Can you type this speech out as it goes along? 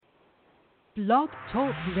Blog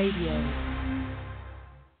Talk Radio.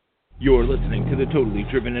 You're listening to the Totally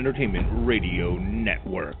Driven Entertainment Radio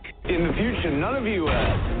Network. In the future, none of you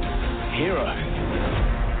are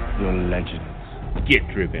heroes. You're legends.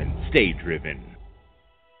 Get driven. Stay driven.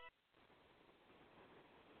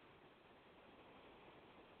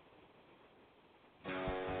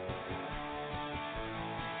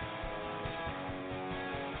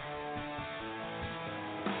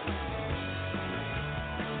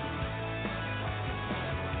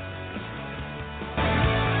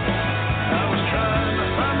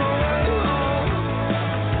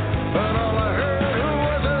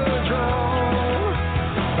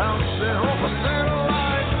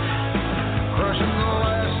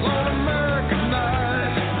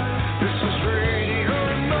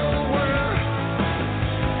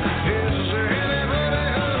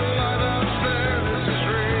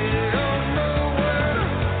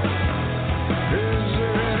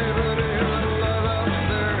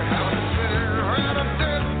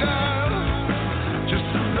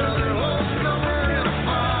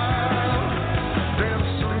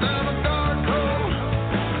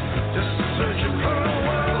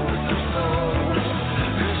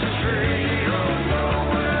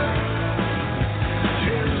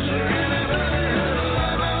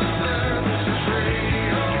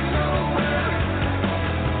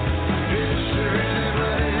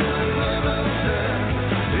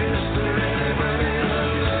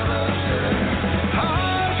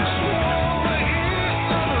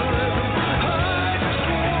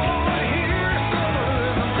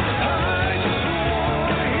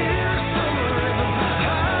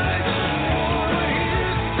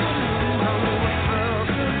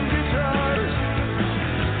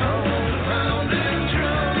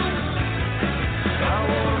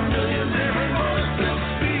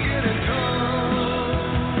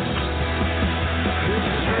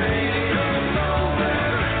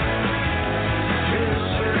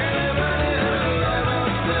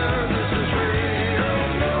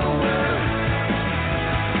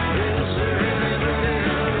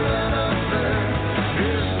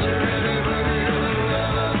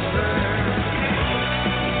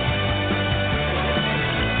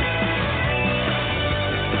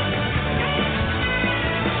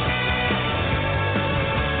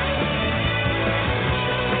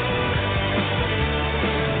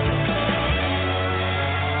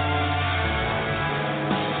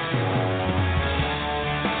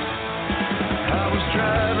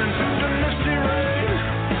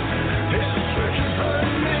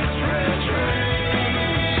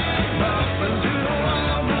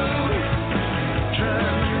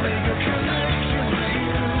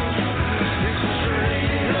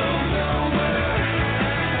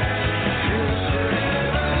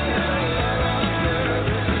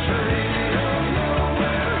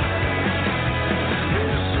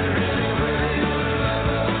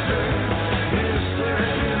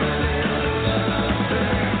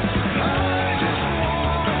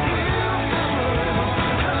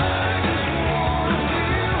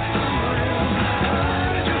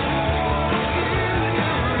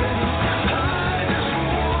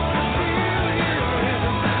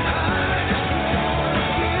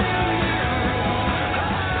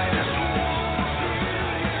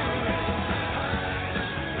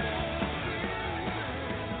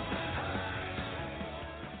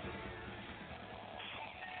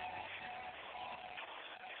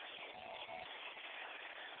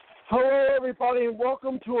 Hello, everybody, and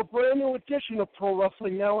welcome to a brand new edition of Pro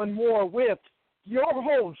Wrestling Now and More with your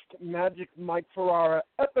host, Magic Mike Ferrara,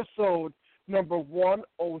 episode number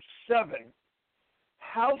 107.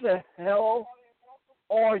 How the hell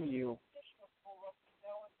are you?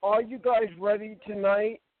 Are you guys ready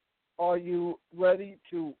tonight? Are you ready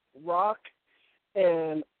to rock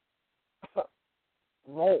and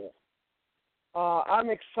roll? I'm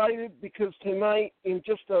excited because tonight, in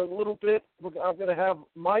just a little bit, I'm going to have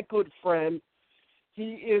my good friend.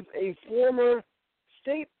 He is a former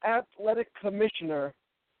state athletic commissioner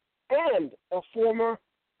and a former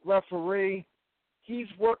referee. He's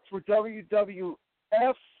worked for WWF.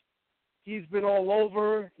 He's been all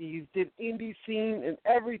over. He did indie scene and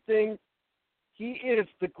everything. He is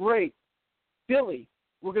the great Billy.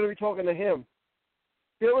 We're going to be talking to him.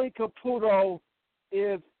 Billy Caputo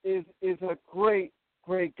is a great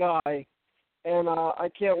guy, and I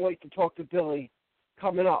can't wait to talk to Billy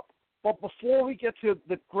coming up. But before we get to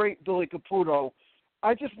the great Billy Caputo,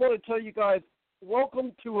 I just want to tell you guys,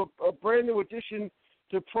 welcome to a brand new edition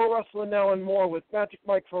to Pro Wrestling Now and More with Magic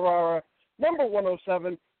Mike Ferrara, number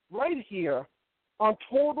 107, right here on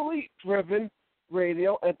Totally Driven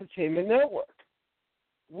Radio Entertainment Network.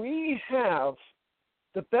 We have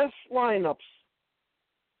the best lineups.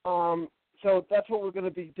 So that's what we're going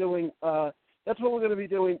to be doing. That's what we're going to be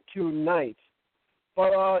doing tonight.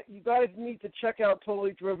 But you guys need to check out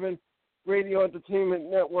Totally Driven Radio Entertainment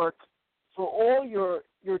Network for all your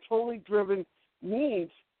Totally Driven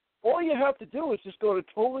needs. All you have to do is just go to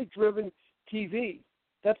Totally Driven TV.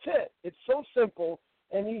 That's it. It's so simple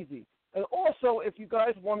and easy. And also, if you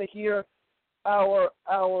guys want to hear our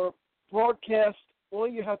broadcast, all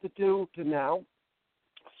you have to do to now,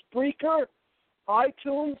 Spreaker,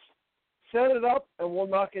 iTunes, set it up, and we'll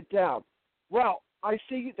knock it down. Well, I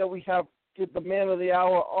see that we have the man of the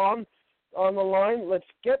hour on the line. Let's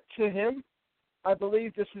get to him. I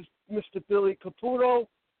believe this is Mr. Billy Caputo,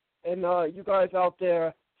 and you guys out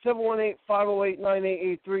there,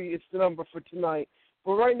 718-508-9883 is the number for tonight.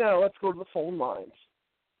 But right now, let's go to the phone lines.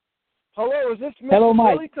 Hello, is this Mr. Hello,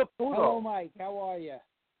 Mike. Billy Caputo? Hello, Mike. How are you?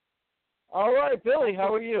 All right, Billy,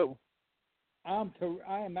 how are you? I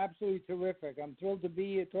am absolutely terrific. I'm thrilled to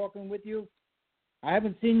be here talking with you. I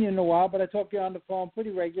haven't seen you in a while, but I talk to you on the phone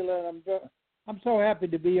pretty regular, and I'm so happy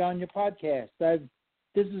to be on your podcast.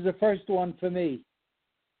 This is the first one for me.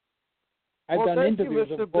 I've done interviews,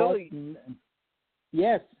 you, Mr. of course. Billy.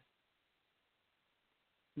 Yes.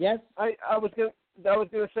 Yes. I was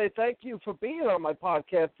gonna say thank you for being on my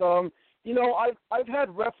podcast. I've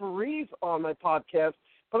had referees on my podcast,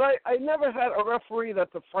 but I never had a referee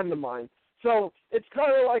that's a friend of mine. So it's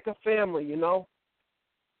kind of like a family, you know.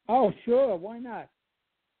 Oh, sure. Why not?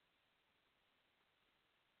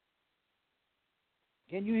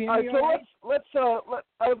 Can you hear me? So let's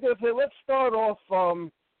I was gonna say let's start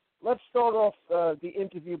off the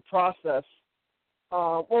interview process.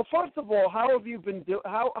 Well, first of all, how have you been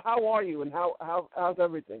How are you, and how's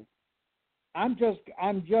everything? I'm just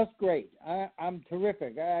great. I'm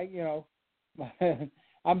terrific.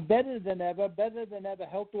 I'm better than ever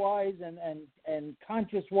health-wise and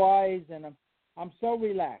conscious-wise, and I'm so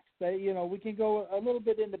relaxed. We can go a little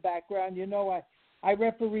bit in the background. I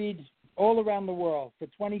refereed all around the world for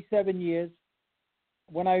 27 years.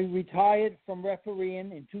 When I retired from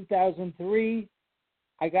refereeing in 2003,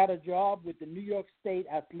 I got a job with the New York State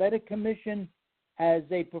Athletic Commission as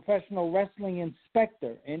a professional wrestling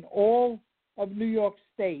inspector. In all of New York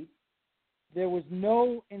State, there was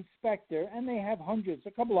no inspector, and they have hundreds,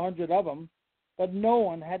 a couple of hundred of them, but no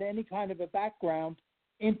one had any kind of a background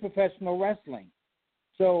in professional wrestling.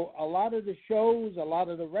 So a lot of the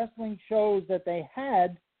wrestling shows that they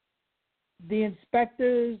had, the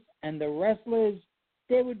inspectors and the wrestlers,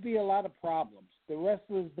 there would be a lot of problems. The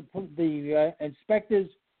wrestlers, the inspectors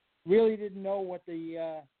really didn't know what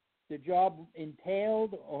the job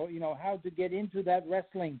entailed, or how to get into that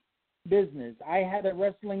wrestling business. I had a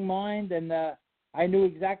wrestling mind, and I knew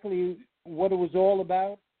exactly what it was all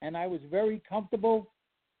about, and I was very comfortable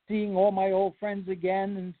seeing all my old friends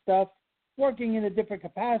again and stuff, working in a different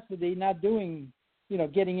capacity, not doing,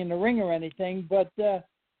 getting in the ring or anything, but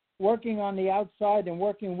working on the outside and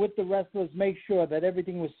working with the wrestlers, make sure that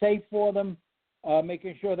everything was safe for them,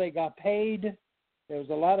 making sure they got paid. There was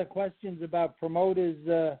a lot of questions about promoters,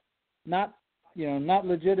 not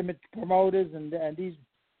legitimate promoters, and these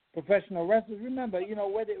professional wrestlers. Remember,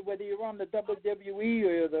 whether you're on the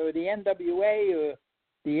WWE or the NWA or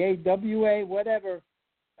the AWA, whatever,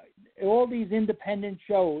 all these independent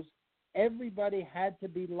shows, everybody had to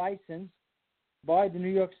be licensed by the New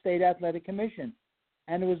York State Athletic Commission.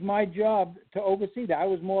 And it was my job to oversee that. I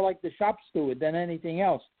was more like the shop steward than anything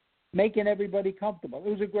else, making everybody comfortable. It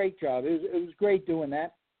was a great job. It was great doing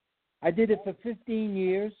that. I did it for 15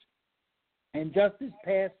 years, and just this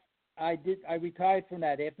past, I retired from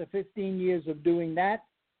that after 15 years of doing that.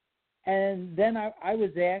 And then I was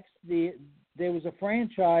asked, there was a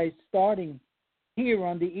franchise starting here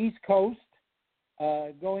on the East Coast,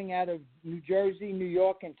 going out of New Jersey, New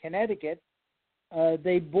York, and Connecticut.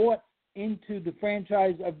 They bought into the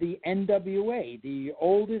franchise of the NWA, the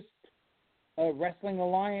oldest wrestling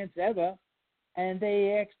alliance ever, and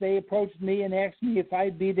they approached me and asked me if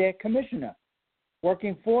I'd be their commissioner,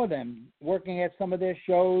 working for them, working at some of their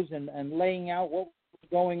shows and laying out what was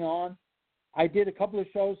going on. I did a couple of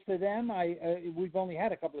shows for them. We've only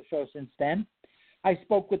had a couple of shows since then. I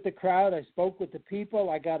spoke with the crowd. I spoke with the people.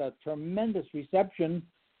 I got a tremendous reception.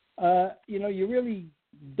 You really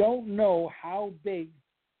don't know how big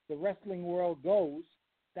the wrestling world goes,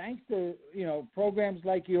 thanks to programs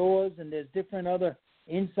like yours, and there's different other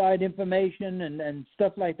inside information and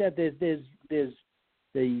stuff like that. There's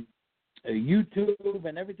the YouTube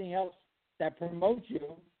and everything else that promotes you.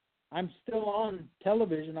 I'm still on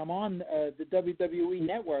television. I'm on the WWE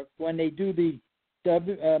Network when they do the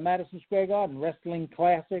Madison Square Garden Wrestling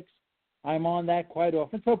Classics. I'm on that quite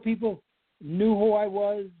often. So people knew who I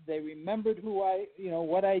was. They remembered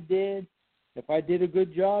what I did, if I did a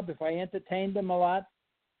good job, if I entertained them a lot.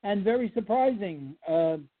 And very surprising,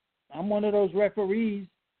 I'm one of those referees,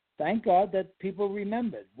 thank God, that people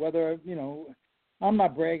remembered. Whether, I'm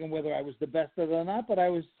not bragging whether I was the best of it or not, but I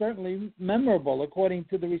was certainly memorable according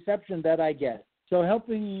to the reception that I get. So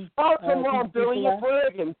helping... Oh, come on, Billy, you're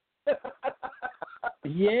bragging.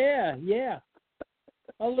 Yeah.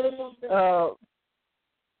 A little bit.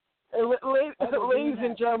 Ladies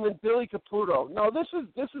and gentlemen, Billy Caputo. No, this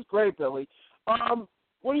is great, Billy.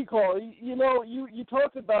 What do you call it? You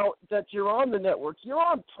talked about that you're on the network. You're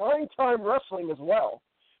on primetime wrestling as well.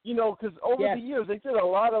 Because over the years they did a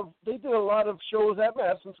lot of shows at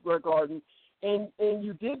Madison Square Garden, and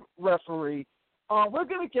you did referee. We're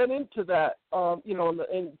going to get into that,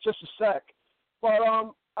 in just a sec. But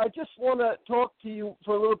I just want to talk to you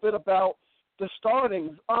for a little bit about the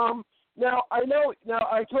startings. Now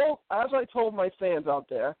I told my fans out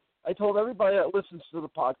there, I told everybody that listens to the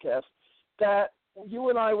podcast that you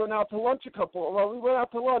and I went out to lunch we went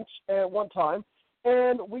out to lunch at one time,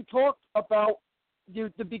 and we talked about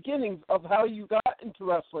the beginnings of how you got into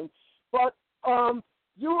wrestling. But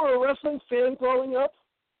you were a wrestling fan growing up?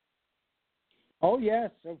 Oh,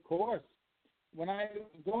 yes, of course. When I was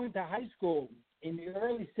going to high school in the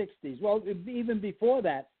early 60s, well, even before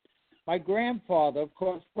that, my grandfather, of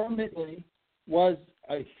course, from Italy, was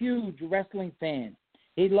a huge wrestling fan.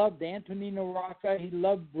 He loved Antonino Rocca. He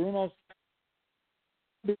loved Bruno.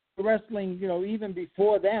 Wrestling, even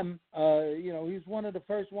before them, he was one of the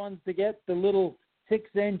first ones to get the little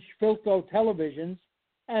 6-inch Philco televisions,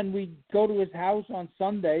 and we'd go to his house on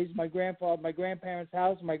Sundays, my grandparents'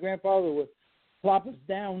 house. My grandfather would plop us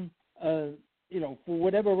down, for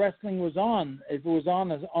whatever wrestling was on. If it was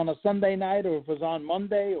on a Sunday night, or if it was on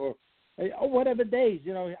Monday, or whatever days,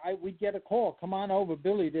 we'd get a call. Come on over,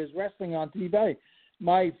 Billy. There's wrestling on TV.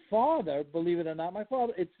 My father, believe it or not,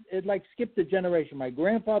 it like skipped a generation. My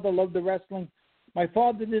grandfather loved the wrestling. My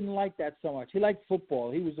father didn't like that so much. He liked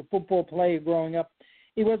football. He was a football player growing up.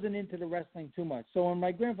 He wasn't into the wrestling too much. So when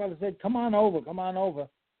my grandfather said, come on over,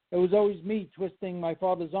 it was always me twisting my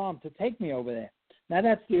father's arm to take me over there. Now,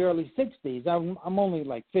 that's the early 60s. I'm only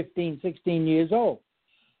like 15, 16 years old.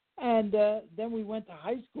 And then we went to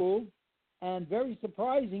high school, and very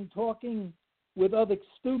surprising, talking with other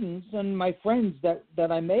students and my friends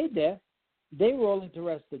that I made there, they were all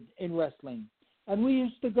interested in wrestling. And we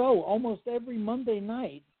used to go almost every Monday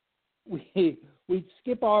night. We'd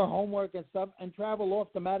skip our homework and stuff and travel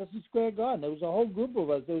off to Madison Square Garden. There was a whole group of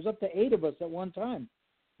us. There was up to 8 of us at one time.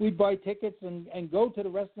 We'd buy tickets and go to the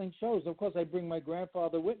wrestling shows. Of course, I'd bring my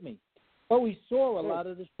grandfather with me. But we saw a lot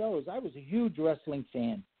of the shows. I was a huge wrestling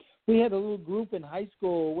fan. We had a little group in high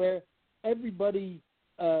school where everybody,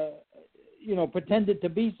 pretended to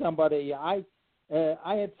be somebody. I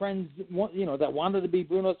had friends, that wanted to be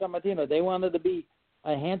Bruno Sammartino. They wanted to be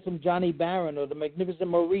a handsome Johnny Barron or the Magnificent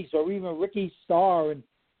Maurice or even Ricky Starr. And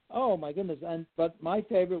oh my goodness! But my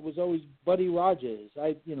favorite was always Buddy Rogers.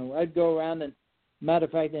 I'd go around and, matter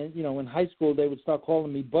of fact, in high school they would start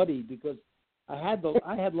calling me Buddy because I had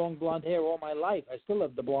long blonde hair all my life. I still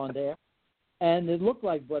have the blonde hair, and it looked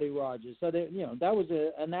like Buddy Rogers. So that was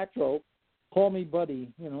a natural. Call me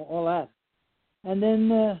Buddy, all that. And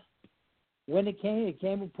then when it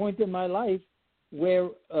came a point in my life where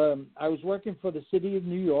I was working for the city of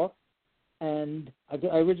New York, and I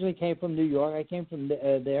originally came from New York. I came from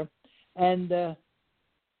there, and I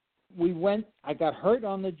got hurt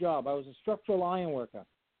on the job. I was a structural iron worker.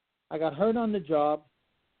 I got hurt on the job,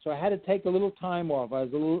 so I had to take a little time off. I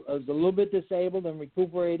was a little bit disabled and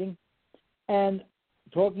recuperating, and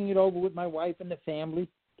talking it over with my wife and the family.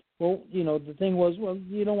 Well, the thing was,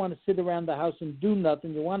 you don't want to sit around the house and do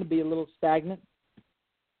nothing. You want to be a little stagnant.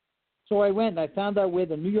 So I went and I found out where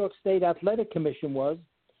the New York State Athletic Commission was,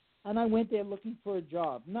 and I went there looking for a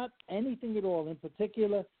job. Not anything at all in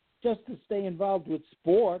particular, just to stay involved with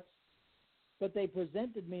sports. But they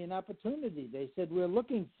presented me an opportunity. They said, we're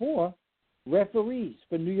looking for referees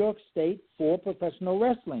for New York State for professional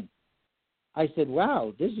wrestling. I said,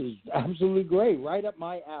 wow, this is absolutely great, right up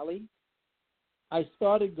my alley. I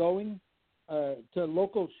started going to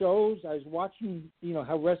local shows. I was watching,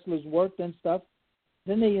 how wrestlers worked and stuff.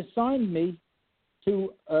 Then they assigned me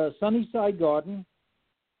to Sunnyside Garden.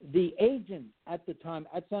 The agent at the time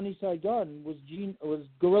at Sunnyside Garden was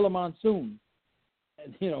Gorilla Monsoon,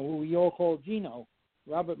 who we all called Gino.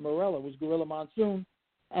 Robert Morella was Gorilla Monsoon.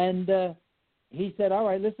 And he said, all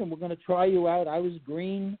right, listen, we're going to try you out. I was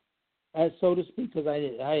green, so to speak, because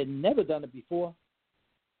I had never done it before.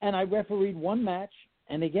 And I refereed one match,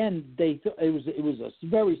 and again, it was a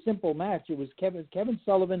very simple match. It was Kevin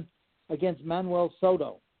Sullivan against Manuel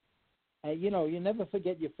Soto. And, you know, you never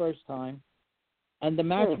forget your first time. And the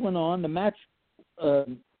match went on. The match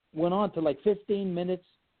went on to like 15 minutes.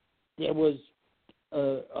 There was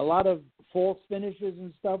a lot of false finishes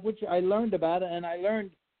and stuff, which I learned about it, and I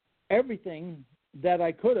learned everything that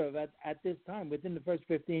I could have at this time within the first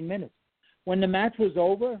 15 minutes. When the match was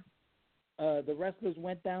over, the wrestlers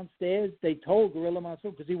went downstairs. They told Gorilla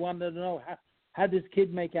Monsoon because he wanted to know how this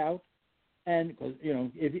kid make out. And because, you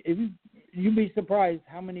know, if you'd be surprised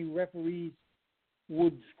how many referees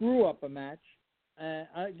would screw up a match.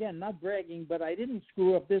 Again, not bragging, but I didn't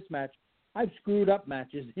screw up this match. I've screwed up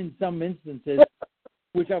matches in some instances,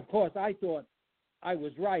 which of course I thought I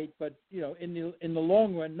was right. But you know, in the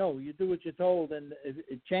long run, no, you do what you're told, and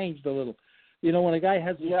it changed a little. You know, when a guy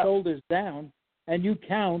has his shoulders down and you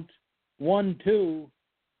count 1, 2,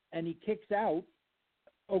 and he kicks out,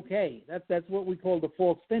 okay, that's what we call the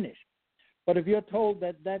false finish. But if you're told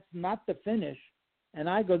that that's not the finish, and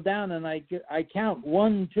I go down and I count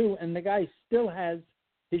 1, 2, and the guy still has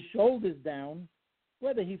his shoulders down,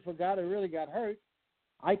 whether he forgot or really got hurt,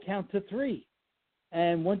 I count to 3.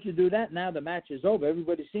 And once you do that, now the match is over.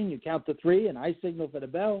 Everybody's seen you count to 3, and I signal for the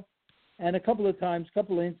bell. And a couple of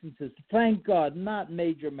instances, thank God, not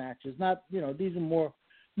major matches. Not, you know, these are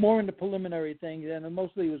more in the preliminary things, and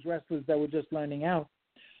mostly it was wrestlers that were just learning out.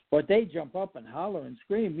 But they jump up and holler and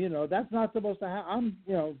scream. You know, that's not supposed to happen.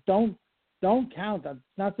 You know, don't count. It's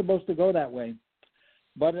not supposed to go that way.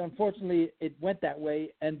 But unfortunately, it went that way,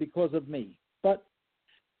 and because of me. But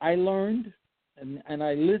I learned, and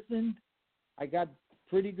I listened. I got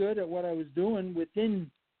pretty good at what I was doing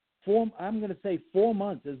within 4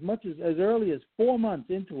 months, as early as 4 months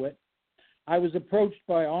into it. I was approached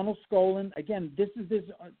by Arnold Skolin. Again, this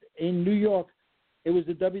in New York. It was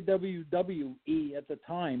the WWE at the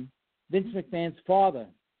time. Vince McMahon's father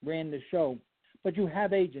ran the show. But you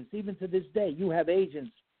have agents. Even to this day, you have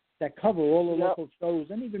agents that cover all the local shows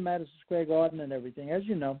and even Madison Square Garden and everything, as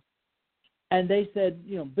you know. And they said,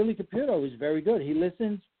 you know, Billy Caputo is very good. He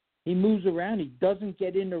listens. He moves around. He doesn't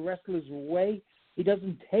get in the wrestler's way. He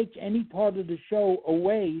doesn't take any part of the show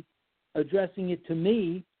away, addressing it to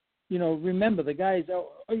me. You know, remember, the guys,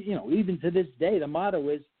 you know, even to this day, the motto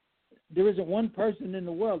is, there isn't one person in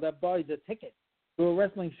the world that buys a ticket to a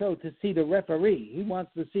wrestling show to see the referee. He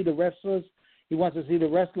wants to see the wrestlers. He wants to see the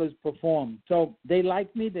wrestlers perform. So they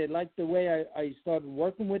liked me. They liked the way I started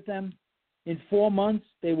working with them. In 4 months,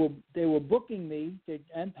 they were booking me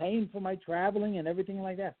and paying for my traveling and everything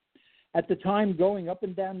like that. At the time, going up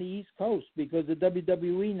and down the East Coast, because the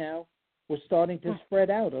WWE now was starting to spread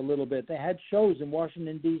out a little bit. They had shows in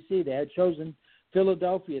Washington, D.C. They had shows in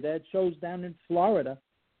Philadelphia. They had shows down in Florida.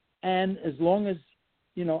 And as long as,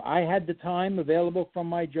 you know, I had the time available from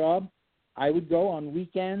my job, I would go on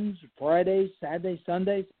weekends, Fridays, Saturdays,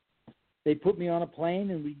 Sundays. They put me on a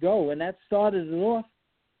plane and we go. And that started it off.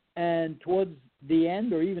 And towards the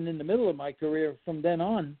end, or even in the middle of my career from then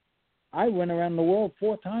on, I went around the world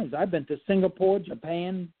 4 times. I've been to Singapore,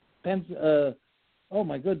 Japan, the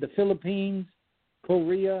Philippines,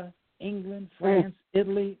 Korea, England, France,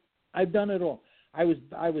 Italy. I've done it all. I was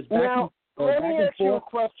back Let me ask you a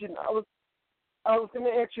question. I was going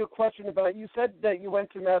to ask you a question about. You said that you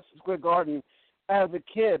went to Madison Square Garden as a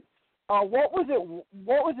kid. What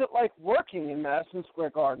was it like working in Madison Square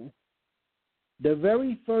Garden? The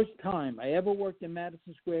very first time I ever worked in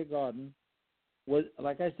Madison Square Garden was,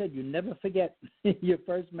 like I said, you never forget your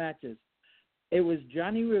first matches. It was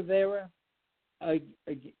Johnny Rivera.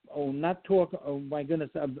 Oh my goodness.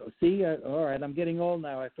 All right, I'm getting old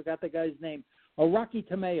now. I forgot the guy's name. Rocky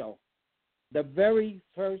Tamayo. The very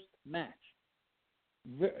first match.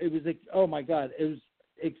 It was, oh my God, it was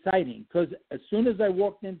exciting because as soon as I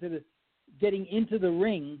walked getting into the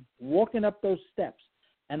ring, walking up those steps,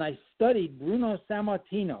 and I studied Bruno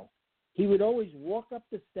Sammartino. He would always walk up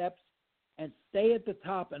the steps and stay at the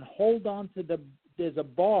top and hold on to there's a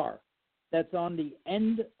bar that's on the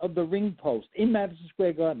end of the ring post in Madison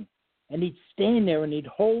Square Garden. And he'd stand there and he'd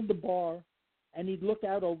hold the bar and he'd look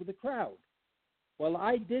out over the crowd. Well,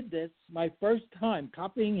 I did this my first time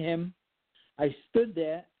copying him. I stood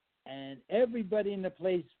there and everybody in the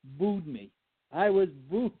place booed me. I was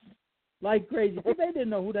booed like crazy. They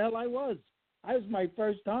didn't know who the hell I was. I was my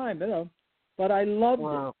first time, you know, but I loved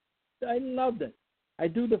it. I loved it. I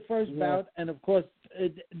do the first bout, and of course,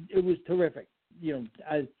 it was terrific. You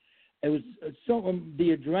know, it was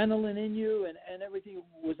the adrenaline in you and everything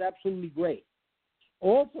was absolutely great.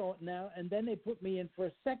 Also now, and then they put me in for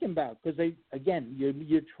a second bout because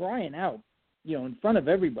you're trying out, you know, in front of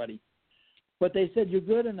everybody. But they said you're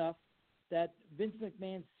good enough that Vince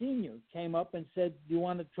McMahon Sr. came up and said, "Do you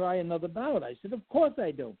want to try another bout?" I said, "Of course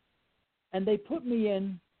I do." and they put me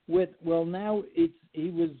in with, well, now he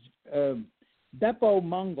was Beppo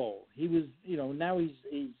Mongol. He was, now he's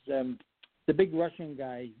the big Russian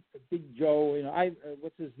guy, Big Joe.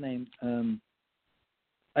 What's his name?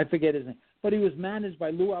 I forget his name. But he was managed by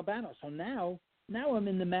Lou Albano. So now I'm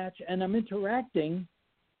in the match, and I'm interacting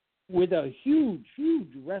with a huge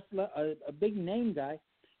wrestler, a big name guy.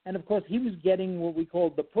 And, of course, he was getting what we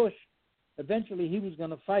called the push. Eventually, he was going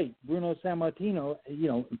to fight Bruno Sammartino,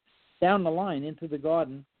 down the line into the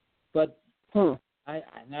Garden. But I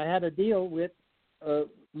had a deal with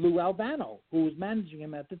Lou Albano, who was managing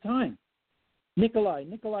him at the time, Nikolai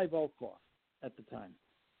Volkov at the time.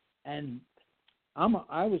 And I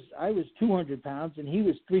was 200 pounds, and he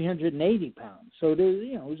was 380 pounds. So there,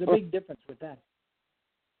 it was a big difference with that.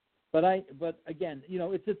 But again,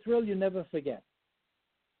 it's a thrill you never forget.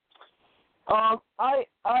 I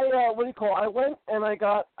went and I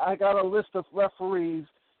got a list of referees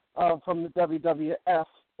from the WWF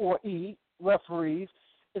or E referees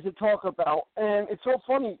to talk about, and it's so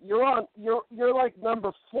funny. You're like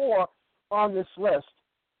number 4 on this list.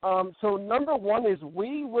 So number 1 is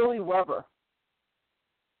Willie Weber.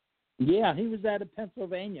 Yeah, he was out of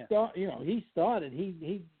Pennsylvania. He started.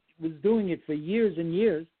 He was doing it for years and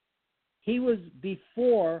years. He was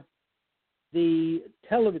before the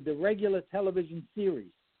regular television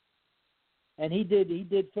series, and he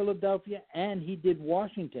did Philadelphia and he did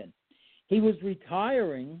Washington. He was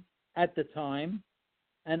retiring at the time,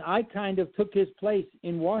 and I kind of took his place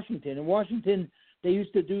in Washington. In Washington, they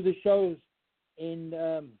used to do the shows in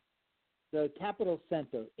the Capitol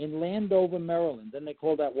Center in Landover, Maryland. Then they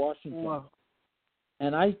called that Washington. Wow.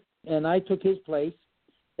 And I took his place.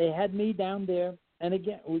 They had me down there, and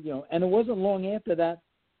again, and it wasn't long after that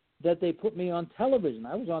they put me on television.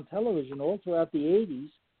 I was on television all throughout the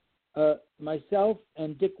 80s, myself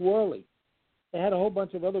and Dick Worley. They had a whole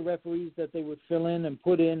bunch of other referees that they would fill in and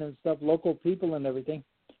put in and stuff, local people and everything.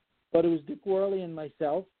 But it was Dick Worley and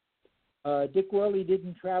myself. Dick Worley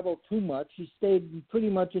didn't travel too much. He stayed pretty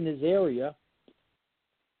much in his area.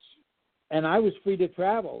 And I was free to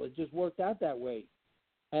travel. It just worked out that way.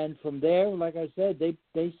 And from there, like I said,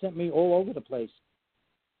 they sent me all over the place.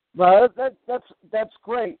 Well, that's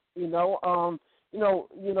great.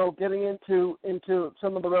 Getting into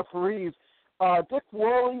some of the referees. Dick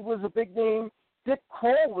Worley was a big name. Dick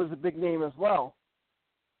Kroll was a big name as well.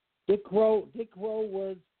 Dick Kroll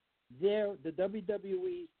was the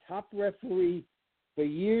WWE's top referee for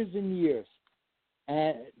years and years.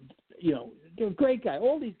 And, a great guy.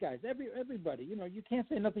 All these guys, everybody, you can't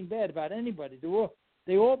say nothing bad about anybody.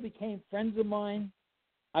 They all became friends of mine.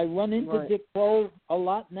 I run into right. Dick Kroll a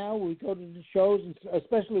lot now. We go to the shows, and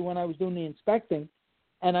especially when I was doing the inspecting.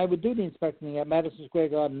 And I would do the inspecting at Madison Square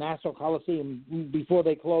Garden, Nassau Coliseum, before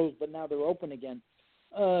they closed, but now they're open again.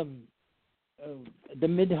 The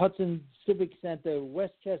Mid-Hudson Civic Center,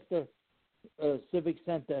 Westchester Civic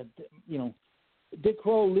Center, Dick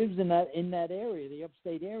Kroll lives in that area, the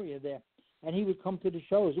upstate area there, and he would come to the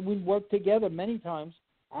shows. And we'd work together many times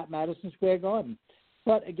at Madison Square Garden.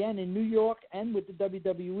 But again, in New York and with the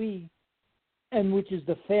WWE, and which is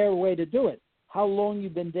the fair way to do it, how long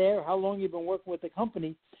you've been there, how long you've been working with the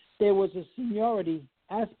company, there was a seniority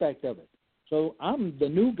aspect of it. So I'm the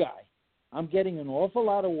new guy. I'm getting an awful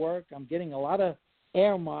lot of work. I'm getting a lot of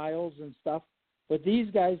air miles and stuff. But these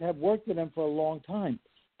guys have worked with them for a long time.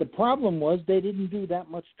 The problem was they didn't do that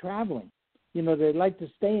much traveling. They like to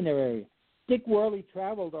stay in their area. Dick Worley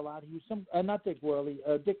traveled a lot. He was not Dick Worley.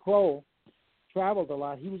 Dick Kroll traveled a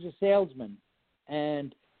lot. He was a salesman,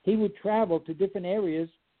 and he would travel to different areas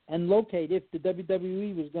and locate if the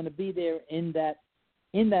WWE was going to be there in that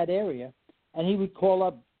area, and he would call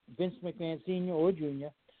up Vince McMahon Sr. or Jr.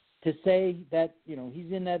 to say that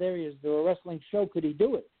he's in that area. Is there a wrestling show? Could he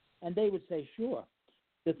do it? And they would say sure.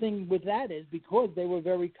 The thing with that is because they were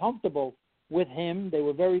very comfortable with him, they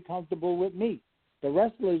were very comfortable with me. The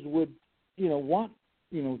wrestlers would want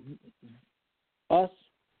us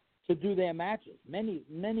to do their matches.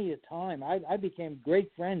 Many a time I became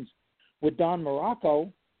great friends with Don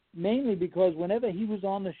Morocco, mainly because whenever he was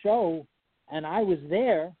on the show and I was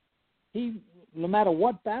there, no matter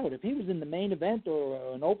what bout, if he was in the main event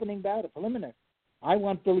or an opening bout, a preliminary, I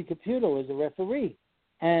want Billy Caputo as a referee.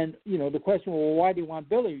 And, the question, well, why do you want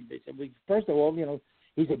Billy? They said, well, first of all,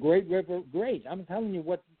 he's a great referee. Great. I'm telling you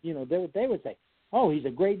what, they would say. Oh, he's a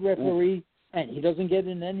great referee, and he doesn't get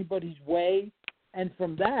in anybody's way. And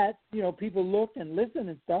from that, people look and listen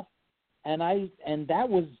and stuff. And that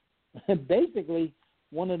was basically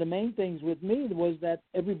one of the main things with me was that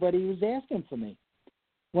everybody was asking for me.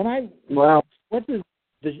 When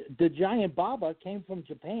the Giant Baba came from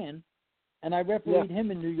Japan, and I refereed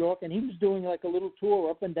him in New York, and he was doing like a little tour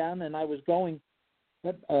up and down, and I was going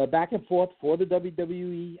back and forth for the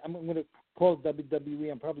WWE. I'm going to call it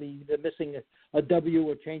WWE. I'm probably either missing a W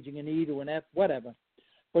or changing an E to an F, whatever.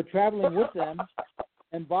 But traveling with them,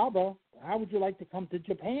 and Baba, how would you like to come to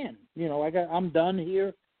Japan? You know, I'm done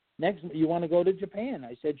here. Next, you want to go to Japan?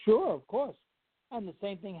 I said, sure, of course. And the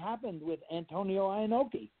same thing happened with Antonio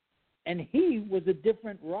Inoki. And he was a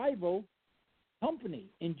different rival company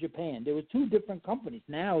in Japan. There were two different companies.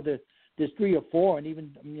 Now there's 3 or 4, and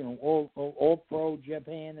even, you know, all pro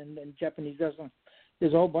Japan and Japanese wrestling.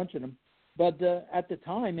 There's a whole bunch of them. But at the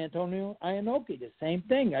time, Antonio Inoki, the same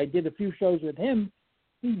thing. I did a few shows with him.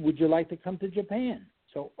 Would you like to come to Japan?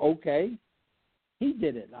 So, okay. He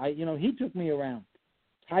did it. He took me around.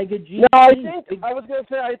 Tiger G. No, I was going to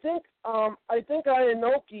say, I think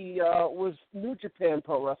Inoki was New Japan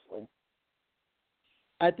Pro Wrestling.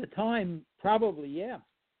 At the time, probably, yeah.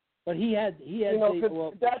 But he had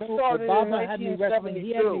that started Baba in had me wrestling.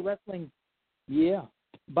 He had me wrestling. Yeah,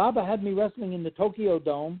 Baba had me wrestling in the Tokyo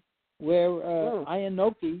Dome, where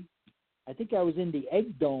Inoki, I think I was in the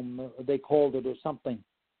Egg Dome, they called it, or something.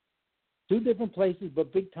 2 different places,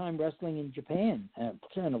 but big time wrestling in Japan.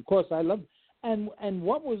 And of course, I loved. And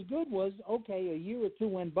what was good was, okay, a year or 2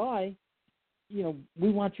 went by. You know,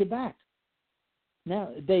 we want you back.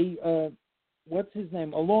 Now they. What's his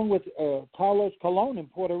name? Along with Carlos Colon in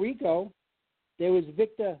Puerto Rico, there was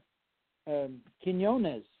Victor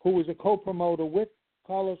Quinones, who was a co-promoter with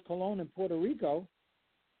Carlos Colon in Puerto Rico.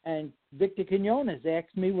 And Victor Quinones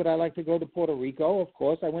asked me, would I like to go to Puerto Rico? Of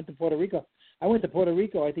course, I went to Puerto Rico. I went to Puerto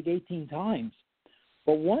Rico, I think, 18 times.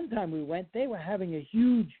 But one time we went, they were having a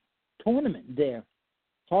huge tournament there.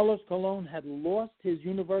 Carlos Colon had lost his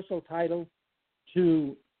Universal title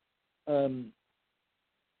to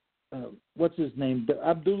what's his name,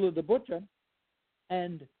 Abdullah the Butcher,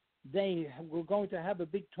 and they were going to have a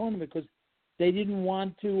big tournament because they didn't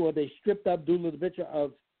want to, or they stripped Abdullah the Butcher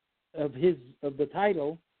of the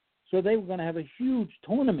title, so they were going to have a huge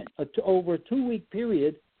tournament over a 2-week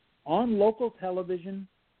period on local television,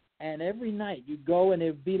 and every night you'd go and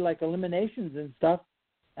it would be like eliminations and stuff,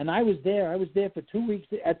 and I was there for 2 weeks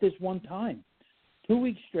at this one time, 2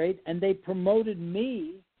 weeks straight, and they promoted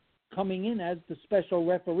me coming in as the special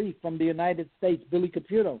referee from the United States. Billy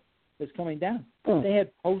Caputo was coming down. They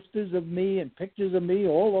had posters of me and pictures of me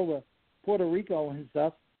all over Puerto Rico and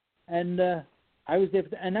stuff. And I was there,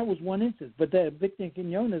 and that was one instance. But Victor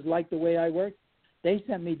Quinones liked the way I worked. They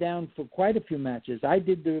sent me down for quite a few matches. I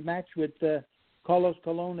did the match with Carlos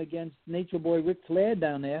Colon against Nature Boy Ric Flair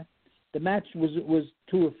down there. The match was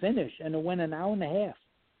to a finish, and it went an hour and a half.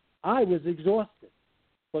 I was exhausted.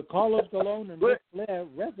 But Carlos Colon and Ric Flair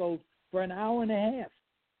wrestled for an hour and a half.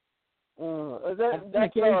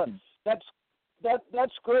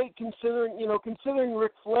 That's great considering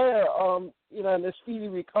Ric Flair, and the speedy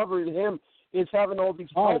recovery to him is having all these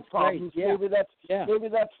health problems. Yeah. Maybe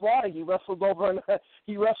that's why he wrestled over an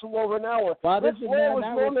hour. Well, Ric Flair was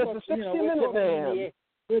known as the 60-minute man.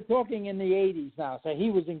 We're talking in the 80s now, so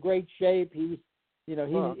he was in great shape. He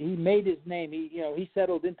was, he made his name. He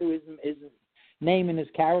settled into his name and his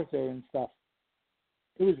character and stuff.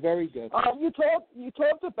 It was very good. You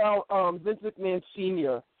talked about Vince McMahon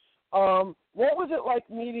Sr. What was it like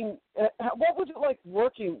meeting? What was it like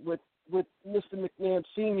working with Mr. McMahon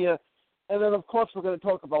Sr.? And then, of course, we're going to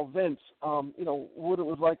talk about Vince. What it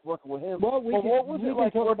was like working with him. Well, what was it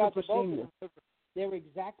like working with Sr.? They're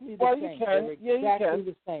exactly the same. They're exactly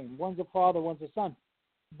the same. One's a father, one's a son.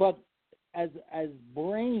 But as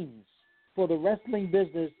brains for the wrestling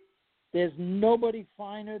business, there's nobody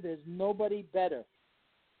finer. There's nobody better.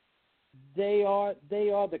 They are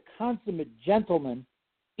the consummate gentlemen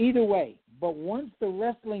either way. But once the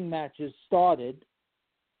wrestling matches started,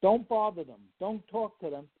 don't bother them. Don't talk to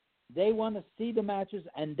them. They want to see the matches,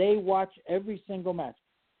 and they watch every single match.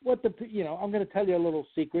 I'm going to tell you a little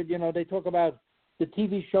secret. They talk about the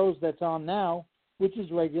TV shows that's on now, which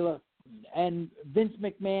is regular, and Vince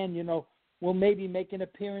McMahon, will maybe make an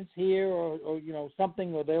appearance here or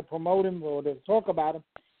something, or they'll promote him or they'll talk about him.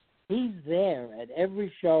 He's there at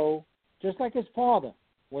every show, just like his father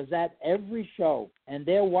was at every show, and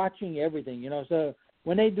they're watching everything. So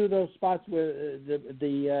when they do those spots where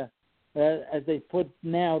as they put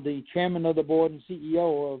now, the chairman of the board and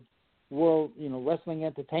CEO of World Wrestling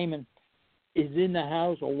Entertainment is in the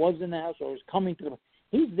house or was in the house or is coming to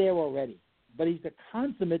he's there already, but he's a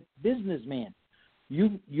consummate businessman.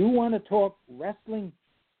 You want to talk wrestling,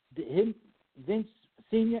 Vince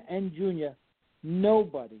Sr. and Jr.,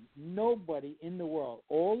 nobody in the world,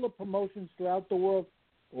 all the promotions throughout the world,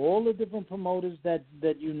 all the different promoters that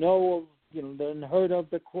you know of then heard of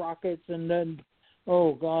the Crockett's, and then,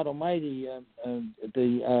 oh God Almighty,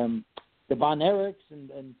 the Von Erichs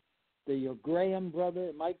and the Graham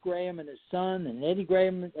brother, Mike Graham and his son, and Eddie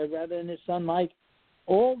Graham, and his son Mike.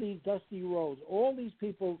 All these Dusty Rhodes, all these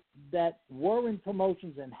people that were in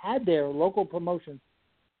promotions and had their local promotions,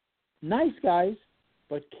 nice guys,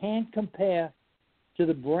 but can't compare to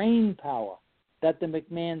the brain power that the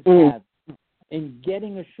McMahons had in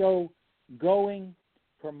getting a show going,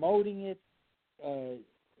 promoting it,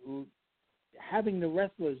 having the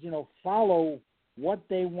wrestlers, follow what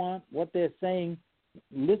they want, what they're saying,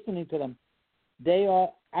 listening to them. They are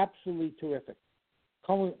absolutely terrific.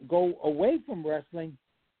 Go away from wrestling,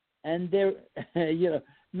 and they're,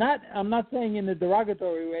 I'm not saying in a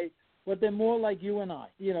derogatory way, but they're more like you and I.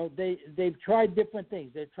 They've tried different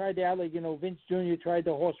things. They've tried Vince Jr. tried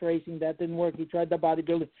the horse racing, that didn't work. He tried the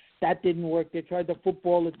bodybuilding, that didn't work. They tried the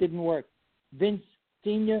football, it didn't work. Vince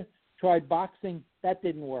Sr. tried boxing, that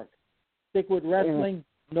didn't work. Stick with wrestling,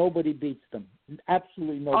 nobody beats them.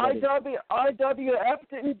 Absolutely nobody. IWF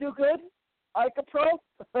didn't do good? Ica Pro?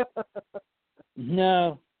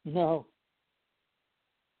 No.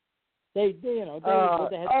 They you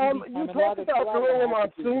talked about Gorilla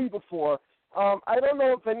Monsoon before. I don't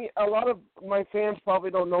know if a lot of my fans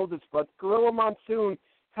probably don't know this, but Gorilla Monsoon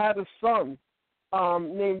had a son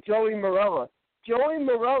named Joey Morella. Joey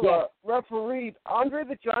Morella refereed Andre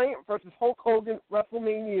the Giant versus Hulk Hogan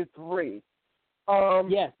WrestleMania 3.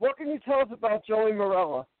 Yes. What can you tell us about Joey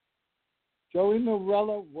Morella? Joey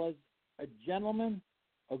Morella was a gentleman,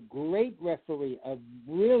 a great referee, a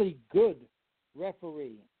really good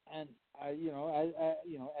referee, and as you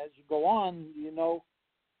go on,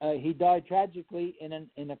 he died tragically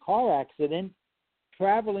in a car accident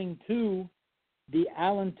traveling to the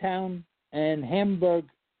Allentown and Hamburg,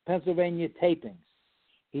 Pennsylvania tapings.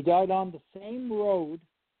 He died on the same road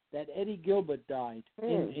that Eddie Gilbert died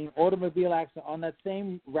in automobile accident on that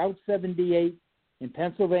same Route 78 in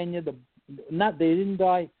Pennsylvania. They didn't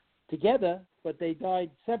die together, but they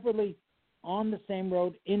died separately on the same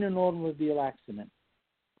road in an automobile accident.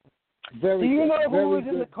 Do you know who was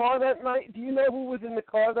in the car that night? Do you know who was in the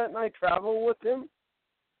car that night traveling with him?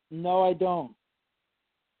 No, I don't.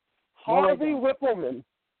 Harvey Whippleman.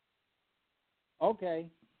 Okay.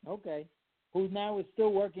 Who now is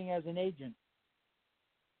still working as an agent.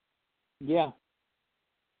 Yeah.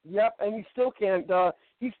 Yep, and he still can't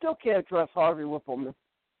dress Harvey Whippleman.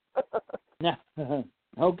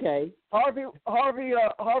 Okay. Harvey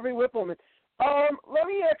Whippleman. Let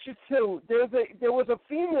me ask you too. There was a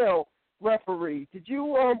female referee. Did you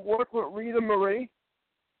work with Rita Marie?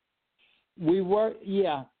 We were,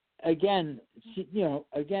 yeah. Again,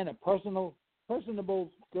 a personable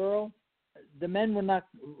girl. The men were not.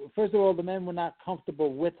 First of all, the men were not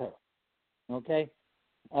comfortable with her. Okay.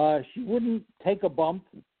 She wouldn't take a bump.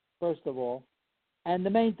 First of all, and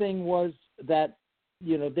the main thing was that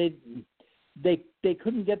they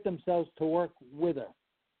couldn't get themselves to work with her.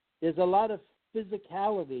 There's a lot of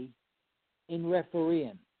physicality in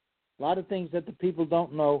refereeing. A lot of things that the people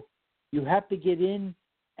don't know. You have to get in,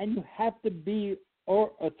 and you have to be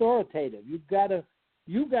authoritative. You gotta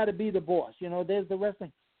be the boss. There's the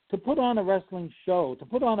wrestling. To put on a wrestling show, to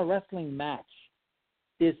put on a wrestling match,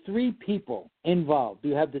 there's three people involved.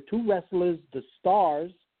 You have the two wrestlers, the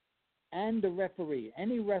stars, and the referee.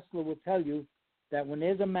 Any wrestler will tell you that when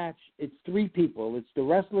there's a match, it's three people. It's the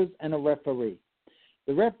wrestlers and a referee.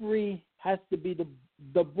 The referee has to be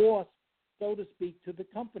the boss, so to speak, to the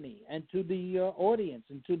company and to the audience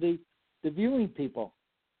and to the viewing people.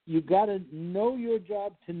 You got to know your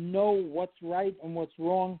job to know what's right and what's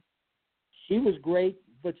wrong. She was great,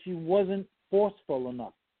 but she wasn't forceful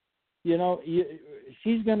enough.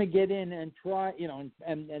 She's going to get in and try,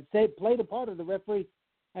 and play the part of the referee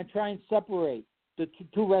and try and separate the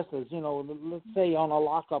two wrestlers, let's say on a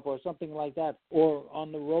lockup or something like that, or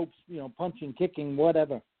on the ropes, punching, kicking,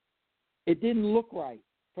 whatever. It didn't look right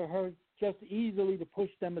for her just easily to push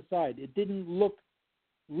them aside. It didn't look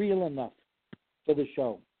real enough for the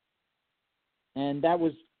show. And that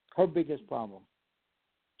was her biggest problem.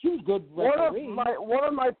 She was a good referee. One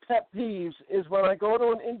of my pet peeves is when I go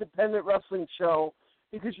to an independent wrestling show,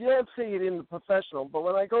 because you don't see it in the professional, but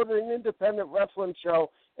when I go to an independent wrestling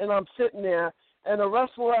show and I'm sitting there and a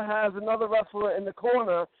wrestler has another wrestler in the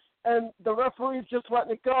corner and the referee's just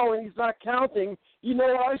letting it go and he's not counting, you know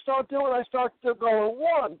what I start doing? I start going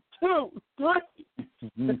 1, 2,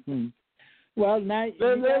 3. Well, now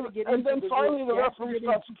then finally the referee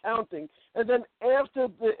starts counting, and then after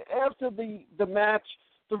the match,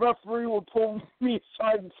 the referee will pull me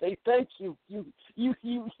aside and say, "Thank you. You.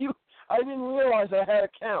 I didn't realize I had a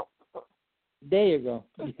count." There you go.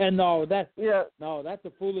 Yeah, that's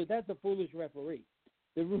a foolish referee.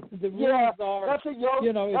 The rules are that's a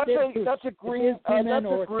young, that's a green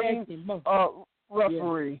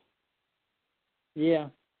referee. Yeah.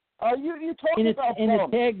 You talking about in a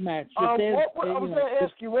tag match? I was going to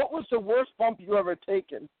ask you, what was the worst bump you ever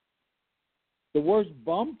taken? The worst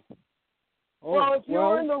bump? Oh, well, if you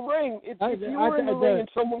were in the ring, if you were in the ring and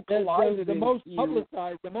someone collided, the most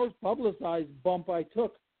publicized bump I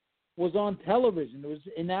took was on television. It was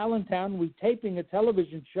in Allentown. We were taping a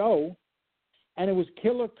television show, and it was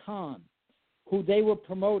Killer Khan, who they were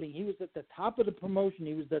promoting. He was at the top of the promotion.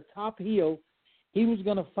 He was the top heel. He was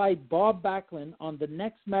going to fight Bob Backlund on the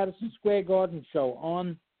next Madison Square Garden show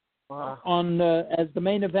as the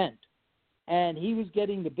main event, and he was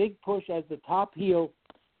getting the big push as the top heel.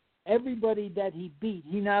 Everybody that he beat,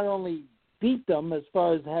 he not only beat them as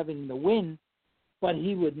far as having the win, but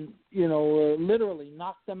he would, literally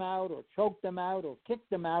knock them out or choke them out or kick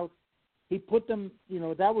them out. He put them,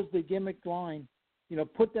 that was the gimmick line,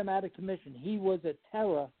 put them out of commission. He was a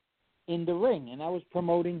terror in the ring, and I was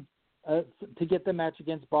promoting to get the match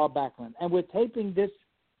against Bob Backlund. And we're taping this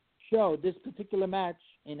show, this particular match,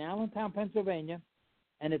 in Allentown, Pennsylvania,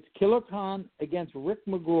 and it's Killer Khan against Rick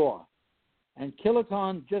McGraw. And Killer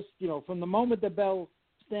Khan, just, from the moment the bell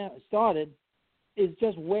started, is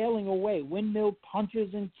just wailing away, windmill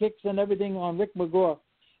punches and kicks and everything on Rick McGraw,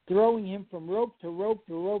 throwing him from rope to rope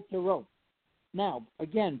to rope to rope. Now,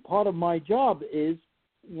 again, part of my job is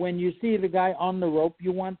when you see the guy on the rope,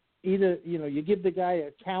 you want either, you give the guy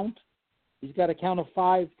a count. He's got a count of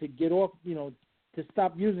 5 to get off, to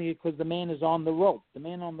stop using it because the man is on the rope. The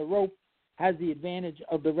man on the rope has the advantage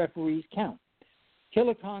of the referee's count.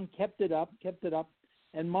 Killer Khan kept it up,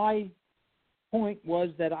 and my point was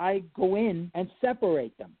that I go in and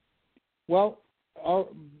separate them. Well,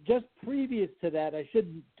 just previous to that, I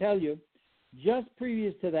should tell you, just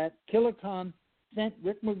previous to that, Killer Khan sent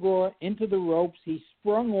Rick McGraw into the ropes. He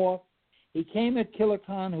sprung off. He came at Killer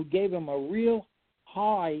Khan, who gave him a real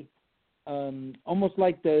high, almost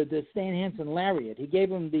like the Stan Hansen lariat. He gave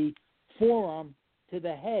him the forearm to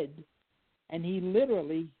the head, and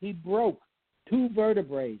he broke 2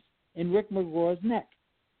 vertebrae in Rick McGraw's neck.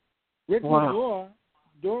 Rick McGraw,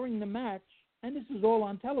 during the match, and this is all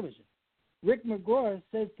on television, Rick McGraw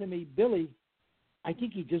says to me, "Billy, I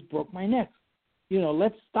think he just broke my neck.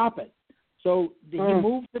 Let's stop it." So he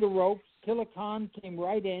moved to the ropes. Killer Khan came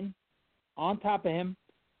right in on top of him,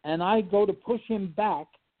 and I go to push him back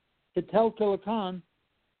to tell Killer Khan,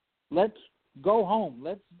 "Let's go home.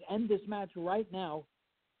 Let's end this match right now."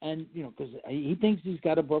 And, because he thinks he's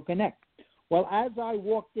got a broken neck. Well, as I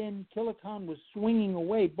walked in, Killer Khan was swinging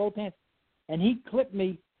away, both hands, and he clipped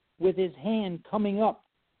me with his hand coming up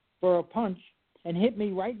for a punch and hit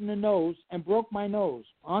me right in the nose and broke my nose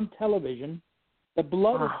on television. The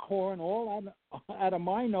blood is pouring all out of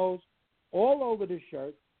my nose, all over the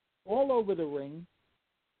shirt, all over the ring.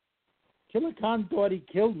 Killer Khan thought he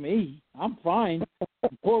killed me. I'm fine.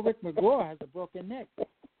 Poor Rick McGraw has a broken neck.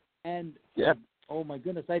 And, oh, my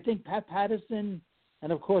goodness, I think Pat Patterson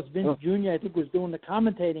and, of course, Vince Jr., I think, was doing the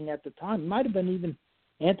commentating at the time. It might have been even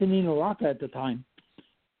Anthony Naraka at the time.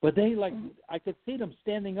 But they, I could see them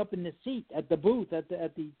standing up in the seat at the booth, at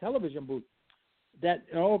the television booth. That,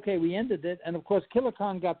 okay, we ended it. And, of course, Killer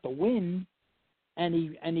Khan got the win, and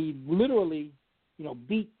he literally,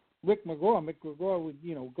 beat Rick McGraw. Rick McGraw would,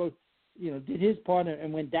 did his part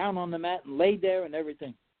and went down on the mat and laid there and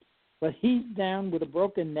everything. But he's down with a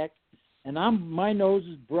broken neck. And my nose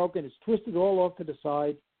is broken. It's twisted all off to the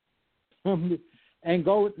side. And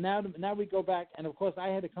now we go back. And, of course, I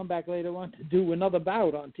had to come back later on to do another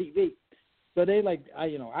bout on TV. So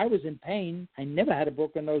I was in pain. I never had a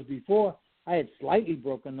broken nose before. I had slightly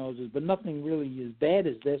broken noses, but nothing really as bad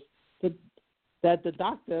as this. That the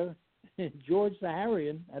doctor, George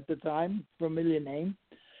Saharian at the time, familiar name,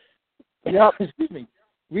 excuse me,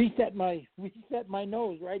 reset my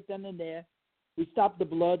nose right then and there. We stopped the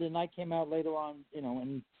blood, and I came out later on,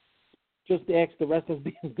 and just asked the wrestlers to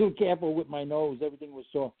be a little careful with my nose. Everything was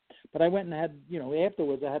sore. But I went and had,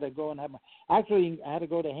 afterwards I had to go and have I had to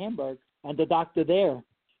go to Hamburg, and the doctor there,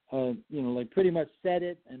 pretty much set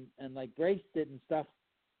it and braced it and stuff.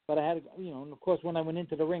 But I had to, and of course when I went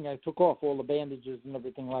into the ring, I took off all the bandages and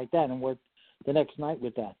everything like that and worked the next night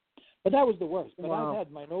with that. But that was the worst. But I've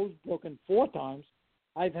had my nose broken 4 times.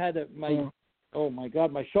 I've had oh my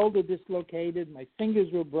God, my shoulder dislocated. My fingers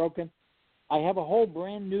were broken. I have a whole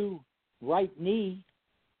brand new right knee,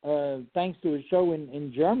 thanks to a show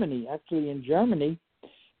in Germany. Actually, in Germany,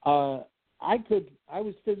 I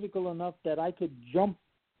was physical enough that I could jump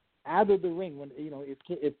out of the ring when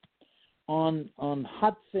if on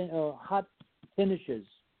hot finishes.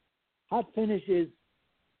 Hot finish is,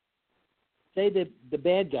 say that the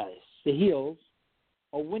bad guys, the heels,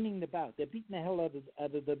 are winning the bout. They're beating the hell out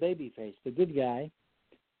of the babyface, the good guy.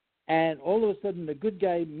 And all of a sudden, the good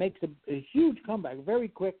guy makes a huge comeback, very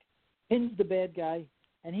quick, pins the bad guy,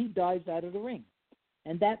 and he dives out of the ring.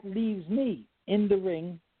 And that leaves me in the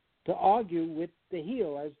ring to argue with the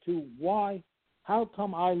heel as to why, how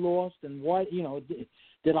come I lost, and why,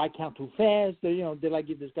 did I count too fast? Did I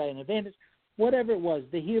give this guy an advantage? Whatever it was,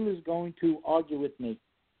 the heel is going to argue with me.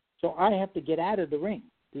 So I have to get out of the ring.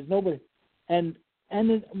 There's nobody. And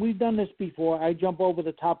we've done this before. I jump over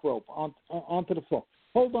the top rope onto the floor.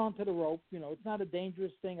 Hold on to the rope. It's not a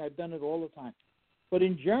dangerous thing. I've done it all the time. But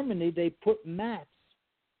in Germany, they put mats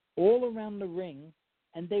all around the ring,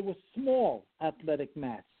 and they were small athletic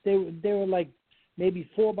mats. They were like maybe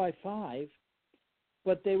 4 by 5,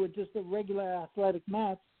 but they were just a regular athletic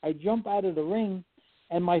mat. I jump out of the ring,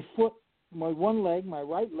 and my one leg, my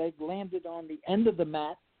right leg, landed on the end of the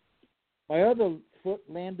mat. My other foot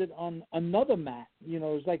landed on another mat. It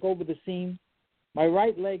was like over the seam. My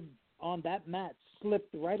right leg on that mat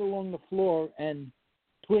slipped right along the floor and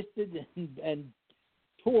twisted and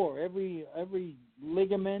tore every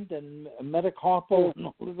ligament and metacarpal and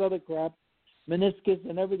all this other crap, meniscus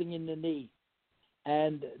and everything in the knee.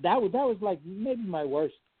 And that was like maybe my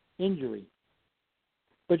worst injury.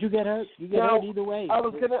 But you get hurt. You get hurt either way. I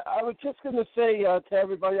was just gonna say to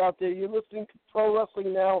everybody out there, you're listening to Pro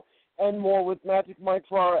Wrestling Now and More with Magic Mike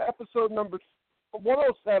Ferrara, episode number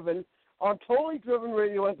 107 on Totally Driven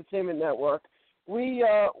Radio Entertainment Network. We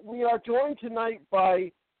are joined tonight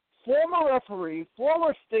by former referee,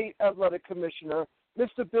 former state athletic commissioner,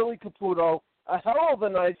 Mr. Billy Caputo, a hell of a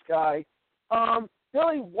nice guy.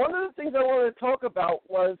 Billy, one of the things I wanted to talk about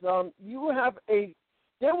was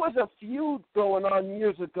there was a feud going on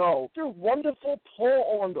years ago. There's wonderful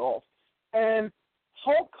Paul Orndorff and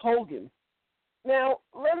Hulk Hogan. Now,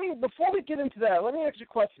 before we get into that, let me ask you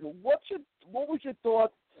a question. What was your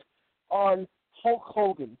thoughts on Hulk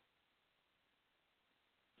Hogan?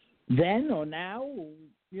 Then or now?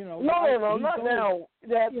 No, not now.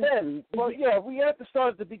 Then. Well, yeah, we have to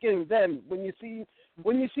start at the beginning. Then, when you seen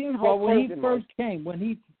Hulk Hogan. When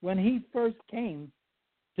he first came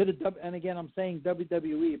to the and again I'm saying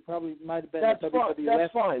WWE, it probably might have been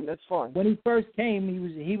WWF. That's fine. When he first came,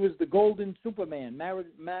 he was the Golden Superman,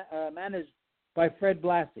 managed by Fred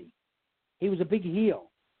Blassie. He was a big heel.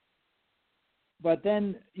 But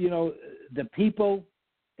then, the people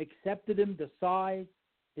accepted him, the size,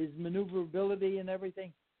 his maneuverability and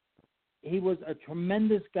everything. He was a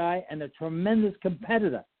tremendous guy and a tremendous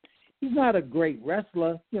competitor. He's not a great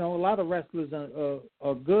wrestler. A lot of wrestlers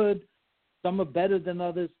are good. Some are better than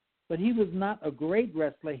others. But he was not a great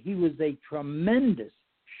wrestler. He was a tremendous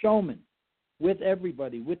showman with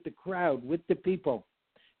everybody, with the crowd, with the people.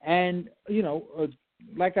 And,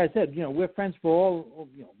 like I said, we're friends for all,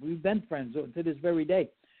 we've been friends to this very day.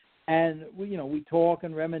 And, we talk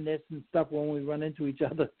and reminisce and stuff when we run into each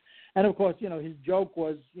other. And, of course, his joke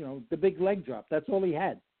was, the big leg drop. That's all he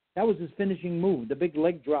had. That was his finishing move, the big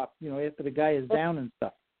leg drop, after the guy is down and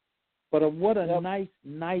stuff. But what a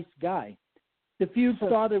nice guy. The feud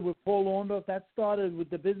started with Paul Orndorff. That started with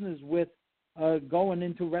the business with going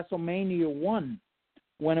into WrestleMania 1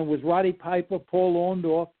 when it was Roddy Piper, Paul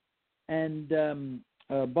Orndorff, and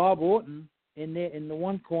Bob Orton in the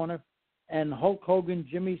one corner, and Hulk Hogan,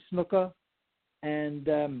 Jimmy Snuka, and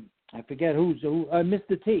I forget who,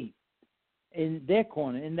 Mr. T, in their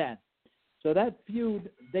corner in that. So that feud,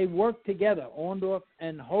 they worked together, Orndorff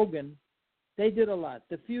and Hogan. They did a lot.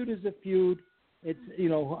 The feud is a feud. It's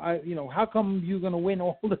how come you're going to win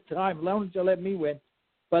all the time? Why don't you let me win?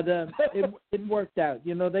 But it worked out.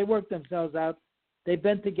 They worked themselves out. They've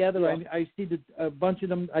been together. Yeah. I see a bunch of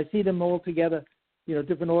them. I see them all together.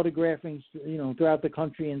 Different autographings. Throughout the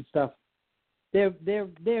country and stuff. They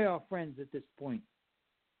are friends at this point.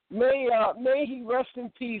 May he rest in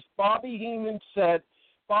peace. Bobby Heenan said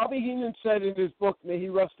in his book, May he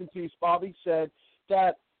rest in peace. Bobby said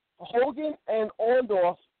that Hogan and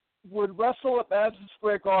Orndorff would wrestle at Madison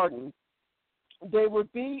Square Garden. They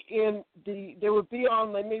would be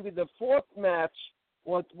on maybe the fourth match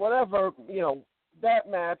or whatever, that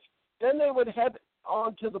match. Then they would head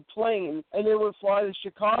onto the plane and they would fly to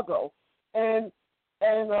Chicago. And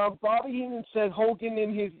Bobby Heenan said Hogan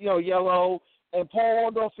in his yellow and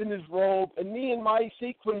Paul Orndorff in his robe and me in my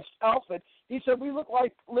sequins outfit. He said we look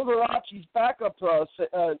like Liberace's backup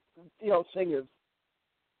singers.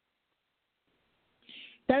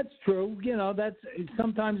 That's true. That's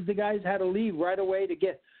sometimes the guys had to leave right away to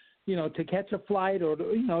get, to catch a flight, or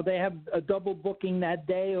they have a double booking that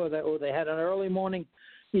day, or they had an early morning,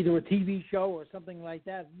 either a TV show or something like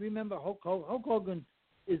that. Remember, Hulk Hogan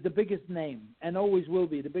is the biggest name and always will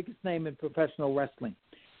be the biggest name in professional wrestling.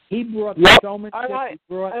 He brought so much.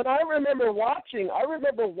 And I remember watching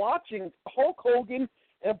Hulk Hogan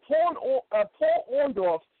and Paul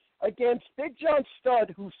Orndorff against Big John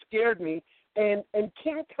Studd, who scared me, and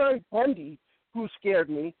King Kong Bundy, who scared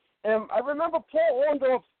me. And I remember Paul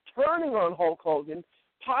Orndorff turning on Hulk Hogan,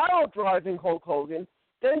 pile driving Hulk Hogan,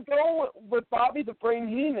 then going with Bobby the Brain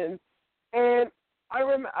Heenan, and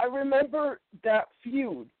I remember that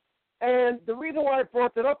feud. And the reason why I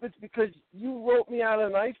brought that up is because you wrote me out a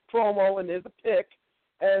nice promo, and there's a pic,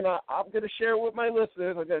 and I'm going to share it with my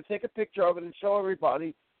listeners. I'm going to take a picture of it and show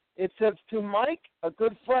everybody. It says, "To Mike, a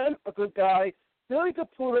good friend, a good guy, Billy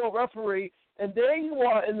Caputo, referee," and there you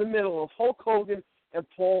are in the middle of Hulk Hogan and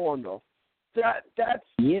Paul Orndorff. That's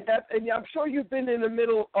and I'm sure you've been in the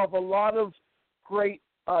middle of a lot of great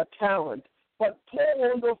talent, but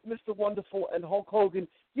Paul Orndorff, Mr. Wonderful, and Hulk Hogan,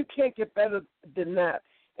 you can't get better than that.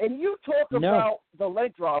 And you talk about the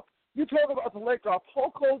leg drop.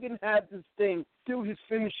 Hulk Hogan had this thing, do his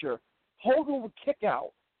finisher. Hogan would kick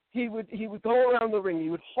out. He would go around the ring. He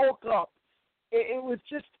would hulk up. It was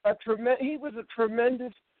just he was a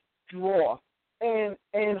tremendous draw. And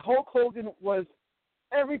Hulk Hogan was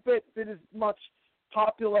every bit as much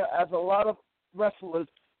popular as a lot of wrestlers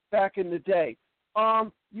back in the day.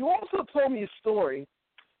 You also told me a story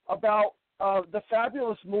about the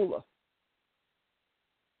Fabulous Moolah.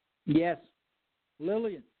 Yes,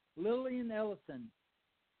 Lillian Ellison.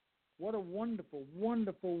 What a wonderful,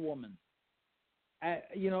 wonderful woman. A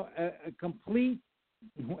complete.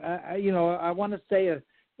 I want to say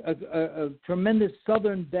a tremendous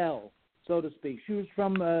Southern belle, so to speak. She was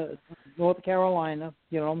from North Carolina,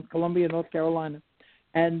 Columbia, North Carolina,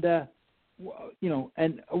 and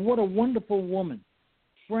and what a wonderful woman.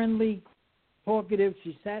 Friendly, talkative.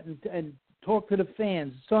 She sat and talked to the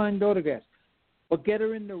fans, signed autographs. But get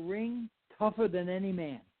her in the ring, tougher than any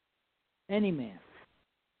man. Any man.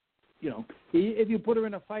 If you put her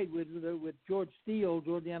in a fight with George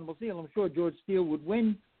the Animal Steele, I'm sure George Steele would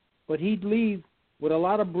win, but he'd leave with a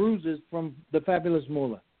lot of bruises from the Fabulous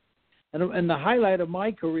Moolah. And the highlight of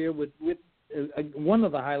my career, with one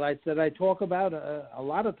of the highlights that I talk about a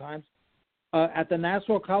lot of times, at the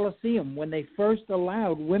Nassau Coliseum, when they first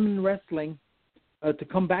allowed women wrestling to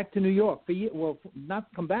come back to New York.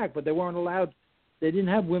 Not come back, but they weren't allowed. They didn't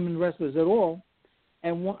have women wrestlers at all.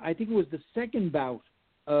 And I think it was the second bout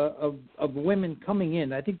of women coming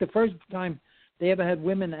in. I think the first time they ever had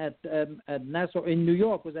women at Nassau in New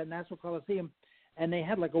York was at Nassau Coliseum, and they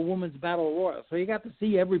had like a women's battle royal. So you got to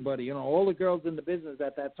see everybody, all the girls in the business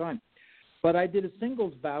at that time. But I did a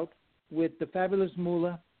singles bout with the Fabulous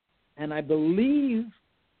Moolah, and I believe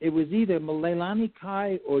it was either Leilani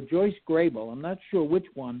Kai or Joyce Grable. I'm not sure which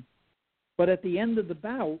one. But at the end of the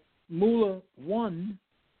bout, Moolah won,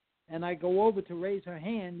 and I go over to raise her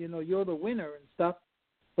hand, you're the winner and stuff.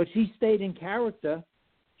 But she stayed in character.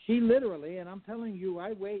 She literally, and I'm telling you,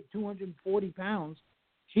 I weighed 240 pounds.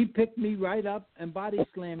 She picked me right up and body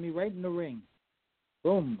slammed me right in the ring.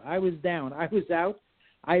 Boom, I was down. I was out.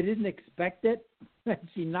 I didn't expect it.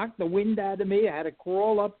 She knocked the wind out of me. I had to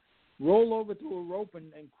crawl up, roll over to a rope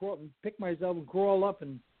and pick myself and crawl up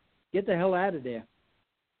and get the hell out of there.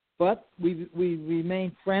 But we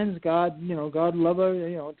remained friends. God love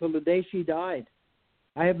her, until the day she died.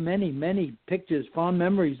 I have many, many pictures, fond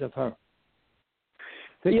memories of her.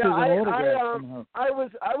 Pictures and autographs from her. I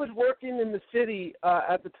was working in the city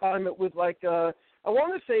at the time. It was like I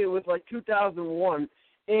want to say it was like 2001,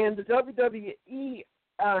 and the WWE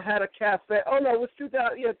had a cafe. Oh no, it was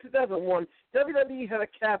 2001. WWE had a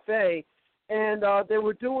cafe, and they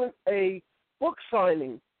were doing a book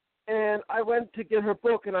signing. And I went to get her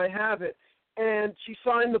book, and I have it. And she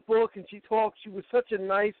signed the book, and she talked. She was such a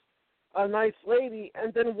nice lady.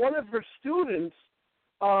 And then one of her students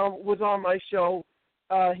was on my show.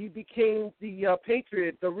 He became the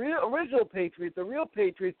Patriot, the original Patriot, the real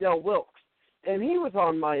Patriot, Del Wilkes. And he was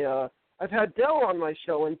on my. I've had Del on my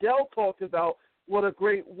show, and Del talked about what a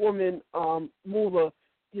great woman Moolah,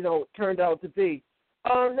 turned out to be.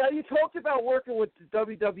 Now you talked about working with the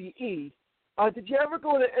WWE. Did you ever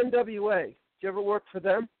go to NWA? Did you ever work for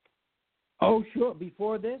them? Oh, sure.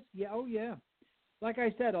 Before this? Yeah. Oh, yeah. Like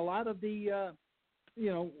I said, a lot of the,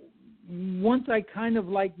 once I kind of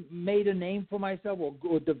like made a name for myself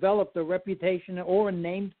or developed a reputation or a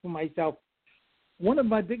name for myself, one of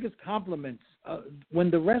my biggest compliments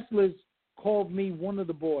when the wrestlers called me one of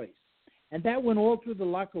the boys. And that went all through the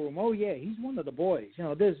locker room. Oh, yeah, he's one of the boys.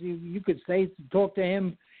 You could talk to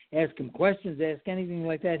him, ask him questions, ask anything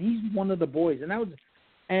like that. He's one of the boys. And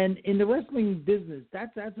And in the wrestling business,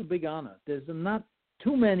 that's a big honor. There's not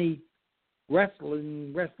too many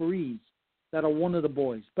wrestling referees that are one of the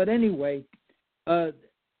boys. But anyway, different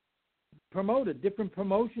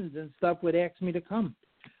promotions and stuff would ask me to come.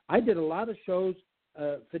 I did a lot of shows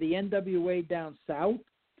for the NWA down south.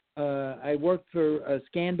 I worked for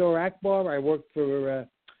Skandor Akbar. I worked for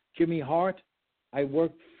Jimmy Hart. I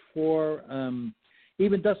worked for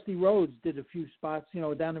even Dusty Rhodes did a few spots,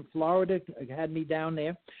 down in Florida. Had me down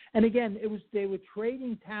there. And again, they were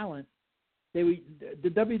trading talent. The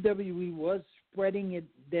WWE was spreading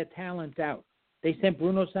their talent out. They sent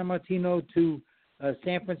Bruno Sammartino to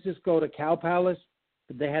San Francisco to Cow Palace.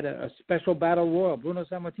 They had a special battle royal. Bruno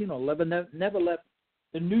Sammartino never left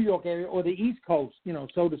the New York area or the East Coast,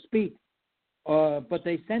 so to speak. But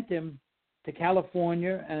they sent him to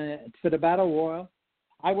California for the battle royal.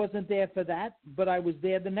 I wasn't there for that, but I was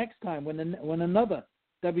there the next time when another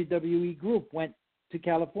WWE group went to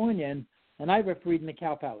California, and I refereed in the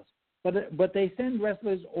Cow Palace. But they send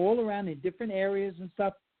wrestlers all around in different areas and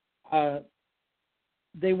stuff.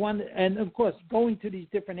 They want, and of course, going to these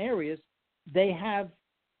different areas, they have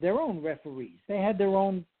their own referees. They had their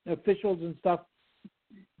own officials and stuff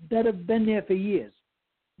that have been there for years.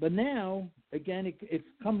 But now, again, it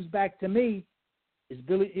comes back to me. Is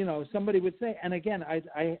Billy? Somebody would say, and again,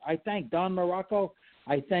 I thank Don Morocco,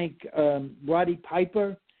 I thank Roddy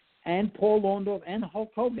Piper, and Paul Orndorff and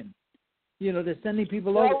Hulk Hogan. They're sending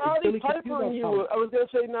people over. Roddy Piper and you. I was going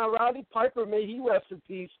to say now, Roddy Piper, may he rest in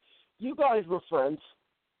peace. You guys were friends.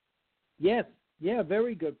 Yes, yeah,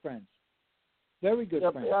 very good friends. Very good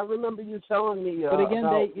friends. I remember you telling me. But again,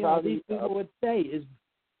 about these people would say is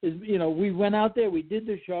we went out there, we did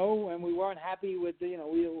the show, and we weren't happy with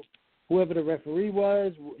whoever the referee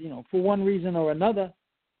was, for one reason or another.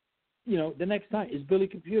 The next time is Billy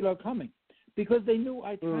Caputo coming, because they knew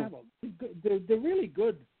I traveled. They're really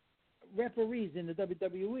good referees in the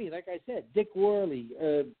WWE. Like I said, Dick Worley,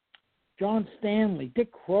 John Stanley,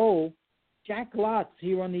 Dick Kroll, Jack Lotz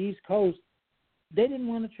here on the East Coast. They didn't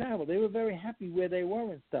want to travel. They were very happy where they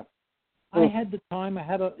were and stuff. I had the time. I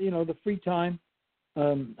had the free time.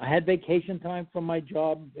 I had vacation time from my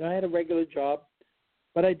job. I had a regular job,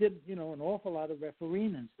 but I did an awful lot of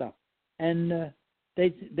refereeing and stuff. And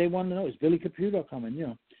they wanted to know, is Billy Caputo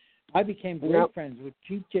coming? I became great friends with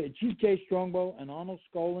Chief Jay Strongbow and Arnold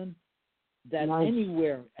Skolin. That nice.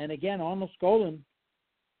 Anywhere, and again, Arnold Skolin.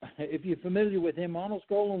 If you're familiar with him, Arnold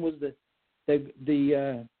Skolin was the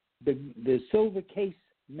silver case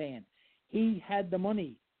man. He had the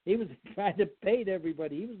money. He was the guy that paid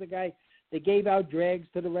everybody. He was the guy that gave out drags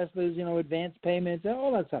to the wrestlers, advance payments,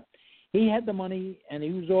 all that stuff. He had the money, and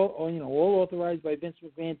he was all authorized by Vince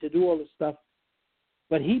McMahon to do all this stuff.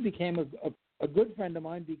 But he became a good friend of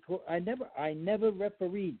mine because I never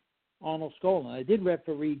refereed Arnold Skolin. I did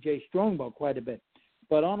referee Jay Strongbow quite a bit,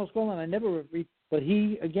 but Arnold Skolin I never refereed. But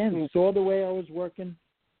he again saw the way I was working,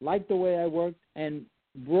 liked the way I worked, and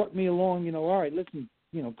brought me along. All right, listen,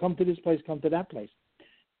 come to this place, come to that place.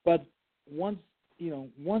 But once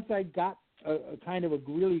I got a kind of a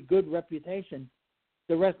really good reputation,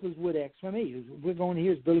 the wrestlers would ask for me. We're going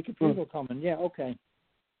here. Is Billy Caputo coming? Yeah, okay.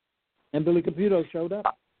 And Billy Caputo showed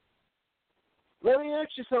up. Let me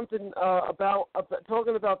ask you something about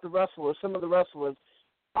talking about the wrestlers, some of the wrestlers.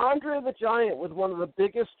 Andre the Giant was one of the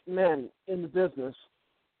biggest men in the business.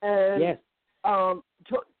 And yes.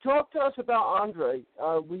 Talk to us about Andre.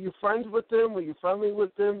 Were you friends with him? Were you friendly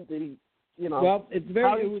with him? Well,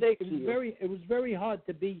 it was very hard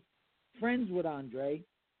to be friends with Andre,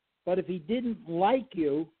 but if he didn't like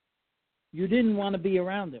you, you didn't want to be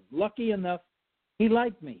around him. Lucky enough, he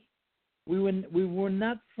liked me. We were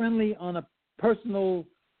not friendly on a personal,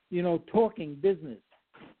 talking business.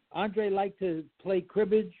 Andre liked to play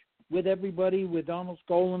cribbage with everybody, with Arnold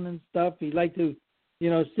Skolin and stuff. He liked to,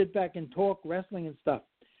 sit back and talk wrestling and stuff.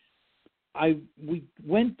 We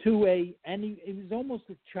went to it was almost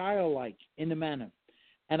a childlike in the manner,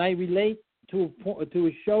 and I relate to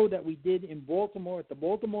a show that we did in Baltimore at the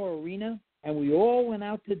Baltimore Arena, and we all went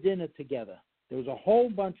out to dinner together. There was a whole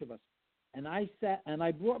bunch of us, and I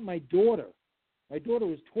brought my daughter. My daughter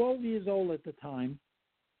was 12 years old at the time.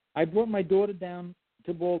 I brought my daughter down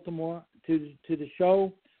to Baltimore to the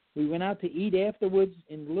show. We went out to eat afterwards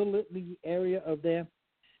in the Little Italy area of there.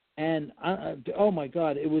 And, oh, my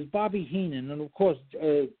God, it was Bobby Heenan and, of course,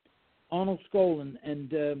 Arnold Skolin and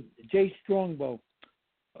Jay Strongbow.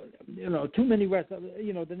 Too many wrestlers.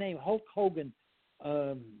 The name Hulk Hogan.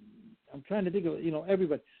 I'm trying to think of,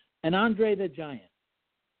 everybody. And Andre the Giant.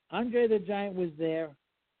 Andre the Giant was there.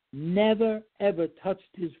 Never, ever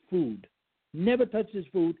touched his food. Never touched his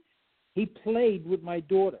food. He played with my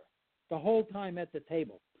daughter. the whole time at the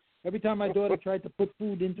table. Every time my daughter tried to put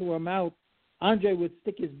food into her mouth, Andre would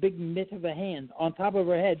stick his big mitt of a hand on top of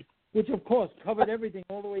her head, which, of course, covered everything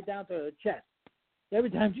all the way down to her chest.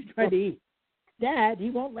 Every time she tried to eat, Dad,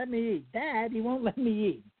 he won't let me eat. Dad, he won't let me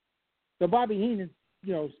eat. So Bobby Heenan,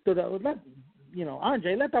 stood up.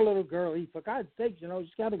 Andre, let that little girl eat. For God's sake, she's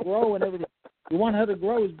got to grow and everything. You want her to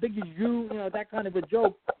grow as big as you, that kind of a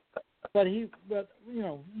joke. But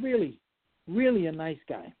really, really a nice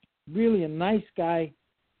guy. Really a nice guy.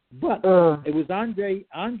 But it was Andre.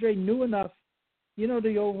 Andre knew enough.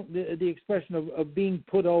 The expression of being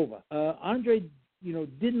put over. Andre,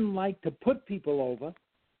 didn't like to put people over.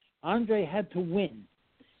 Andre had to win.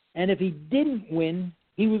 And if he didn't win,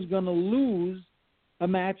 he was going to lose a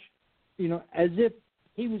match, as if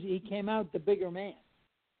he came out the bigger man.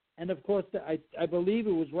 And, of course, I believe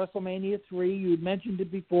it was WrestleMania 3. You had mentioned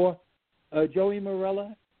it before. Joey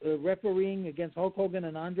Marella refereeing against Hulk Hogan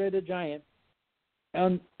and Andre the Giant.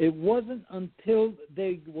 And it wasn't until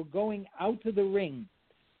they were going out to the ring.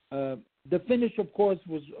 The finish, of course,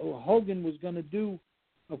 was Hogan was going to do,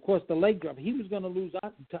 of course, the leg drop. He was going to lose.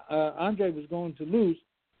 Andre was going to lose.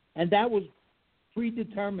 And that was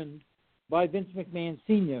predetermined by Vince McMahon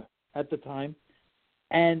Sr. at the time.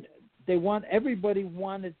 And everybody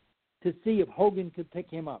wanted to see if Hogan could pick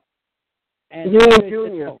him up. And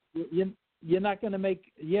Junior. You're not going to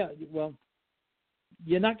make you're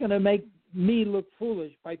not going to make me look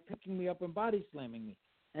foolish by picking me up and body slamming me.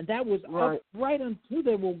 And that was up right until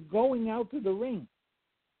they were going out to the ring.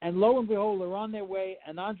 And lo and behold, they're on their way,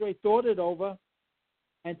 and Andre thought it over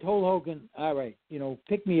and told Hogan, all right,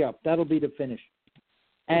 pick me up. That'll be the finish.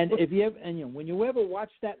 And when you ever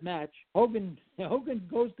watch that match, Hogan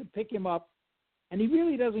goes to pick him up, and he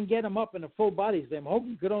really doesn't get him up in a full body slam.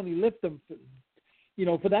 Hogan could only lift him,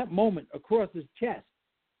 for that moment across his chest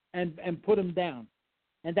and put him down.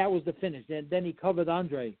 And that was the finish. And then he covered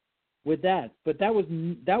Andre with that. But that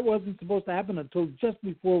wasn't supposed to happen until just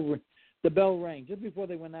before the bell rang, just before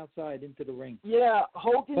they went outside into the ring. Yeah,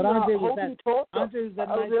 Hogan. But Andre talked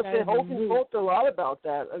a lot about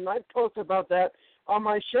that, and I talked about that on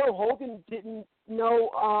my show. Hogan didn't know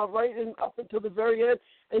up until the very end,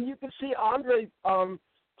 and you could see Andre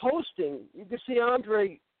posting. You could see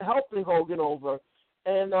Andre helping Hogan over,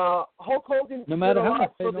 and Hulk Hogan. No matter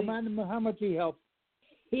how much he helped,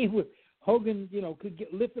 Hogan, could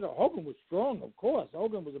get lifted up. Hogan was strong, of course.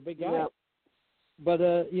 Hogan was a big guy. Yeah. But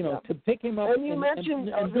to pick him up, and you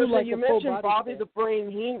mentioned Bobby the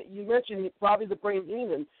Brain Heenan. You mentioned Bobby the Brain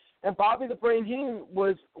Heenan, and Bobby the Brain Heenan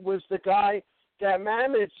was the guy that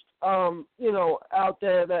managed, out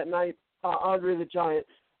there that night, Andre the Giant.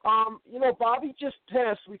 Bobby just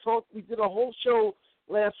passed. We did a whole show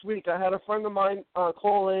last week. I had a friend of mine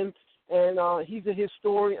call in, and he's a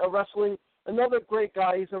historian, another great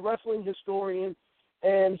guy. He's a wrestling historian,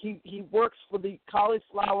 and he works for the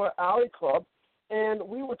Cauliflower Alley Club. And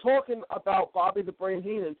we were talking about Bobby the Brain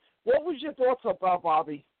Heenan. What was your thoughts about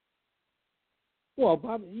Bobby? Well,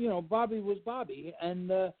 Bobby was Bobby,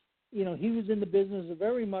 and he was in the business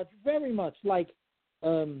very much like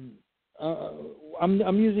I'm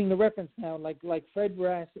using the reference now, like Fred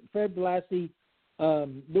Blassie,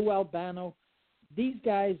 Lou Albano, these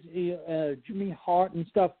guys, Jimmy Hart and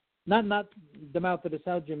stuff. Not the Mouth of the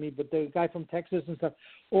South Jimmy, but the guy from Texas and stuff.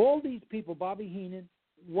 All these people, Bobby Heenan,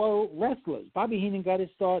 were wrestlers. Bobby Heenan got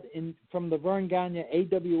his start from the Vern Gagne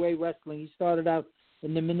AWA wrestling. He started out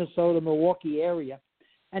in the Minnesota, Milwaukee area,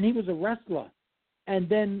 and he was a wrestler, and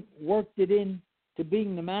then worked it in to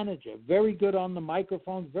being the manager. Very good on the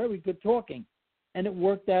microphone, very good talking, and it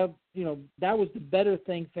worked out. That was the better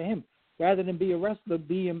thing for him. Rather than be a wrestler,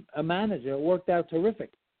 be a manager. It worked out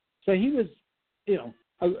terrific. So he was,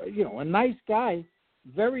 a nice guy,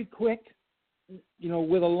 very quick,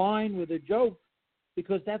 with a line, with a joke.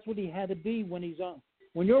 Because that's what he had to be when he's on.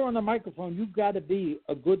 When you're on the microphone, you've got to be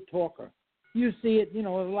a good talker. You see it, with a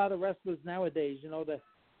lot of wrestlers nowadays.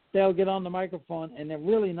 They'll get on the microphone and they're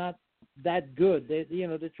really not that good.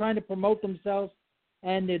 They're trying to promote themselves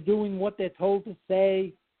and they're doing what they're told to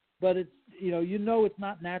say, but it's it's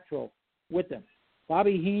not natural with them.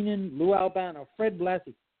 Bobby Heenan, Lou Albano, Fred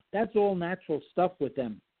Blassie, that's all natural stuff with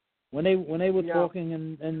them. When they were talking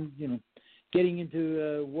and getting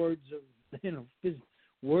into words of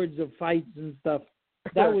words of fights and stuff.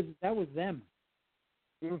 That was them.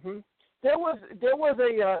 Mhm. There was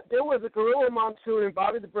a Gorilla Monsoon and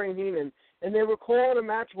Bobby the Brain Heenan, and they were calling a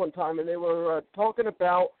match one time, and they were talking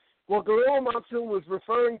about. Well, Gorilla Monsoon was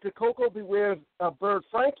referring to Coco Beware's bird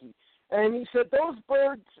Frankie, and he said those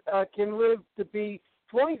birds can live to be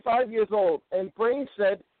 25 years old. And Brain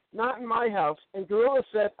said, "Not in my house." And Gorilla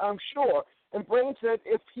said, "I'm sure." And Brain said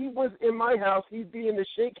if he was in my house, he'd be in the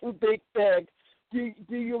shake and bake bag. Do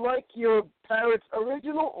you like your parrots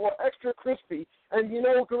original or extra crispy? And you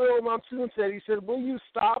know what Gorilla Monsoon said? He said, will you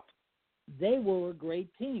stop? They were a great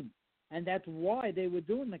team, and that's why they were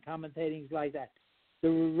doing the commentatings like that. The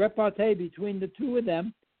repartee between the two of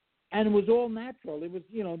them, and it was all natural. It was,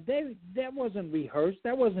 that wasn't rehearsed.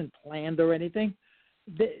 That wasn't planned or anything.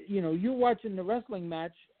 You're watching the wrestling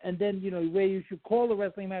match, and then, where you should call the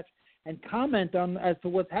wrestling match and comment on as to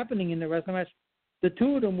what's happening in the wrestling match, the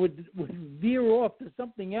two of them would veer off to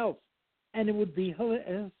something else, and it would be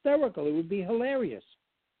hysterical. It would be hilarious.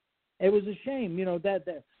 It was a shame,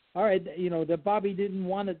 that Bobby didn't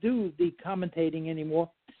want to do the commentating anymore,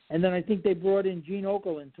 and then I think they brought in Gene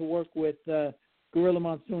Okerlund to work with Gorilla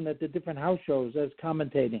Monsoon at the different house shows as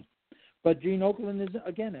commentating. But Gene Okerlund is,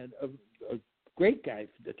 again, a great guy,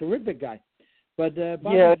 a terrific guy. But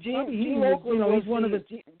Bobby, Gene Okerlund, he's one of a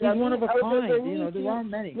kind. There aren't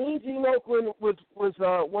many. Gene Okerlund was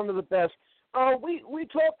one of the best. We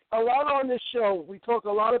talk a lot on this show. We talk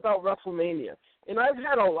a lot about WrestleMania, and I've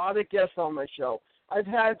had a lot of guests on my show. I've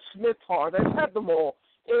had Smith Hart. I've had them all,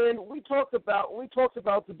 and we talked about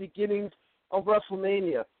the beginnings of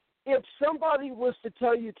WrestleMania. If somebody was to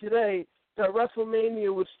tell you today that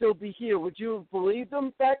WrestleMania would still be here, would you have believed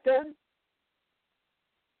them back then?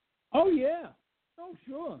 Oh yeah. Oh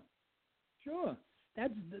sure.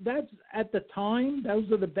 That's at the time. Those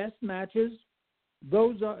are the best matches.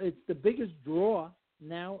 It's the biggest draw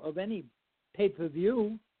now of any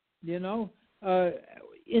pay-per-view.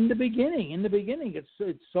 In the beginning,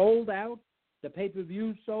 it's sold out. The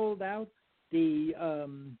pay-per-view sold out. The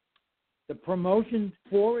promotion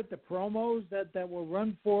for it, the promos that were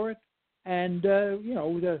run for it, and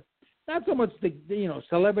not so much the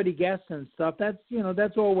celebrity guests and stuff.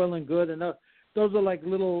 That's all well and good, and those are like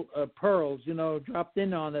little pearls, dropped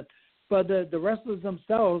in on it. But the wrestlers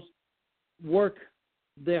themselves work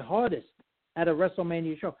their hardest at a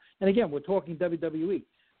WrestleMania show. And again, we're talking WWE.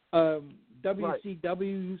 WCW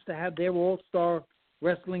used to have their all-star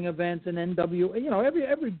wrestling events, and NW.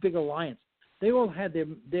 Every big alliance, they all had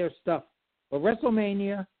their stuff. But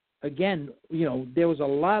WrestleMania, again, there was a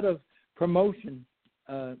lot of promotion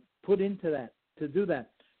put into that to do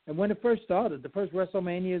that. And when it first started, the first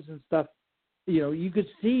WrestleManias and stuff, you could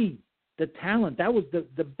see the talent. That was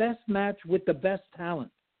the best match with the best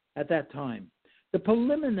talent at that time. The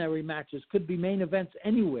preliminary matches could be main events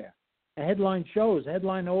anywhere. Headline shows,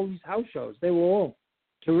 headline all these house shows. They were all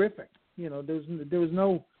terrific. There was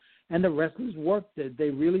no, and the wrestlers worked. They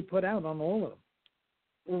really put out on all of them.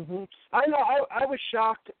 Mm-hmm. I know. I was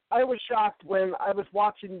shocked. I was shocked when I was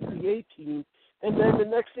watching the 18, and then the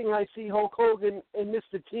next thing I see Hulk Hogan and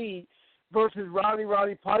Mr. T versus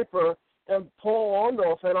Roddy Piper and Paul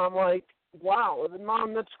Orndorff, and I'm like, wow,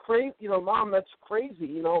 Mom, that's crazy. Mom, that's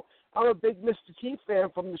crazy. I'm a big Mr. T fan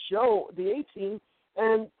from the show, the 18,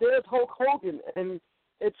 and there's Hulk Hogan, and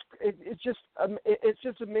it's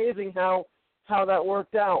just amazing how that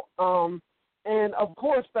worked out. And of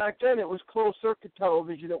course, back then it was closed circuit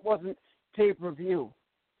television. It wasn't pay-per-view.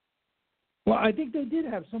 Well, I think they did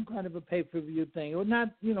have some kind of a pay-per-view thing. Or not,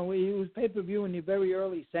 it was pay-per-view in the very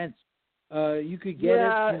early sense. You could get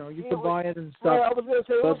it, you could buy it and stuff. Yeah, I was going to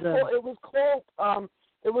say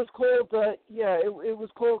it was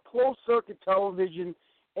called closed circuit television,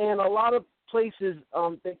 and a lot of places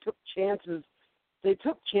they took chances. They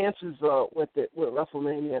took chances with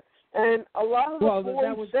WrestleMania, and a lot of the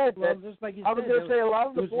boys said that. Just like you I was going to say a lot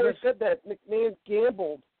of the boys said that McMahon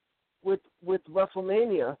gambled with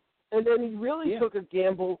WrestleMania, and then he really took a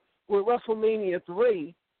gamble with WrestleMania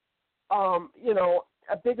 3.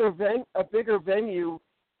 A bigger venue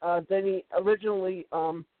than he originally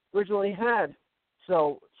had.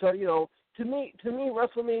 So to me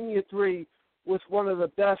WrestleMania 3 was one of the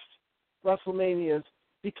best WrestleManias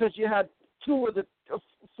because you had four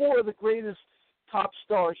of the greatest top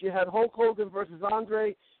stars. You had Hulk Hogan versus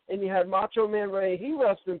Andre, and you had Macho Man Ray, he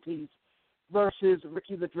rest in peace, versus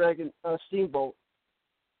Ricky the Dragon Steamboat.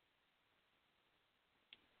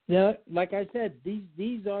 Yeah, like I said,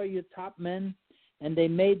 these are your top men, and they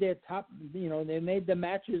made their top. They made the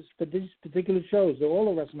matches for these particular shows. They're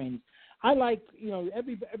all the WrestleManias. I like,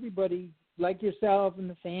 everybody like yourself and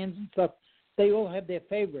the fans and stuff. They all have their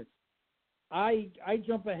favorites. I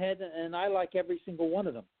jump ahead and I like every single one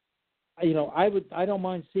of them. I don't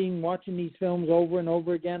mind watching these films over and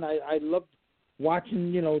over again. I love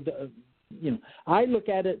watching. I look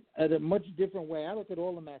at it at a much different way. I look at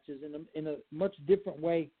all the matches in a much different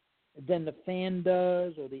way than the fan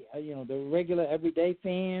does, or the regular everyday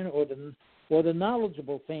fan, or the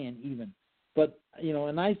knowledgeable fan even. But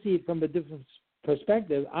and I see it from a different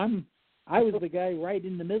perspective. I'm I was the guy right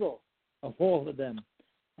in the middle of all of them,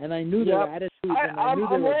 and I knew their attitudes and I knew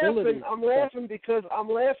their abilities. I'm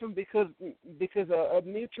laughing because a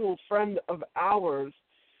mutual friend of ours,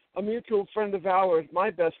 my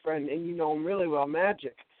best friend, and you know him really well,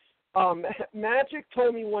 Magic. Magic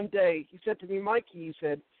told me one day, he said to me, Mikey, he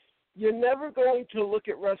said, you're never going to look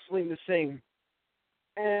at wrestling the same.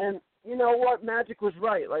 And you know what? Magic was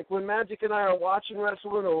right. Like when Magic and I are watching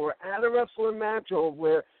wrestling or we're at a wrestling match or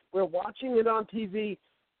we're watching it on TV,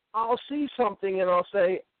 I'll see something and I'll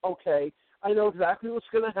say, okay, I know exactly what's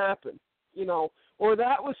going to happen, you know, or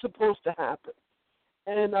that was supposed to happen.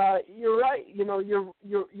 And you're right. You know,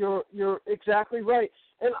 you're exactly right.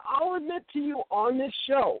 And I'll admit to you on this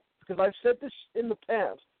show, because I've said this in the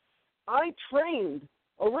past, I trained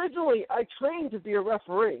to be a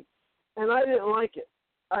referee, and I didn't like it.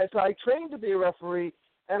 So I trained to be a referee,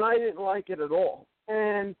 and I didn't like it at all.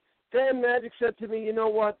 And then Magic said to me, you know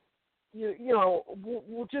what, you know,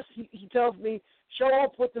 we'll just, he tells me, show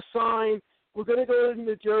up with the sign. We're going to go to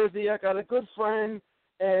New Jersey. I got a good friend,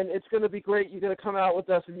 and it's going to be great. You're going to come out with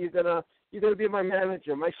us, and you're going to be my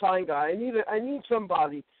manager, my sign guy. I need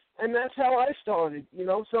somebody. And that's how I started, you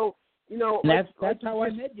know. So, you know, that's how I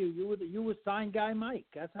met you. You were sign guy Mike.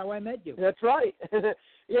 That's how I met you. That's right.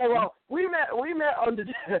 Yeah, well, we met under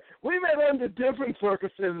different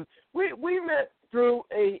circumstances. We met through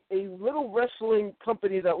a little wrestling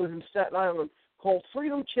company that was in Staten Island called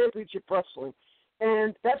Freedom Championship Wrestling,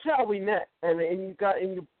 and that's how we met. And you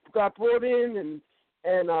got brought in,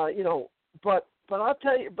 and you know, but I'll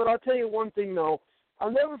tell you one thing though.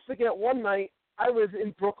 I'll never forget one night I was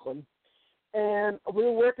in Brooklyn, and we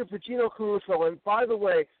were working for Gino Caruso. And by the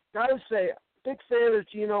way, gotta say, big fan of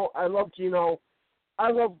Gino. I love Gino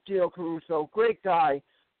Caruso. Great guy.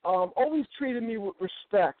 Always treated me with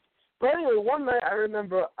respect. But anyway, one night I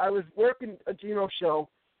remember I was working a Gino show,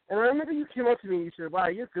 and I remember you came up to me and you said, "Wow,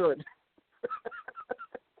 you're good."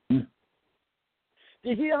 To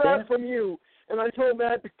hear that from you, and I told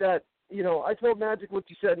Magic that, you know, I told Magic what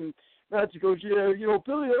you said, and Magic goes, "Yeah, you know,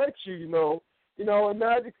 Billy likes you, you know," and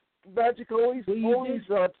Magic always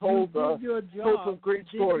told some great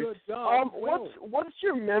stories. What's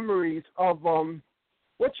your memories of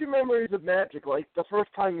Magic? Like the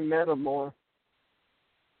first time you met him, or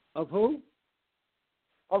of who?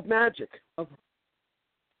 Of Magic.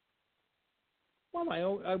 Well,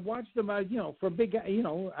 I watched him. You know, for a big guy. You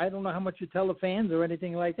know, I don't know how much you tell the fans or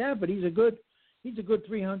anything like that, but he's a good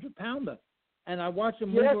 300-pounder, and I watched him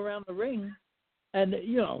move around the ring. And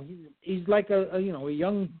you know, he's like a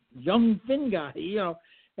young thin guy. You know,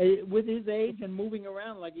 with his age and moving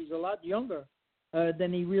around like he's a lot younger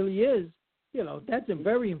than he really is. You know, that's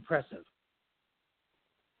very impressive.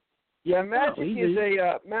 Yeah, Magic is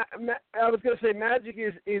I was going to say Magic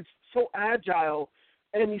is so agile,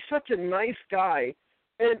 and he's such a nice guy.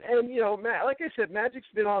 And you know, like I said,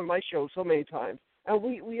 Magic's been on my show so many times, and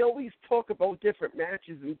we always talk about different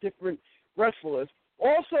matches and different wrestlers.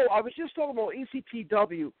 Also, I was just talking about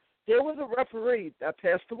ECPW. There was a referee that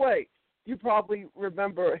passed away. You probably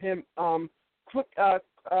remember him. Al Quick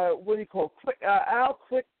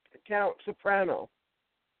Count Soprano.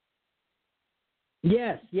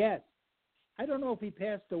 Yes. I don't know if he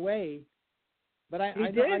passed away, but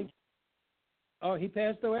He did. He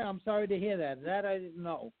passed away. I'm sorry to hear that. That I didn't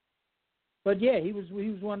know. But yeah, he was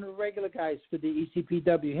one of the regular guys for the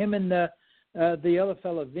ECPW. Him and the other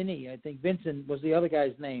fellow, Vinny, I think Vincent was the other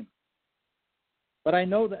guy's name. But I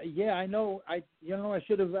know that. Yeah, I know. I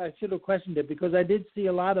should have questioned it because I did see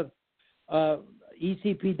a lot of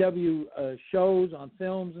ECPW shows on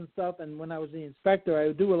films and stuff. And when I was the inspector, I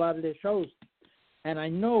would do a lot of their shows. And I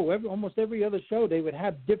know almost every other show they would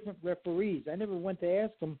have different referees. I never went to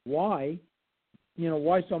ask them why,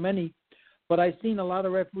 why so many. But I've seen a lot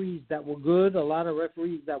of referees that were good, a lot of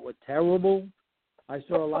referees that were terrible. I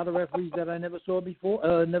saw a lot of referees that I never saw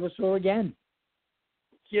before, never saw again.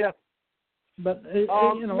 Yeah. But again,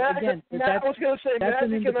 I was going to say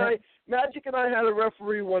Magic and I had a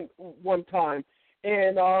referee one time,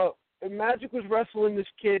 and Magic was wrestling this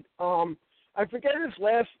kid. I forget his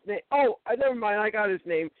last name. Oh, never mind. I got his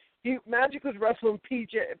name. Magic was wrestling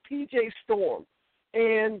PJ Storm,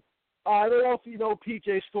 and I don't know if you know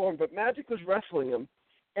PJ Storm, but Magic was wrestling him,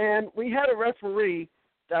 and we had a referee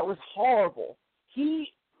that was horrible.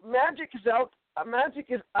 Magic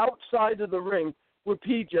is outside of the ring with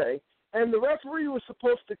PJ, and the referee was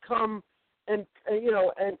supposed to come and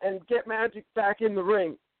get Magic back in the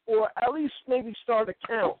ring, or at least maybe start a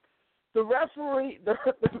count. The referee,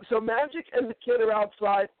 so Magic and the kid are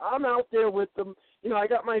outside. I'm out there with them. I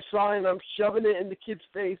got my sign. I'm shoving it in the kid's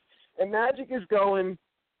face, and Magic is going,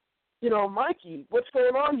 Mikey, what's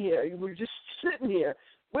going on here? We're just sitting here.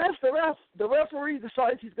 Where's the ref? The referee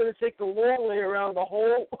decides he's going to take the long way around the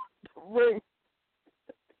whole ring.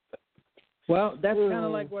 Well, that's kind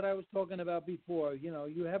of like what I was talking about before.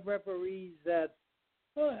 You have referees that,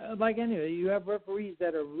 you have referees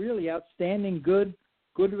that are really outstanding, good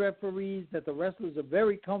referees that the wrestlers are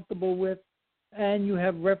very comfortable with, and you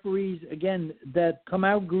have referees, again, that come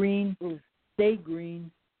out green, stay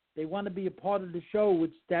green. They want to be a part of the show,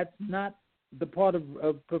 which that's not the part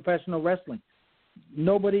of professional wrestling.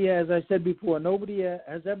 Nobody, as I said before, nobody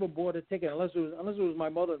has ever bought a ticket unless it was my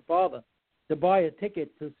mother and father to buy a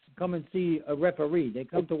ticket to come and see a referee. They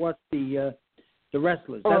come to watch the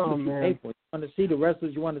wrestlers. That's what you pay for. You want to see the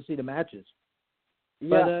wrestlers. You want to see the matches.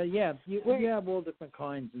 But you have all different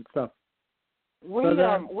kinds and stuff.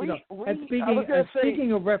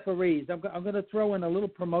 Speaking of referees, I'm going to throw in a little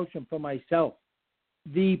promotion for myself.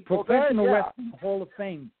 The Professional Wrestling Hall of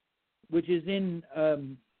Fame, which is in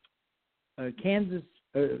Kansas,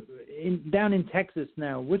 down in Texas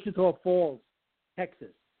now, Wichita Falls, Texas.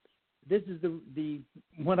 This is the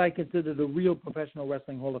what I consider the real Professional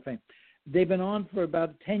Wrestling Hall of Fame. They've been on for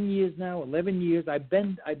about 10 years now, 11 years. I've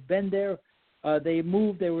been there. They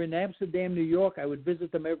moved. They were in Amsterdam, New York. I would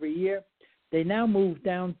visit them every year. They now moved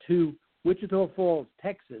down to Wichita Falls,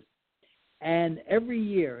 Texas, and every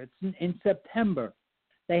year, it's in September,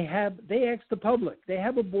 they ask the public. They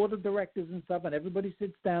have a board of directors and stuff, and everybody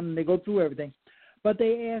sits down and they go through everything. But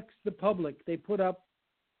they ask the public. They put up,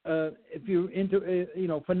 if you're into,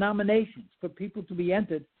 for nominations for people to be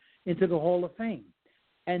entered into the Hall of Fame.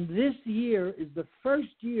 And this year is the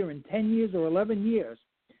first year in 10 years or 11 years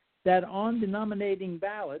that on the nominating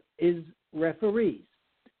ballot is referees.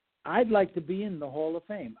 I'd like to be in the Hall of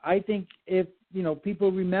Fame. I think if,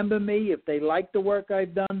 people remember me, if they like the work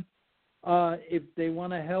I've done, if they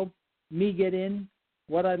want to help me get in,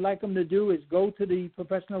 what I'd like them to do is go to the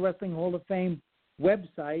Professional Wrestling Hall of Fame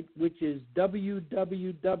website, which is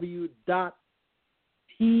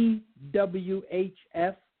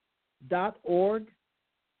www.twhf.org.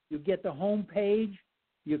 You get the home page.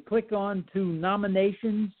 You click on to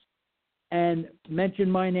nominations and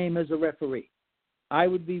mention my name as a referee. I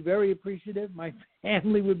would be very appreciative. My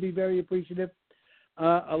family would be very appreciative.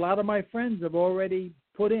 A lot of my friends have already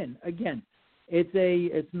put in. Again,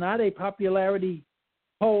 it's not a popularity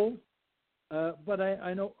poll, but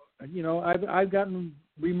I know, I've gotten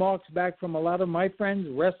remarks back from a lot of my friends,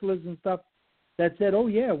 wrestlers and stuff, that said, "Oh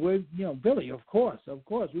yeah, we're Billy, of course,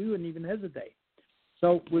 we wouldn't even hesitate."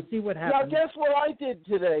 So we'll see what happens. Now, guess what I did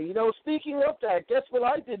today? Speaking of that, guess what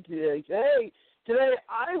I did today? Today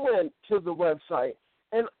I went to the website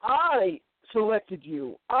and I selected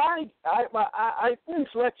you. I didn't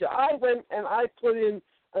select you. I went and I put in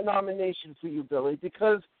a nomination for you, Billy,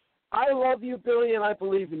 because I love you, Billy, and I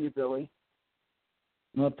believe in you, Billy.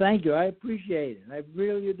 Well, thank you. I appreciate it. I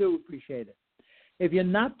really do appreciate it. If you're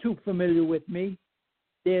not too familiar with me,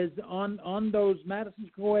 there's on those Madison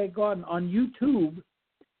Square Garden on YouTube.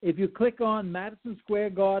 If you click on Madison Square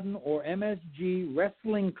Garden or MSG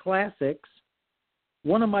Wrestling Classics,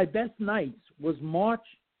 one of my best nights was March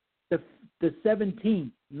the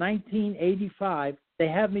 17th, 1985. They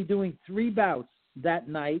have me doing 3 bouts that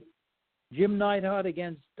night. Jim Neidhart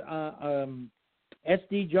against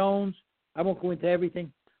S.D. Jones. I won't go into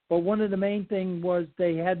everything. But one of the main things was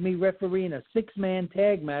they had me refereeing a 6-man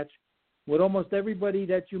tag match with almost everybody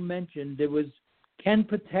that you mentioned. There was Ken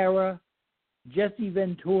Patera, Jesse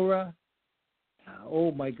Ventura.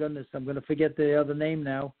 Oh, my goodness, I'm going to forget the other name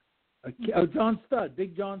now. John Studd,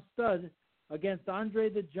 Big John Studd, against Andre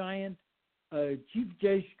the Giant, Chief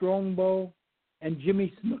J. Strongbow, and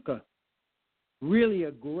Jimmy Snuka. Really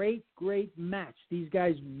a great, great match. These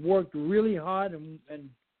guys worked really hard and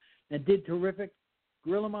did terrific.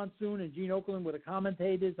 Gorilla Monsoon and Gene Okerlund were the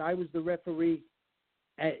commentators. I was the referee.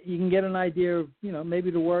 You can get an idea of,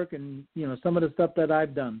 maybe the work and, some of the stuff that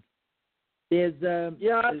I've done. There's a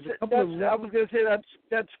couple of... I was going to say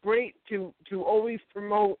that's great to always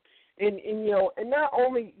promote. And not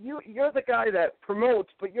only you're the guy that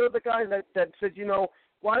promotes, but you're the guy that says,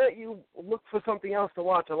 why don't you look for something else to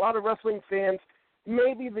watch? A lot of wrestling fans,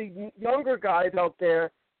 maybe the younger guys out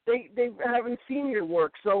there, they haven't seen your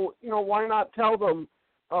work, so why not tell them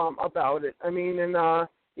about it? I mean, and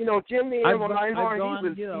Jim the Animal Neidhart,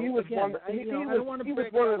 he was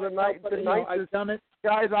one of the nicest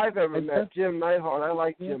guys I've ever met. Jim Neidhart, I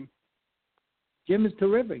like Jim. Jim is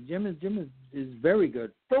terrific. Jim is very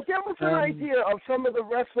good. So give us an idea of some of the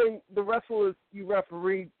wrestlers you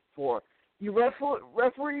refereed for. You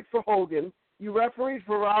refereed for Hogan. You refereed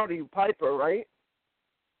for Rowdy Piper, right?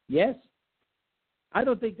 Yes. I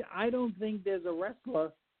don't think there's a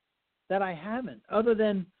wrestler that I haven't, other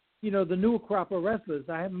than, the newer crop of wrestlers.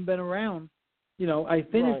 I haven't been around. I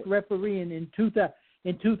finished refereeing in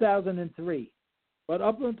 2003. But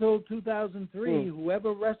up until 2003,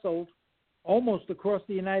 whoever wrestled almost across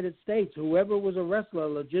the United States, whoever was a wrestler, a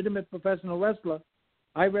legitimate professional wrestler,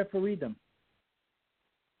 I refereed them.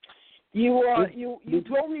 You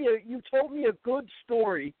told me a good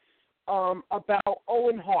story about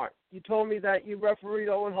Owen Hart. You told me that you refereed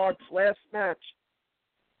Owen Hart's last match,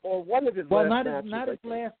 or one of his last matches. Not his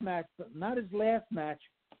last match,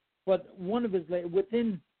 but one of his it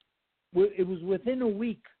was within a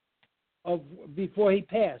week of before he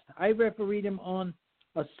passed. I refereed him on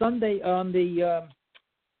a Sunday, on the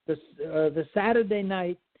Saturday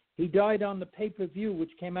night. He died on the pay-per-view,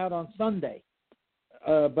 which came out on Sunday.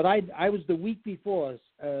 But I was the week before.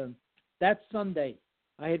 That Sunday,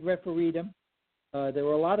 I had refereed him. There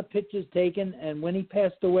were a lot of pictures taken, and when he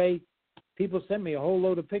passed away, people sent me a whole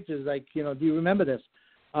load of pictures. Like, do you remember this?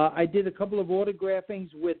 I did a couple of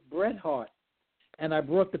autographings with Bret Hart, and I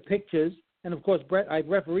brought the pictures. And, of course, I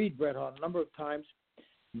refereed Bret Hart a number of times.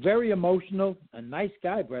 Very emotional, a nice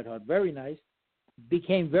guy, Bret Hart, very nice.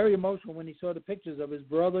 Became very emotional when he saw the pictures of his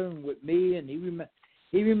brother and with me, and he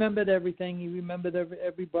remembered everything. He remembered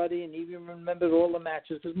everybody, and he remembered all the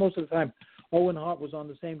matches, because most of the time Owen Hart was on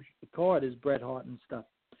the same card as Bret Hart and stuff.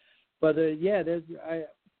 But,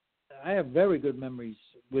 I have very good memories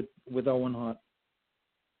with Owen Hart.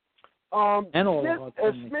 And all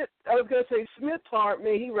Smith, I was going to say Smith Hart,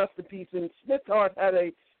 may he rest in peace. And Smith Hart had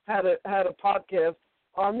a podcast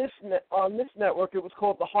on this network. It was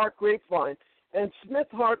called The Hart Grapevine, and Smith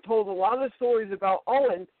Hart told a lot of stories about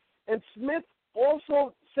Owen. And Smith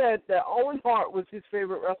also said that Owen Hart was his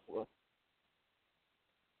favorite wrestler.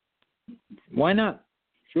 Why not?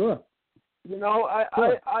 Sure.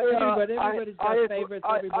 Everybody's got favorites.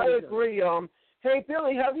 I agree. Hey,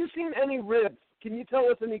 Billy, have you seen any ribs? Can you tell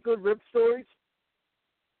us any good rib stories?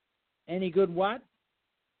 Any good what?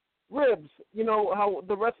 Ribs. How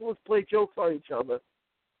the wrestlers play jokes on each other.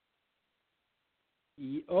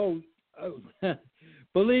 Oh,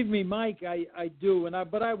 believe me, Mike, I do,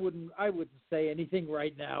 but I wouldn't say anything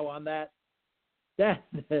right now on that.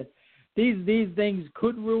 These things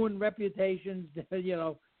could ruin reputations.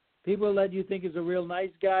 People that you think is a real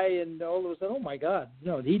nice guy, and all of a sudden, oh my God,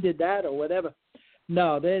 he did that or whatever.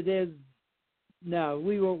 No,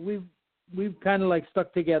 we've kind of like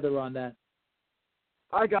stuck together on that.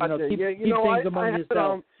 I got you. Keep things among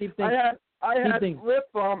yourself. I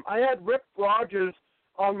had Rip Rogers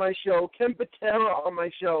on my show, Ken Patera on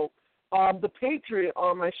my show, the Patriot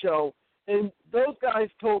on my show, and those guys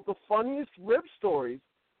told the funniest rib stories.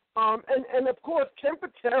 And of course, Ken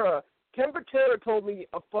Patera told me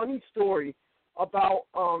a funny story about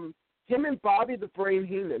him and Bobby the Brain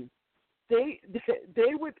Heenan. They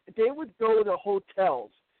would go to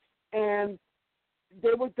hotels, and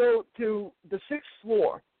they would go to the 6th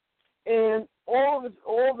floor, and all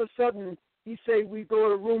of a sudden he'd say, we go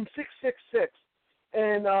to room 666,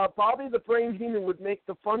 and Bobby the Brain Heenan would make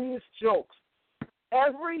the funniest jokes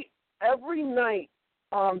every night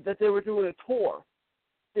that they were doing a tour.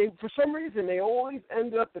 For some reason, they always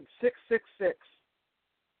ended up at 666.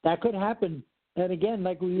 That could happen. And again,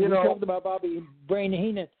 like we talked about Bobby Brain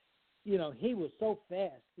Heenan, he was so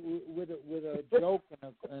fast with a joke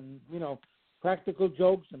and practical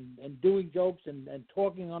jokes and doing jokes and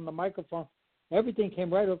talking on the microphone. Everything came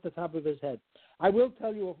right off the top of his head. I will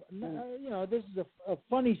tell you, this is a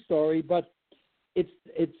funny story, but it's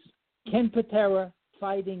Ken Patera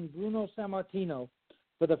fighting Bruno Sammartino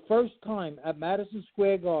for the first time at Madison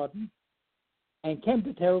Square Garden. And Ken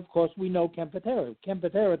Patera, of course, we know Ken Patera. Ken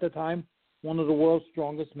Patera at the time, one of the world's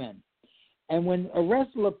strongest men. And when a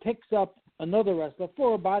wrestler picks up another wrestler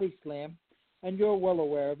for a body slam, and you're well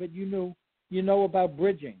aware of it, you know about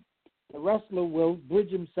bridging. The wrestler will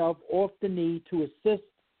bridge himself off the knee to assist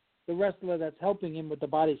the wrestler that's helping him with the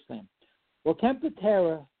body slam. Well, Ken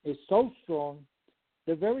Patera is so strong,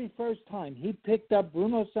 the very first time he picked up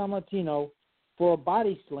Bruno Sammartino for a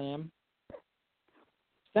body slam,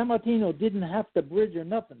 Sammartino didn't have to bridge or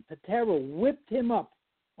nothing. Patera whipped him up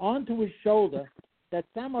onto his shoulder that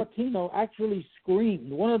Sammartino actually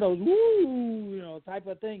screamed, one of those woo, type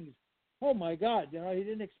of things. Oh my God, he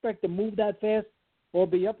didn't expect to move that fast or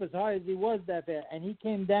be up as high as he was that fast. And he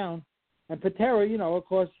came down, and Patera, of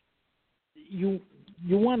course, you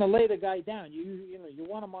want to lay the guy down. You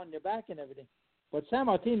want him on your back and everything. But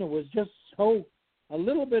Sammartino was just a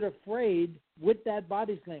little bit afraid with that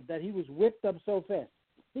body slam that he was whipped up so fast.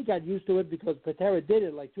 He got used to it because Patera did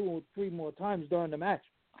it like 2 or 3 more times during the match.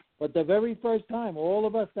 But the very first time, all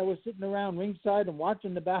of us that were sitting around ringside and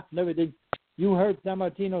watching the bout and everything, You heard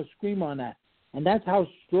Sammartino scream on that. And that's how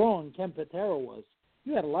strong Ken Patera was.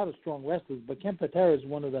 You had a lot of strong wrestlers, but Ken Patera is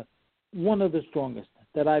one of the strongest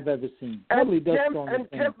that I've ever seen. Probably the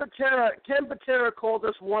strongest. And Ken Patera called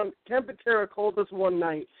us one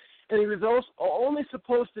night, and he was only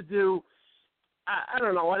supposed to do, I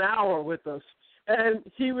don't know, an hour with us. And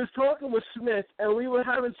he was talking with Smith, and we were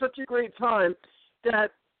having such a great time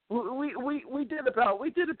that we did about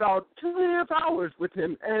 2.5 hours with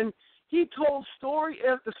him, and he told story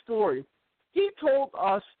after story. He told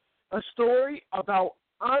us a story about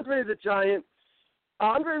Andre the Giant.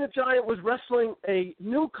 Andre the Giant was wrestling a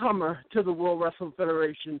newcomer to the World Wrestling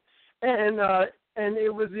Federation, and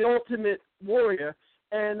it was the Ultimate Warrior,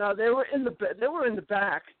 and they were in the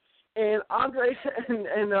back, and Andre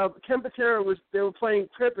and Ken Patera they were playing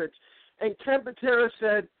cribbage, and Ken Patera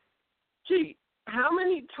said, "Gee, how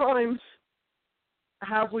many times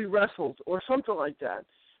have we wrestled?" or something like that,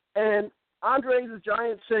 and Andre the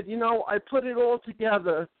Giant said, I put it all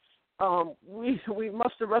together. We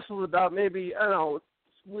must have wrestled about maybe, I don't know,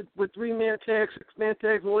 with 3-man tags, 6-man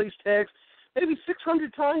tags, all these tags, maybe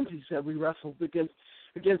 600 times, he said, we wrestled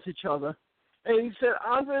against each other. And he said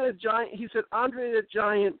Andre the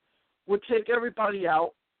Giant would take everybody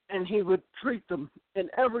out and he would treat them. And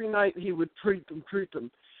every night he would treat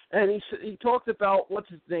them. And he talked about, what's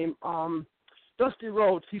his name, Dusty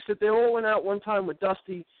Rhodes. He said they all went out one time with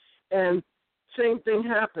Dusty, and same thing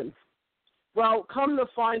happened. Well, come to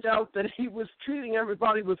find out that he was treating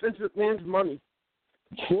everybody with Vince McMahon's money.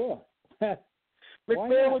 Sure.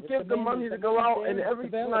 McMahon would give them money to go out, and every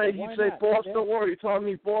night he'd say, "Boss, don't worry, it's on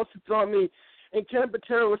me. Boss, it's on me." And Ken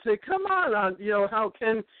Patera would say, "Come on, how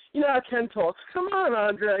Ken talks. Come on,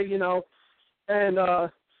 Andre, And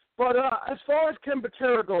but as far as Ken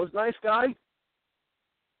Patera goes, nice guy.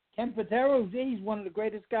 Ken Patera, he's one of the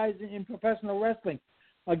greatest guys in professional wrestling.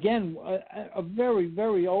 Again, a very,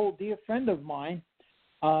 very old dear friend of mine.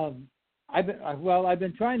 I've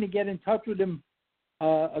been trying to get in touch with him.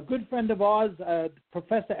 A good friend of ours,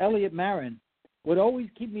 Professor Elliot Marin, would always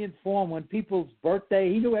keep me informed when people's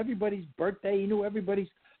birthday. He knew everybody's birthday. He knew everybody's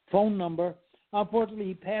phone number. Unfortunately,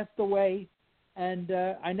 he passed away, and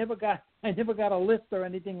I never got a list or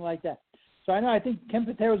anything like that. So I think Ken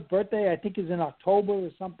Patera's birthday, is in October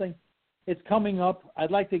or something. It's coming up.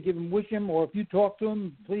 I'd like to wish him, or if you talk to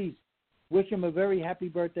him, please wish him a very happy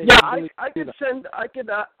birthday. Yeah, I could send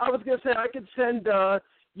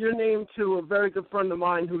your name to a very good friend of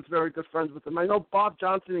mine who's very good friends with him. I know Bob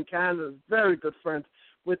Johnson in Canada is very good friends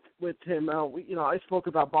with him. I spoke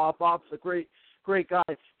about Bob. Bob's a great guy.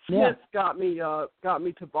 Smith got me to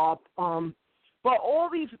Bob. But all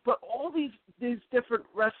these different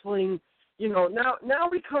wrestling, now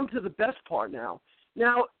we come to the best part now.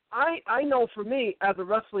 Now, I know for me, as a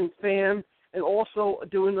wrestling fan and also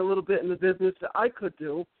doing a little bit in the business that I could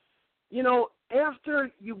do,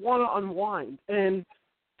 after you want to unwind, and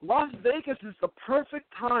Las Vegas is the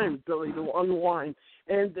perfect time, Billy, to unwind.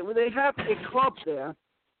 And they have a club there,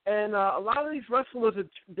 and a lot of these wrestlers,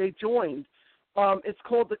 they joined. It's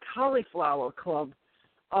called the Cauliflower Club.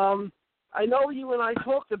 I know you and I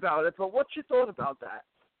talked about it, but what's your thought about that?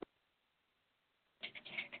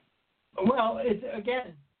 Well,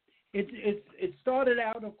 it started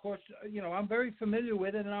out, of course, I'm very familiar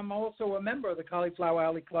with it, and I'm also a member of the Cauliflower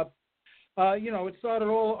Alley Club. It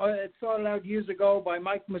started out years ago by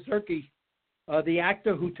Mike Mazurki, the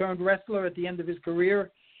actor who turned wrestler at the end of his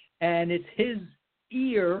career, and it's his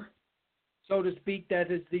ear, so to speak, that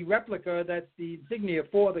is the replica, that's the insignia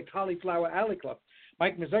for the Cauliflower Alley Club.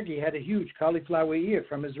 Mike Mazurki had a huge cauliflower ear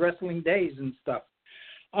from his wrestling days and stuff.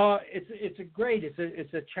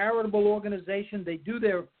 It's a charitable organization. They do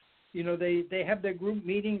their, they have their group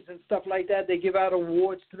meetings and stuff like that. They give out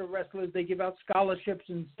awards to the wrestlers. They give out scholarships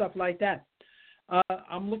and stuff like that.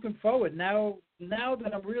 I'm looking forward now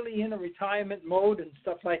that I'm really in a retirement mode and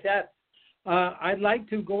stuff like that. I'd like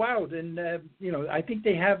to go out and I think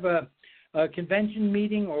they have a convention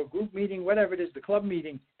meeting or group meeting, whatever it is, the club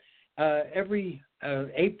meeting, every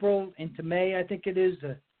April into May, I think it is,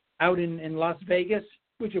 out in Las Vegas,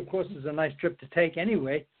 which of course is a nice trip to take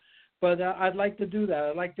anyway. But I'd like to do that.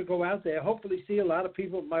 I'd like to go out there, hopefully see a lot of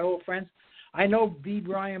people, my old friends. I know B.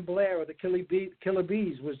 Brian Blair of the Killer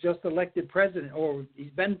Bees was just elected president, or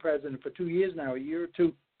he's been president for 2 years now, a year or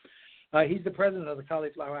two. He's the president of the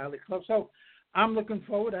Cauliflower Alley Club. So I'm looking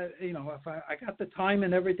forward. If I got the time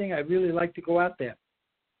and everything, I'd really like to go out there.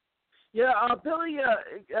 Yeah, Billy,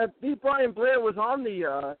 B. Brian Blair was on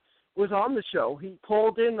the show. He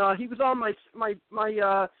called in. He was on I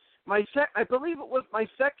believe it was my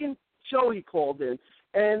second show he called in,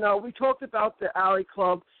 and we talked about the Alley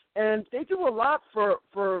Club. and they do a lot for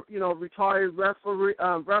retired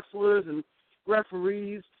wrestlers and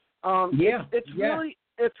referees. It's really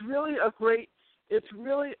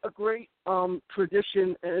a great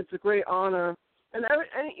tradition, and it's a great honor. And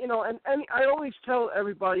I always tell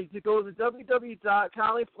everybody to go to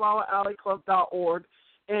www.caulifloweralleyclub.org,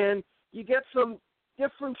 and you get some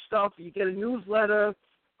different stuff. You get a newsletter.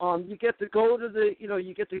 You get to go to the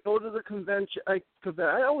convention. I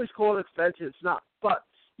always call it a convention. It's not, but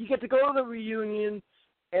you get to go to the reunion,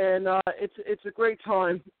 and it's a great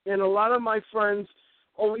time. And a lot of my friends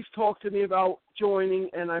always talk to me about joining,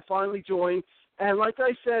 and I finally joined. And like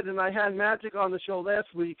I said, and I had Magic on the show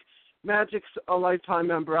last week. Magic's a lifetime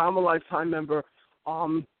member. I'm a lifetime member.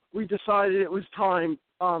 We decided it was time,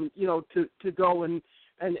 to go and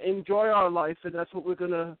enjoy our life, and that's what we're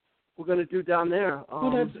gonna do down there.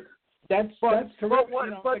 That's correct. But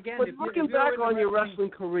looking back on your wrestling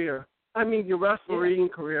career, your refereeing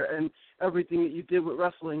career and everything that you did with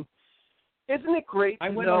wrestling, isn't it great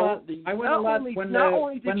to know that not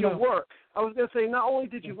only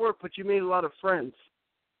did you work, but you made a lot of friends.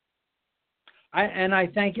 I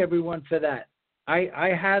thank everyone for that.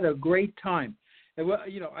 I had a great time.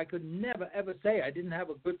 I could never, ever say I didn't have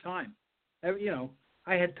a good time.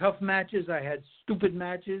 I had tough matches. I had stupid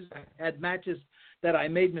matches. I had matches that I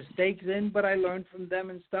made mistakes in, but I learned from them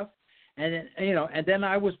and stuff. And then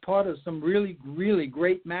I was part of some really, really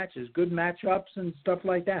great matches, good matchups and stuff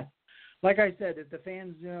like that. Like I said, if the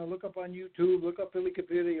fans, look up on YouTube, look up Philly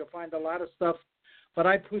Computer, you'll find a lot of stuff. But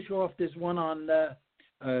I push off this one on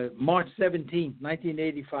March 17th,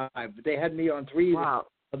 1985. They had me on 3 of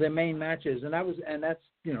their main matches, and that's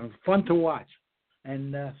fun to watch.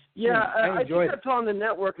 And I enjoyed think that's on the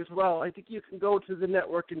network as well. I think you can go to the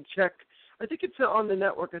network and check. I think it's on the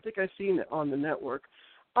network. I think I've seen it on the network.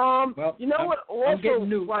 Well, what? Also, I'm getting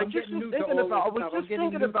new. I was just thinking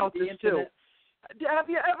about this too. Have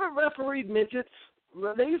you ever refereed midgets?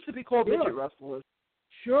 They used to be called midget wrestlers.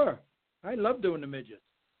 Sure, I love doing the midgets.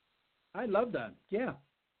 I love that. Yeah.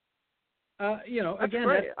 Again,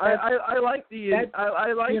 I like the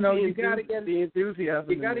enthusiasm.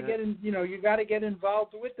 You got to get in. You got to get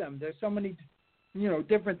involved with them. There's so many,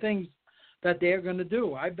 different things that they're going to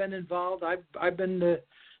do. I've been involved. I've been the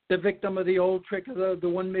victim of the old trick of the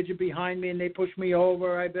one midget behind me and they push me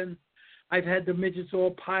over. I've had the midgets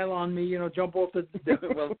all pile on me. Jump off the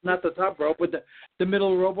not the top rope, but the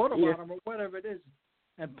middle rope or the bottom or whatever it is,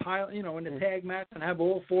 and pile in the tag match and have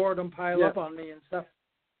all 4 of them pile up on me and stuff.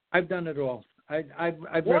 One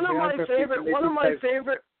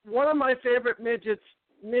of my favorite midget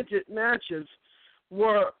matches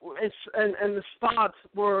and the spots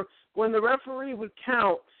were when the referee would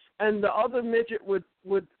count and the other midget would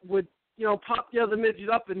pop the other midget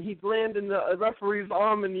up and he'd land in the referee's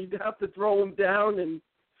arm and he'd have to throw him down and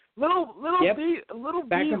little beaver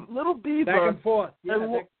back and forth.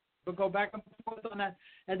 We'll go back and forth on that,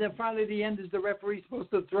 and then finally the end is the referee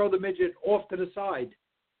supposed to throw the midget off to the side.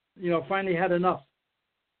 Finally had enough.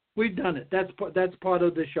 We've done it. That's part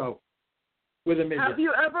of the show with a midget. Have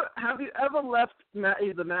you ever left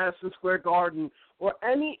the Madison Square Garden or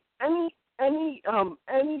any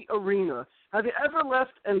arena? Have you ever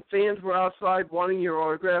left and fans were outside wanting your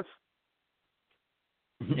autograph?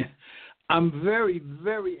 I'm very,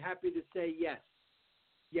 very happy to say yes.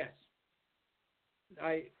 Yes.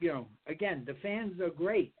 Again, the fans are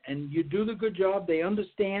great, and you do the good job. They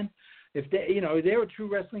understand. If they're a true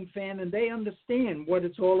wrestling fan, and they understand what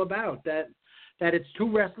it's all about. That it's 2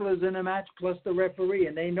 wrestlers in a match plus the referee,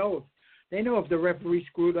 and they know if the referee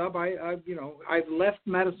screwed up. I've left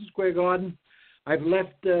Madison Square Garden. I've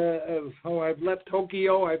left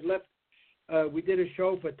Tokyo. We did a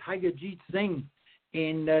show for Tiger Jeet Singh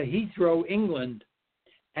in Heathrow, England,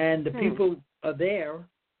 and the people are there.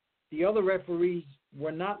 The other referees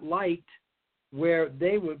were not liked, where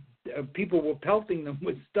they were. People were pelting them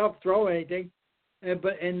with stuff, throw anything,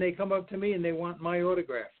 and they come up to me and they want my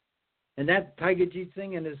autograph. And that Tiger Jeet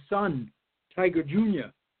Singh and his son, Tiger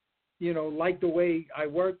Jr., liked the way I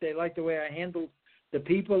worked. They liked the way I handled the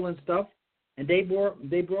people and stuff. And they brought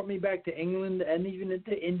me back to England and even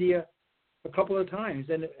into India a couple of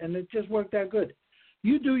times, and it just worked out good.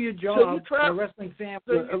 You do your job. A wrestling fan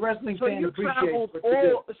appreciates what you do.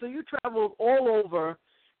 So you traveled all over,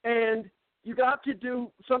 and you got to do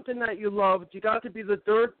something that you loved. You got to be the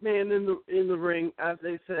third man in the ring, as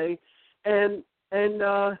they say, and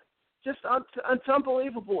it's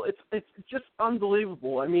unbelievable. It's just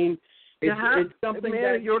unbelievable. I mean, it's something a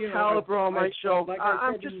man of your caliber on my show.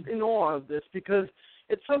 I'm just in awe of this because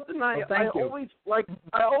it's something I always like.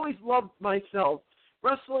 I always loved myself.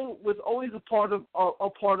 Wrestling was always a part of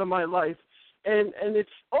my life, and it's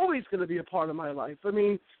always going to be a part of my life. I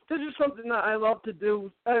mean, this is something that I love to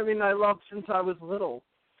do. I mean, I love since I was little.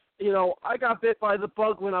 You know, I got bit by the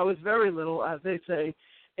bug when I was very little, as they say,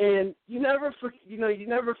 and you never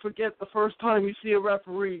forget the first time you see a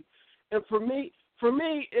referee. And for me,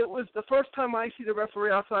 it was the first time I see the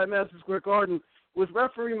referee outside Madison Square Garden was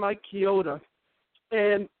referee Mike Chioda.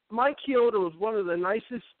 And Mike Chioda was one of the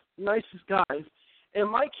nicest guys. And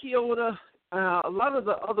Mike Chioda, a lot of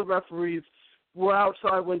the other referees were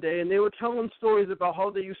outside one day, and they were telling stories about how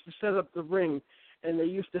they used to set up the ring, and they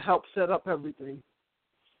used to help set up everything.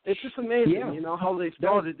 It's just amazing, you know, how they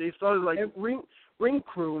started. They started like ring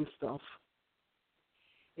crew and stuff.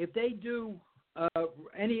 If they do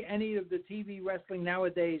any of the TV wrestling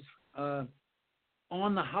nowadays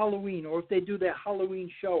on the Halloween, or if they do their Halloween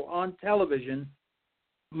show on television,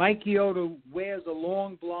 Mike Chioda wears a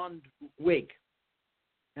long blonde wig,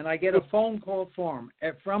 and I get a phone call from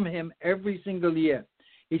him every single year.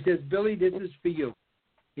 He says, "Billy, this is for you."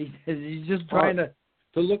 He says he's just trying to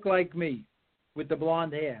look like me with the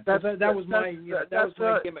blonde hair. That was my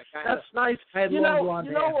gimmick. That's nice. I had long blonde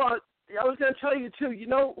hair. You know what? I was going to tell you, too, you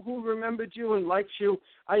know who remembered you and liked you?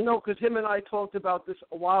 I know because him and I talked about this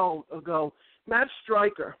a while ago. Matt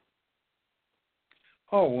Stryker.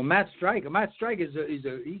 Oh, well, Matt Stryker. Matt Stryker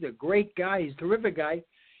he's a great guy. He's a terrific guy.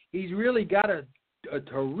 He's really got a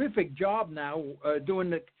terrific job now doing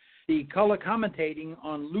the color commentating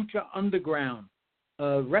on Lucha Underground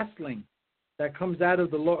wrestling that comes out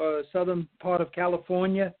of the southern part of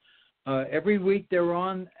California. Every week they're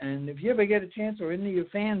on, and if you ever get a chance, or any of your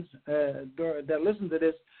fans that listen to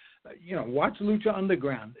this, watch Lucha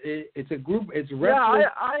Underground. It's a group. It's wrestling.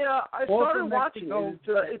 Yeah, I started watching it.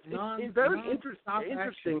 It's very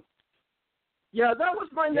interesting. Yeah, that was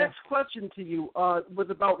my next question to you. Was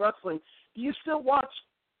about wrestling. Do you still watch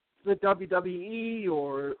the WWE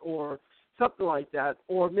or something like that,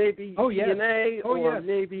 or maybe TNA,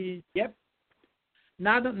 maybe? Yep.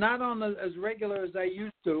 Not on as regular as I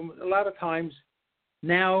used to. A lot of times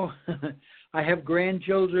now, I have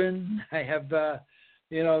grandchildren. I have,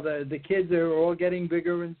 the kids are all getting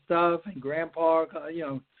bigger and stuff. And Grandpa,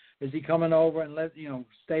 is he coming over and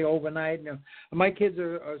stay overnight? My kids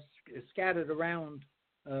are scattered around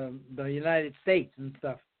the United States and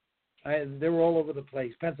stuff. They're all over the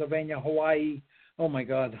place: Pennsylvania, Hawaii. Oh my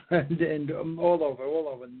God, and all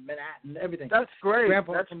over Manhattan, everything. That's great.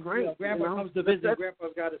 Grandpa comes to visit.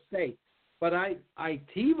 Grandpa's got to stay. But I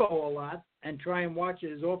TiVo a lot and try and watch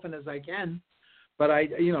it as often as I can. But I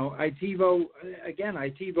TiVo again. I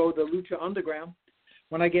TiVo the Lucha Underground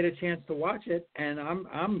when I get a chance to watch it, and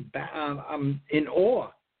I'm in awe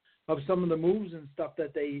of some of the moves and stuff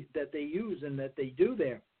that they use and that they do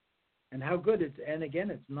there, and how good it's. And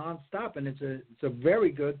again, it's nonstop, and it's a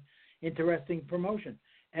very good, interesting promotion.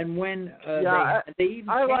 And when I like it.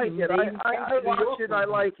 I watch it. I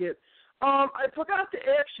like it. I forgot to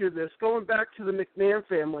ask you this. Going back to the McMahon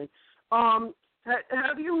family,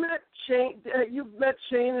 have you met Shane? You've met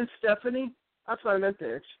Shane and Stephanie? That's what I meant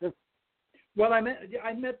to ask you. Well, I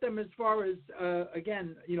met them as far as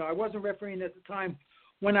again. I wasn't refereeing at the time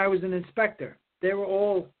when I was an inspector. They were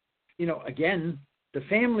all, again, the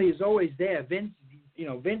family is always there. Vince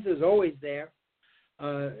is always there.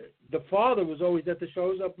 The father was always at the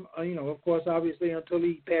shows, of course, obviously, until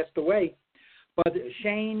he passed away. But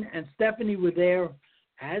Shane and Stephanie were there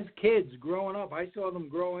as kids growing up. I saw them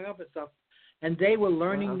growing up and stuff, and they were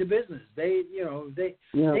learning the business. They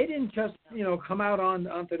didn't just, come out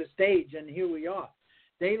onto the stage and here we are.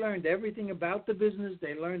 They learned everything about the business.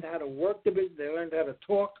 They learned how to work the business. They learned how to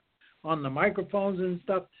talk on the microphones and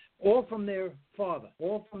stuff, all from their father,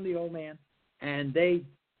 all from the old man, and they're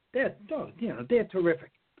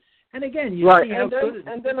terrific. And again, you see how good it is.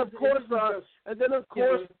 And then of course,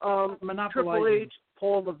 Triple H,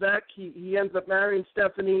 Paul Levesque, he ends up marrying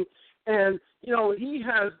Stephanie, and he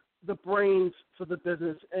has the brains for the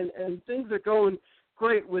business, and things are going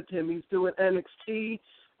great with him. He's doing NXT, he's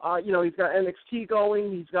got NXT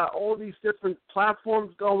going. He's got all these different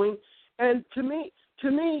platforms going, and to me,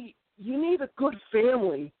 you need a good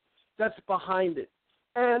family that's behind it.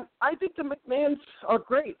 And I think the McMahons are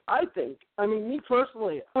great. I mean, me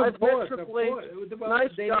personally, I've met Triple H, nice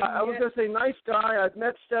guy. I was going to say nice guy. I've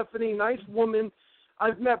met Stephanie, nice woman.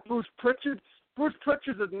 I've met Bruce Pritchard. Bruce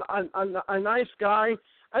Pritchard's a nice guy.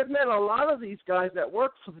 I've met a lot of these guys that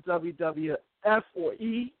work for the WWF or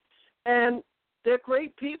E, and they're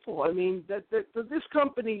great people. I mean, this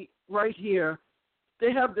company right here,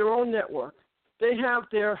 they have their own network. They have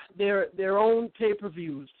their own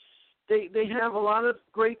pay-per-views. They have a lot of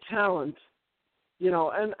great talent,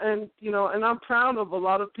 And I'm proud of a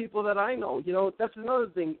lot of people that I know. That's another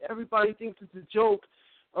thing. Everybody thinks it's a joke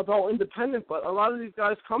about independent, but a lot of these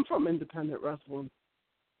guys come from independent wrestling.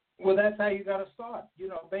 Well, that's how you got to start.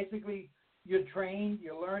 Basically, you're trained,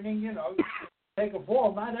 you're learning. Take a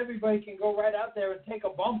fall. Not everybody can go right out there and take a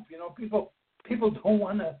bump. People don't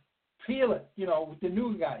want to feel it. With the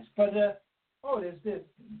new guys. But there's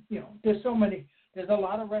so many. There's a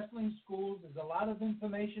lot of wrestling schools. There's a lot of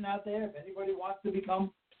information out there. If anybody wants to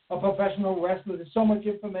become a professional wrestler, there's so much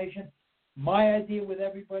information. My idea with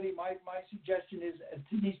everybody, my suggestion is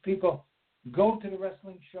to these people, go to the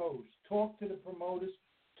wrestling shows, talk to the promoters,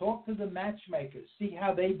 talk to the matchmakers, see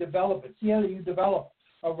how they develop it, see how you develop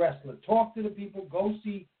a wrestler. Talk to the people, go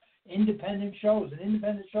see independent shows. An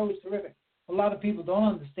independent show is terrific. A lot of people don't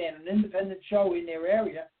understand an independent show in their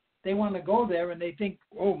area. They want to go there and they think,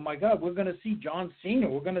 oh, my God, we're going to see John Cena.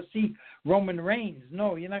 We're going to see Roman Reigns.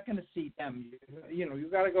 No, you're not going to see them. You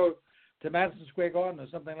got to go to Madison Square Garden or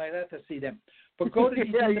something like that to see them. But go to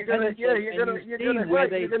these independent shows you're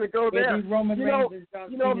gonna go there. Roman Reigns and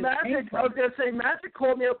John Cena Magic. I was going to say, Magic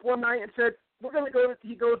called me up one night and said, we're going to go.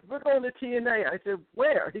 He goes, we're going to TNA. I said,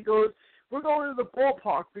 where? He goes, we're going to the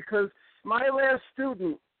ballpark because my last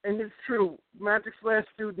student, and it's true, Magic's last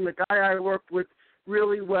student, the guy I worked with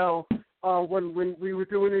really well when we were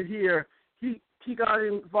doing it here, he got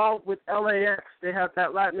involved with LAX. They have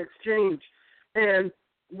that Latin exchange, and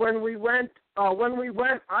when we went, I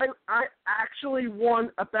actually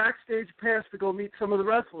won a backstage pass to go meet some of the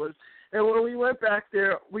wrestlers. And when we went back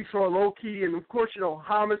there, we saw Low Key and, of course,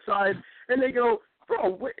 Homicide. And they go,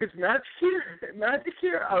 bro, is Magic here? Magic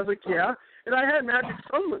here? I was like, yeah. And I had Magic's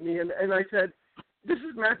son with me. And I said, this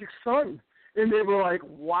is Magic's son. And they were like,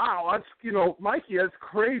 wow, that's, Mikey, that's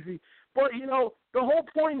crazy. But, the whole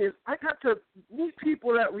point is I got to meet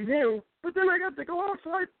people that we knew, but then I got to go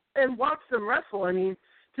outside and watch them wrestle. I mean,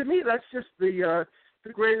 to me, that's just the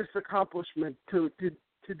greatest accomplishment to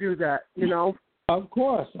do that, Of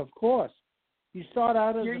course. You start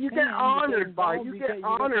out as you get honored by it. You get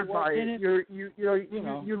honored by it.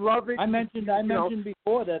 You love it. I mentioned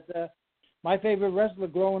before that my favorite wrestler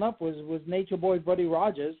growing up was Nature Boy Buddy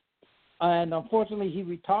Rogers, and unfortunately he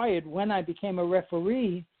retired when I became a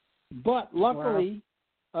referee. But luckily,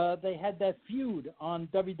 they had that feud on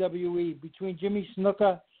WWE between Jimmy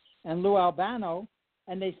Snuka and Lou Albano,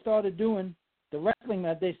 and they started doing the wrestling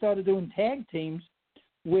that they started doing tag teams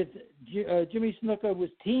with Jimmy Snuka was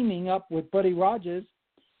teaming up with Buddy Rogers,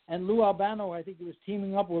 and Lou Albano, I think he was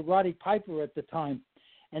teaming up with Roddy Piper at the time.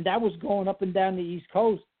 And that was going up and down the East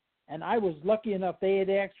Coast. And I was lucky enough they had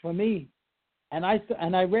asked for me, and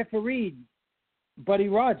I refereed Buddy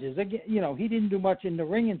Rogers. Again, he didn't do much in the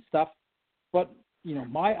ring and stuff, but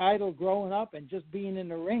my idol growing up and just being in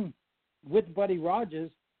the ring with Buddy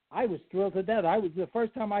Rogers, I was thrilled to death. The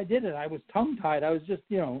first time I did it, I was tongue-tied. I was just,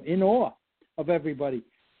 in awe of everybody.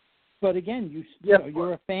 But again,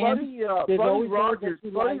 you're a fan. Buddy Rogers.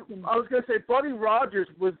 I was going to say Buddy Rogers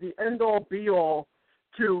was the end-all, be-all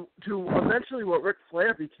to eventually what Ric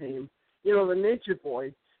Flair became. The Nature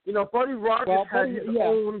Boy. Buddy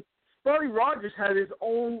Rogers Buddy Rogers had his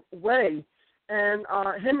own way, and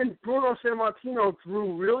him and Bruno Sammartino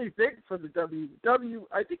grew really big for the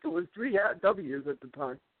I think it was 3 W's at the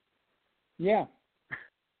time. Yeah.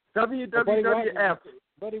 WWF.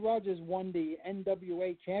 Buddy Rogers won the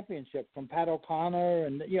NWA championship from Pat O'Connor,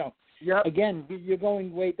 and Yep. Again, you're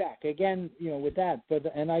going way back. Again, with that.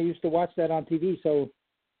 And I used to watch that on TV. So,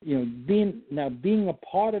 being a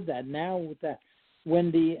part of that now with that,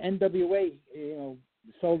 when the NWA,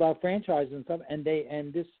 sold out franchise and stuff, and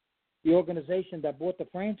the organization that bought the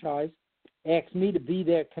franchise asked me to be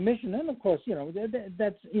their commissioner, and of course,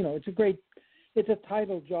 that's it's a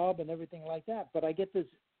title job and everything like that. But I get to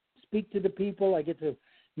speak to the people, I get to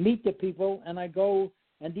meet the people, and I go.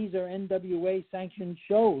 And these are NWA sanctioned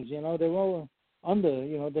shows. They're all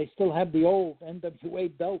under. They still have the old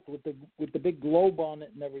NWA belt with the big globe on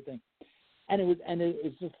it and everything. And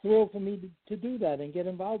it's a thrill for me to do that and get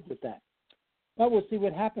involved with that. But we'll see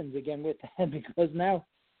what happens again with that, because now,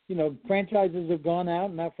 franchises have gone out,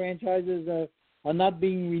 and now franchises are not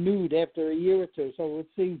being renewed after a year or two. So we'll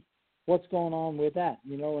see what's going on with that,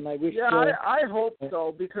 and I wish. Yeah, I hope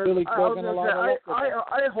so, because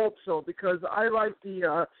I hope so, because I like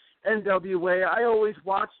the NWA. I always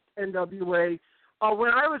watched NWA.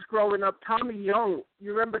 When I was growing up, Tommy Young.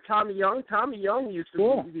 You remember Tommy Young? Tommy Young used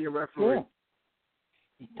to be a referee. Sure.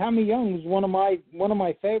 Tommy Young was one of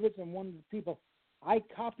my favorites, and one of the people I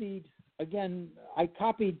copied. Again, I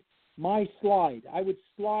copied my slide. I would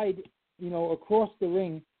slide, across the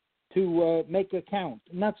ring to make a count.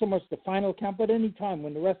 Not so much the final count, but any time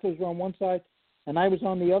when the wrestlers were on one side, and I was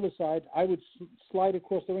on the other side, I would slide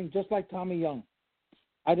across the ring just like Tommy Young.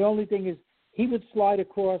 The only thing is he would slide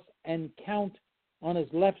across and count on his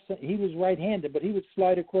left side. He was right-handed, but he would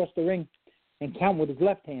slide across the ring and count with his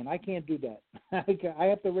left hand. I can't do that. I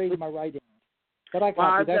have to raise my right hand. But I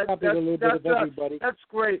copied a little bit of everybody. That's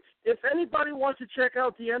great. If anybody wants to check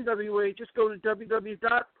out the NWA, just go to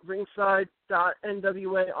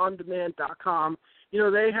www.ringside.nwaondemand.com. You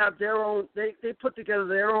know, they have their own. They put together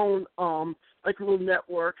their own like a little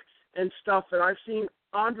network and stuff. And I've seen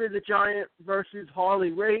Andre the Giant versus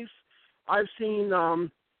Harley Race. I've seen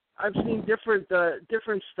different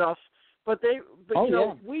stuff. But we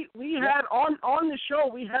had on the show,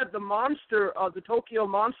 we had the monster, the Tokyo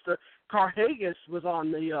Monster, Carhagas was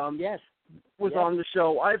on the on the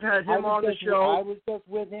show. I've had him on the show. I was just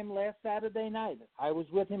with him last Saturday night.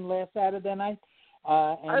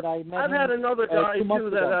 And I've had another guy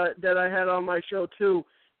too that I had on my show too.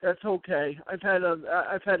 That's okay. I've had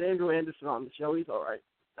Andrew Anderson on the show. He's all right.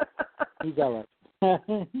 He's all right. He's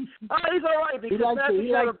all right because he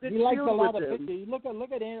likes a lot of him. pictures.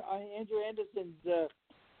 Look at Andrew Anderson's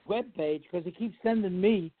webpage because he keeps sending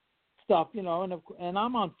me stuff, you know, and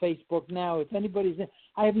I'm on Facebook now. If anybody's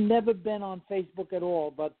I have never been on Facebook at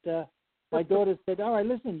all, but my daughter said, "All right,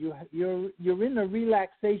 listen, you're in a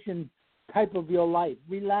relaxation type of your life.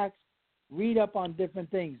 Relax, read up on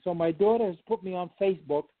different things." So my daughter has put me on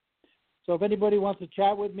Facebook. So if anybody wants to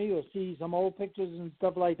chat with me or see some old pictures and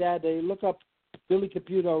stuff like that, they look up Billy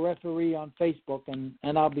Caputo referee on Facebook, and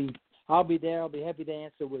I'll be there. I'll be happy to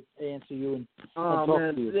answer you and talk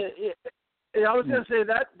to you. I was going to say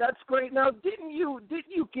that's great. Now, didn't you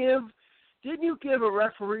give a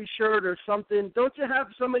referee shirt or something? Don't you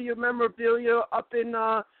have some of your memorabilia up in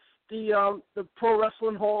the Pro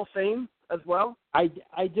Wrestling Hall of Fame as well? I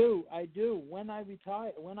do. When I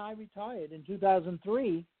retired in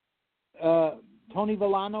 2003, Tony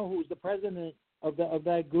Villano, who was the president of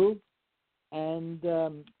that group, and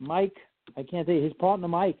Mike, I can't say his partner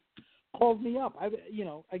Mike, called me up.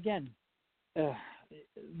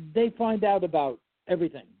 They find out about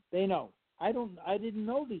everything. They know. I didn't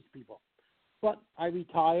know these people, but I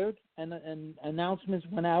retired, and announcements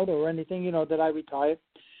went out or anything, you know, that I retired.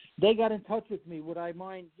 They got in touch with me. Would I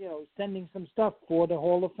mind, you know, sending some stuff for the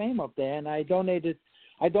Hall of Fame up there? And I donated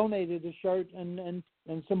a shirt and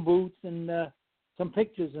some boots and some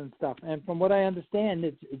pictures and stuff. And from what I understand,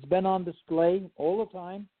 it's been on display all the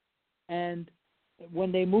time. And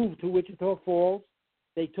when they moved to Wichita Falls,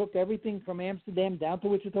 they took everything from Amsterdam down to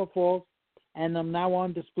Wichita Falls, and I'm now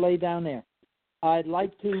on display down there. I'd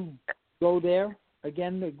like to go there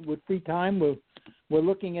again with free time. We're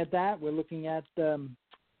looking at that. We're looking at the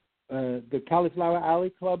Cauliflower Alley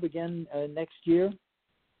Club again next year.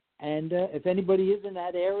 And if anybody is in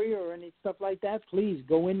that area or any stuff like that, please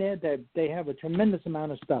go in there. They have a tremendous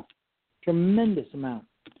amount of stuff. Tremendous amount.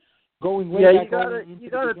 Going way back. You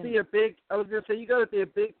gotta be a big. I was gonna say you gotta be a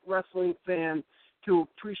big wrestling fan to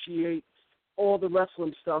appreciate all the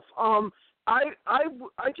wrestling stuff. I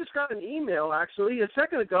just got an email actually a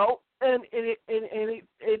second ago, and it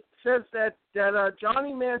says that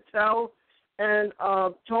Johnny Mantell and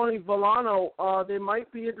Tony Villano they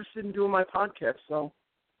might be interested in doing my podcast. So.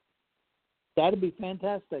 That'd be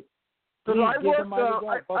fantastic. Because I worked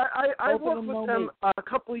with them a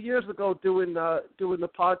couple of years ago doing the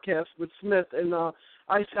podcast with Smith, and I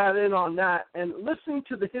sat in on that and listening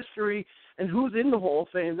to the history and who's in the Hall of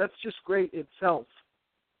Fame. That's just great itself.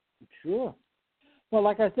 Sure. Well,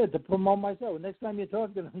 like I said, to promote myself, next time you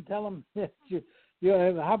talk to them, tell them,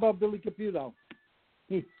 how about Billy Caputo?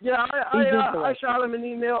 I shot him an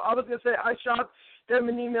email. I was going to say I shot them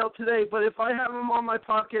an email today, but if I have him on my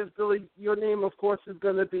podcast, Billy, your name, of course, is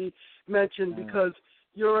going to be mentioned because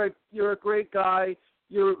you're a great guy.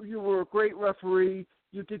 You were a great referee.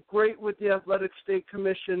 You did great with the Athletic State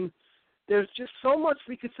Commission. There's just so much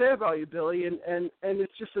we could say about you, Billy, and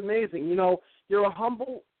it's just amazing. You know, you're a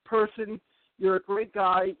humble person. You're a great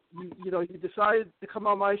guy. You decided to come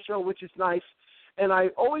on my show, which is nice. And I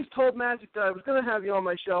always told Magic that I was going to have you on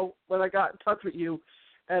my show when I got in touch with you.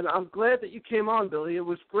 And I'm glad that you came on, Billy. It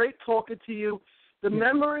was great talking to you. The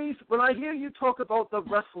memories, when I hear you talk about the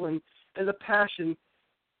wrestling and the passion,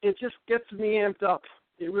 it just gets me amped up.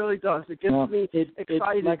 It really does. It gets me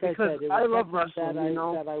excited like because I love wrestling.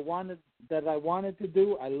 That I wanted to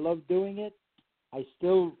do. I love doing it. I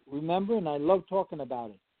still remember, and I love talking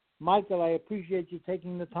about it. Michael, I appreciate you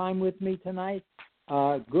taking the time with me tonight.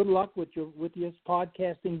 Good luck with your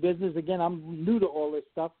podcasting business. Again, I'm new to all this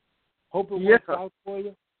stuff. Hope it works out for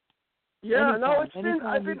you. Yeah,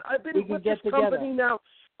 anytime, I've been with this company now.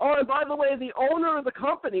 Oh, and by the way, the owner of the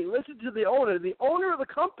company, listen to the owner. The owner of the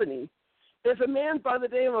company is a man by the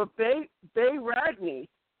name of Bay Ragney.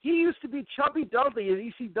 He used to be Chubby Dudley at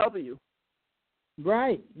ECW.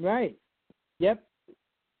 Right. Yep.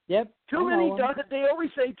 Too many Dudleys. They always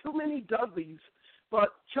say too many Dudleys, but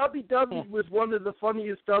Chubby Dudley was one of the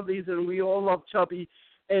funniest Dudleys, and we all love Chubby.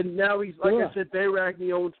 And now he's, like I said, Bay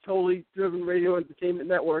Ragney owns Totally Driven Radio Entertainment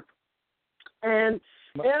Network. And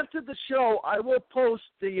after the show, I will post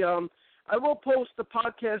the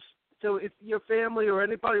podcast. So if your family or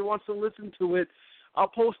anybody wants to listen to it, I'll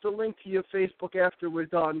post a link to your Facebook after we're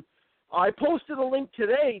done. I posted a link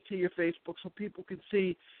today to your Facebook so people can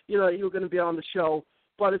see, you're going to be on the show.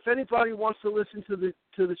 But if anybody wants to listen to the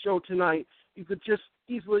show tonight, you could just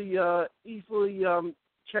easily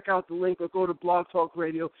check out the link or go to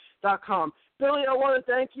blogtalkradio.com. Billy, I want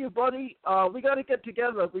to thank you, buddy. We got to get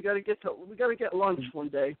together. We got to get lunch one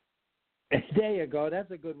day. There you go.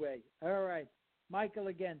 That's a good way. All right. Michael,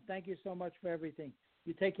 again, thank you so much for everything.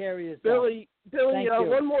 You take care of yourself. Billy,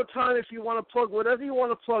 one more time, if you want to plug whatever you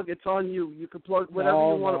want to plug, it's on you. You can plug whatever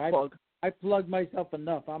you want to plug. I plugged myself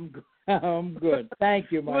enough. I'm good. I'm good.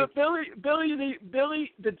 Thank you, Mike. Well, Billy,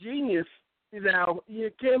 the genius. Now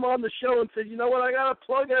you came on the show and said, "You know what? I gotta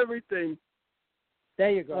plug everything." There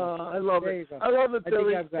you go. I love it. I love it,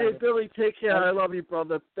 Billy. Hey, Billy, take care. I love you,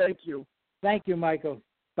 brother. Thank you. Thank you, Michael.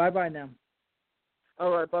 Bye now.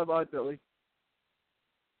 All right. Bye, Billy.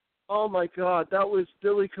 Oh, my God, that was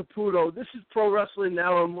Billy Caputo. This is Pro Wrestling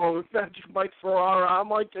Now and More with Mike Ferrara. I'm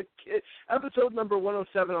like a kid. Episode number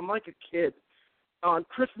 107, I'm like a kid on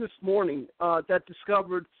Christmas morning that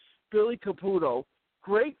discovered Billy Caputo.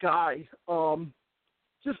 Great guy.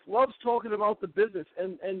 Just loves talking about the business.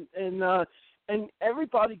 And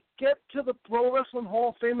everybody get to the Pro Wrestling Hall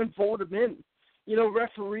of Fame and vote him in.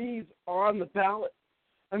 Referees are on the ballot.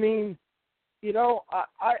 I mean,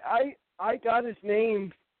 I got his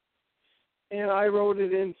name and I wrote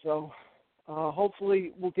it in, so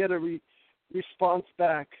hopefully we'll get a response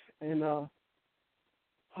back. And,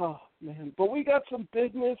 but we got some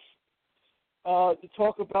business to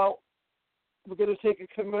talk about. We're going to take a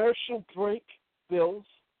commercial break, Bills.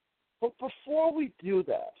 But before we do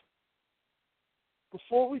that,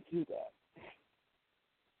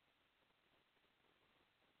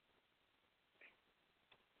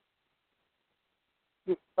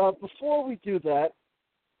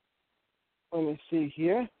 let me see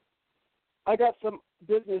here. I got some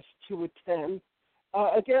business to attend.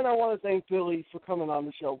 Again, I want to thank Billy for coming on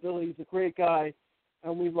the show. Billy's a great guy,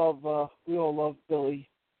 and we all love Billy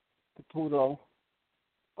Caputo.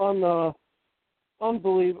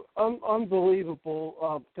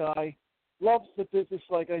 Unbelievable guy. Loves the business,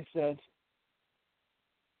 like I said.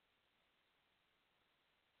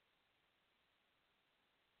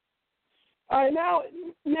 All right,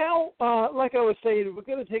 now, like I was saying, we're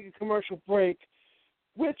going to take a commercial break,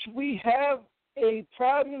 which we have a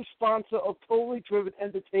proud new sponsor of Totally Driven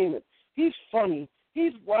Entertainment. He's funny.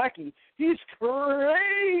 He's wacky. He's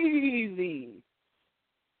crazy.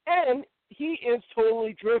 And he is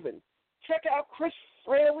totally driven. Check out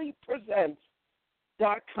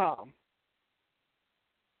ChrisFraleyPresents.com.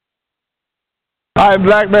 I'm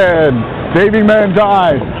Black Man, saving man's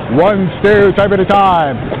eyes, one stereotype at a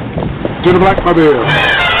time. To the Black Mobile.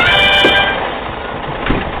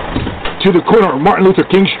 To the corner of Martin Luther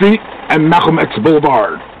King Street and Malcolm X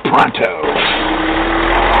Boulevard. Pronto.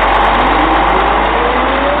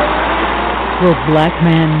 Will Black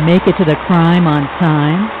Man make it to the crime on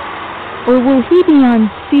time? Or will he be on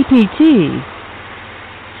CPT?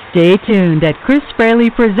 Stay tuned at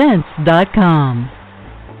ChrisFraleyPresents.com.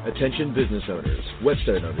 Attention business owners,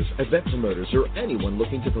 website owners, event promoters, or anyone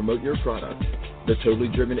looking to promote your product. The Totally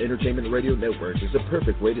Driven Entertainment Radio Network is the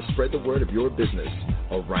perfect way to spread the word of your business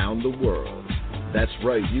around the world. That's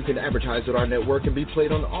right, you can advertise at our network and be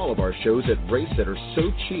played on all of our shows at rates that are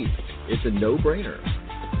so cheap, it's a no-brainer.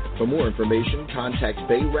 For more information, contact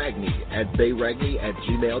Bay Ragney at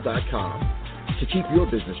bayragney@gmail.com. To keep your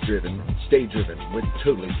business driven, stay driven with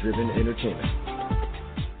Totally Driven Entertainment.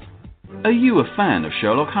 Are you a fan of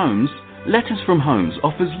Sherlock Holmes? Letters from Holmes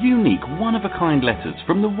offers unique, one-of-a-kind letters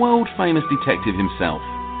from the world-famous detective himself.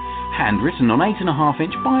 Handwritten on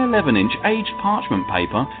 8.5-inch by 11-inch aged parchment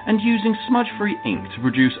paper and using smudge-free ink to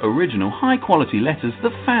produce original, high-quality letters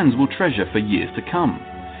that fans will treasure for years to come.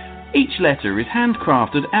 Each letter is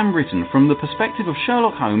handcrafted and written from the perspective of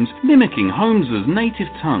Sherlock Holmes, mimicking Holmes's native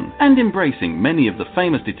tongue and embracing many of the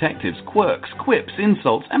famous detective's quirks, quips,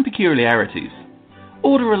 insults, and peculiarities.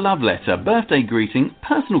 Order a love letter, birthday greeting,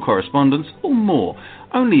 personal correspondence, or more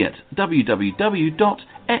only at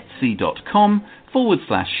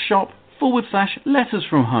www.etsy.com/shop/letters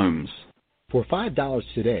from Holmes. For $5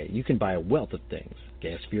 today, you can buy a wealth of things.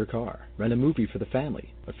 Gas for your car, rent a movie for the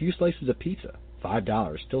family, a few slices of pizza.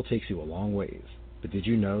 $5 still takes you a long ways. But did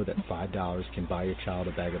you know that $5 can buy your child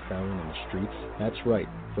a bag of heroin in the streets? That's right.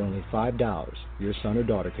 For only $5, your son or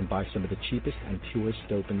daughter can buy some of the cheapest and purest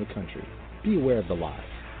dope in the country. Be aware of the lies.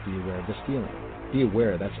 Be aware of the stealing. Be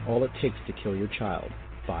aware that's all it takes to kill your child.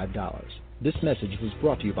 $5. This message was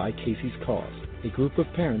brought to you by Casey's Cause, a group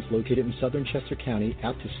of parents located in southern Chester County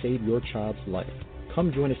out to save your child's life.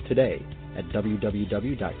 Come join us today at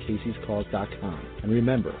www.caseyscause.com. And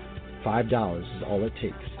remember, $5 is all it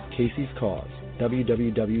takes. Casey's Cause,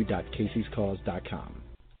 www.caseyscause.com.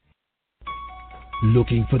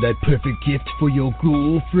 Looking for that perfect gift for your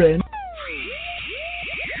ghoul friend?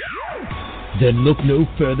 Then look no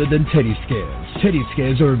further than Teddy Scares. Teddy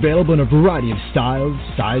Scares are available in a variety of styles,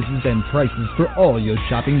 sizes, and prices for all your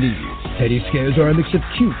shopping needs. Teddy Scares are a mix of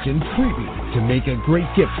cute and creepy to make a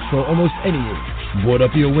great gift for almost any age. Board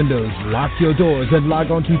up your windows, lock your doors, and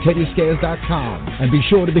log on to TeddyScares.com. And be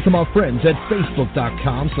sure to become our friends at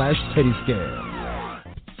Facebook.com/TeddyScares.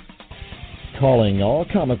 Calling all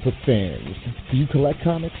comic book fans. Do you collect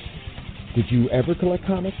comics? Did you ever collect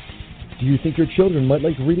comics? Do you think your children might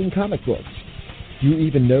like reading comic books? Do you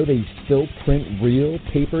even know they still print real,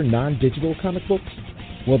 paper, non-digital comic books?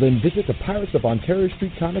 Well, then visit the Pirates of Ontario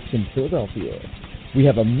Street Comics in Philadelphia. We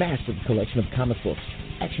have a massive collection of comic books,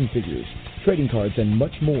 action figures, trading cards, and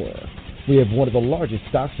much more. We have one of the largest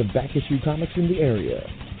stocks of back-issue comics in the area.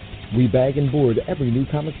 We bag and board every new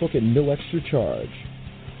comic book at no extra charge.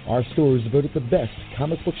 Our store is voted the best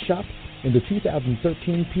comic book shop in the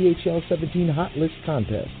 2013 PHL 17 Hot List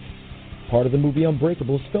contest. Part of the movie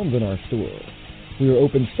Unbreakable is filmed in our store. We are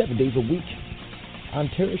open 7 days a week.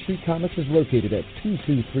 Ontario Street Comics is located at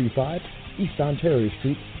 2235 East Ontario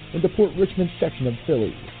Street in the Port Richmond section of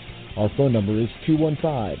Philly. Our phone number is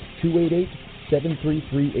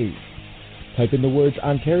 215-288-7338. Type in the words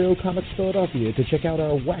Ontario Comics Philadelphia to check out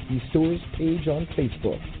our Wacky Stores page on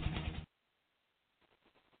Facebook.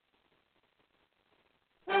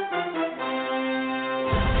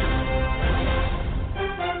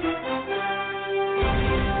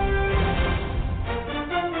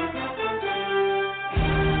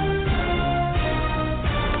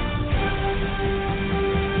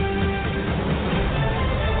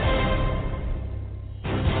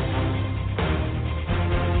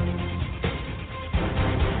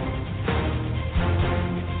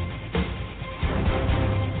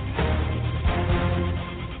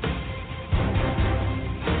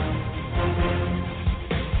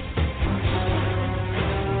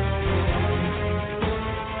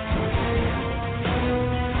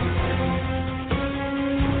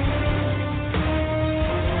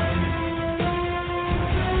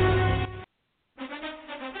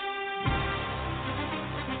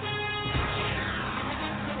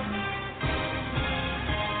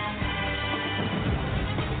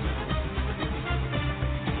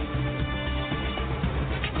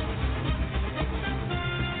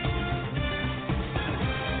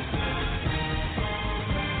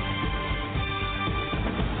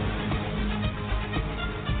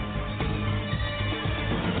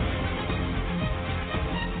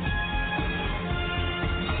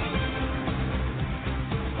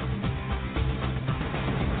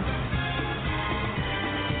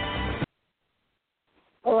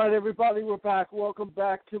 All right, everybody, we're back. Welcome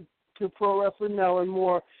back to Pro Wrestling Now and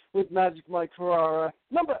More with Magic Mike Ferrara,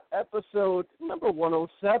 episode number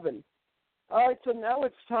 107. All right, so now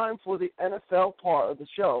it's time for the NFL part of the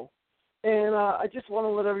show. And I just want to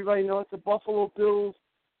let everybody know that the Buffalo Bills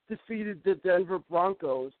defeated the Denver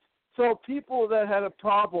Broncos. So people that had a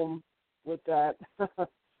problem with that,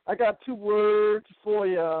 I got 2 words for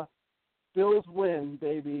you. Bills win,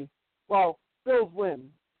 baby. Well, Bills win.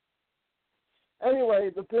 Anyway,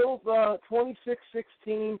 the Bills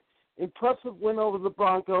 26-16, impressive win over the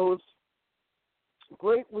Broncos.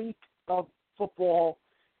 Great week of football.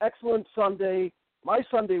 Excellent Sunday. My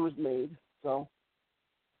Sunday was made, so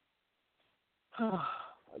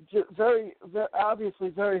very, very obviously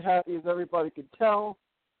very happy, as everybody could tell.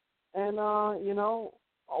 And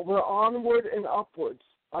we're onward and upwards.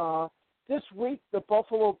 This week, the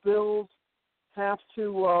Buffalo Bills have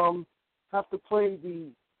to play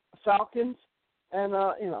the Falcons. And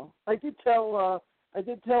I did tell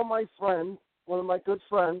my friend, one of my good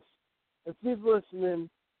friends, if he's listening,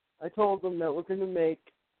 I told him that we're going to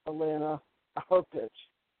make Atlanta our pitch.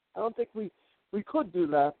 I don't think we could do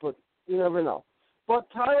that, but you never know. But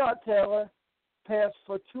Tyrod Taylor passed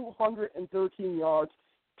for 213 yards,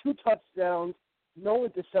 2 touchdowns, no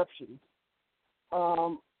interceptions.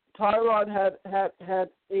 Tyrod had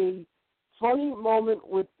a funny moment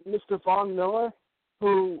with Mr. Von Miller,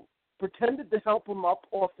 who pretended to help him up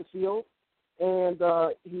off the field, and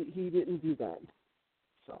he didn't do that.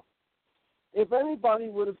 So, if anybody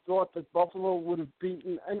would have thought that Buffalo would have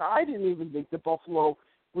beaten, and I didn't even think that Buffalo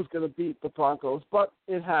was going to beat the Broncos, but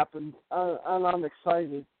it happened, and I'm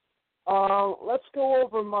excited. Let's go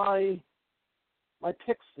over my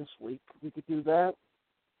picks this week. We could do that.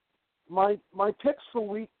 My picks for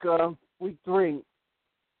week 3.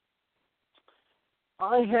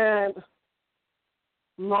 I had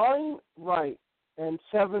 9 right and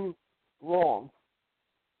 7 wrong.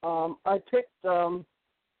 I picked LA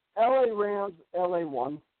Rams, LA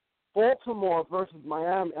won. Baltimore versus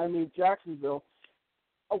Jacksonville.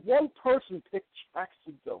 One person picked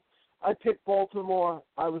Jacksonville. I picked Baltimore.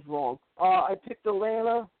 I was wrong. I picked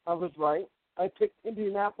Atlanta. I was right. I picked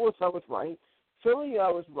Indianapolis. I was right. Philly, I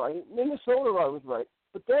was right. Minnesota, I was right.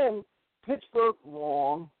 But then Pittsburgh,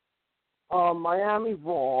 wrong. Miami,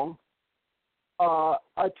 wrong.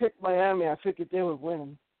 I picked Miami. I figured they would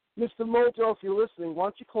win. Mr. Mojo, if you're listening, why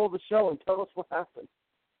don't you call the show and tell us what happened?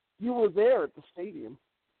 You were there at the stadium.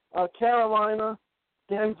 Carolina,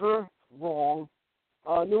 Denver, wrong.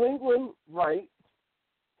 New England, right.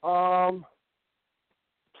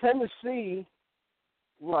 Tennessee,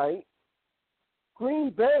 right. Green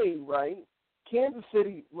Bay, right. Kansas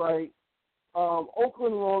City, right.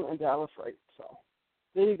 Oakland, wrong, and Dallas, right. So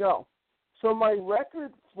there you go. So my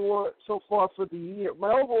record so far for the year,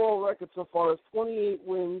 my overall record so far is 28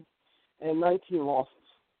 wins and 19 losses.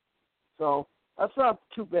 So that's not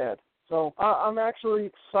too bad. So I'm actually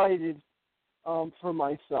excited for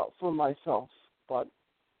myself. But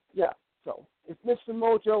yeah, so if Mr.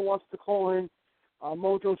 Mojo wants to call in,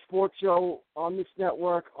 Mojo Sports Show on this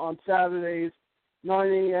network on Saturdays,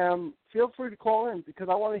 9 a.m., feel free to call in because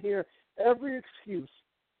I want to hear every excuse.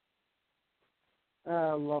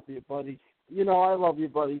 I love you, buddy. You know I love you,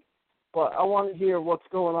 buddy. But I want to hear what's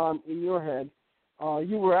going on in your head.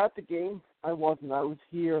 You were at the game. I wasn't. I was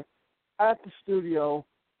here at the studio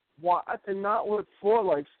at the Not Worth For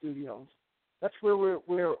Life Studios. That's where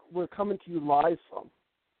we're coming to you live from.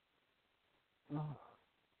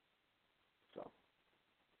 So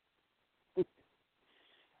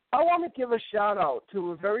I want to give a shout out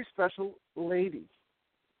to a very special lady.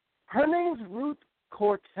 Her name's Ruth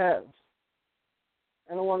Cortez.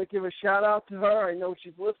 And I want to give a shout out to her. I know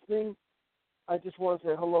she's listening. I just want to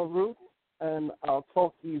say hello, Ruth, and I'll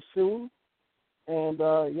talk to you soon. And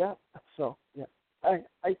I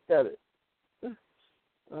said it.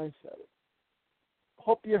 I said it.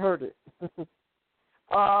 Hope you heard it.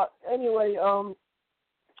 Anyway, I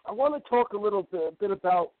want to talk a little bit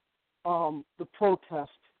about the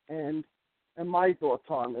protest and my thoughts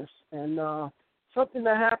on this. And something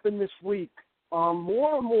that happened this week.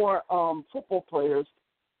 More and more football players,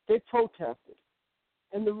 they protested.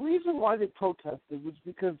 And the reason why they protested was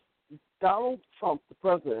because Donald Trump, the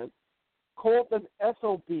president, called them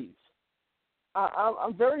SOBs.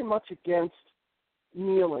 I'm very much against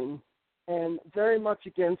kneeling and very much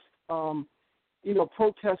against,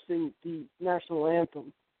 protesting the national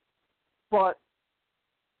anthem. But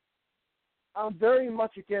I'm very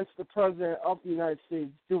much against the president of the United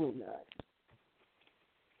States doing that.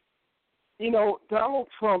 Donald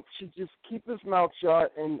Trump should just keep his mouth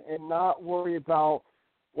shut and not worry about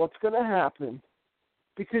what's going to happen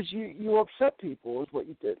because you upset people is what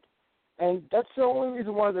you did. And that's the only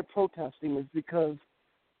reason why they're protesting is because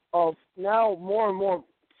of now more and more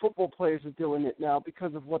football players are doing it now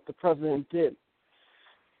because of what the president did.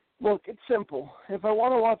 Look, it's simple. If I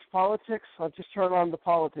want to watch politics, I'll just turn on the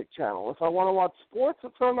politics channel. If I want to watch sports, I'll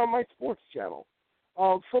turn on my sports channel.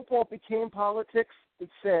 Football became politics.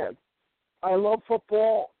 It's sad. I love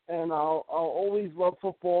football, and I'll always love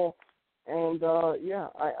football. And,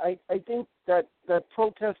 I think that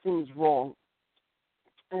protesting is wrong.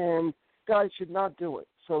 And guys should not do it.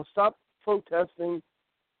 So stop protesting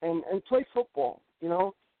and play football,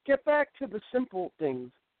 Get back to the simple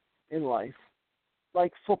things in life,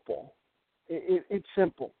 like football. It's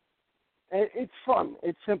simple. It's fun.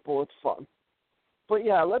 It's simple. It's fun. But,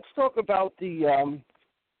 yeah, let's talk about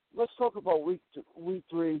week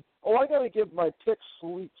 3. Oh, I got to give my picks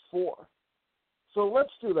for week 4. So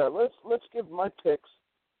let's do that. Let's give my picks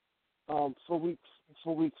for week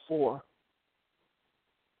 4.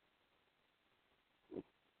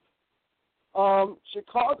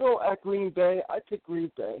 Chicago at Green Bay. I pick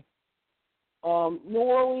Green Bay. New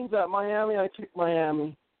Orleans at Miami. I pick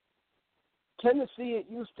Miami. Tennessee at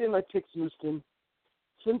Houston. I pick Houston.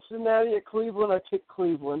 Cincinnati at Cleveland. I pick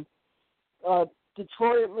Cleveland.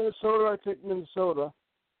 Detroit at Minnesota. I pick Minnesota.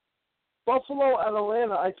 Buffalo at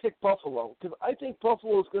Atlanta, I pick Buffalo because I think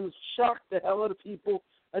Buffalo is going to shock the hell out of people.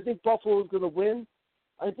 I think Buffalo is going to win.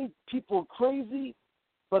 I think people are crazy,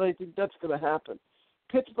 but I think that's going to happen.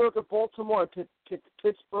 Pittsburgh at Baltimore, I pick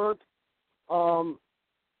Pittsburgh.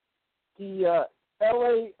 The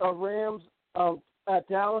L.A. Rams at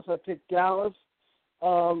Dallas, I pick Dallas.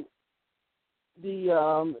 The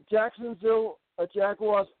Jacksonville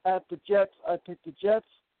Jaguars at the Jets, I pick the Jets.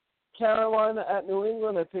 Carolina at New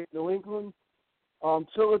England, I pick New England.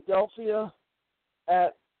 Philadelphia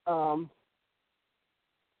at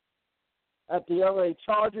the LA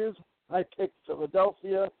Chargers, I picked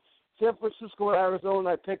Philadelphia. San Francisco,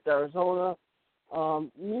 Arizona, I picked Arizona.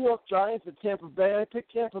 New York Giants at Tampa Bay, I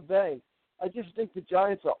picked Tampa Bay. I just think the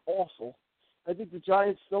Giants are awful. I think the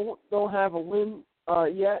Giants don't have a win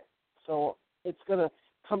yet, so it's going to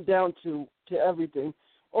come down to everything.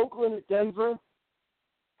 Oakland at Denver,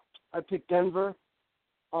 I picked Denver.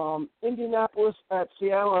 Indianapolis at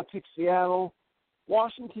Seattle, I picked Seattle.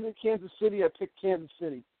 Washington at Kansas City, I picked Kansas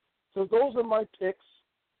City. So those are my picks.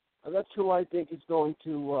 That's who I think is going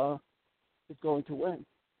to win.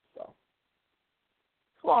 So,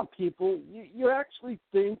 come on, people. You actually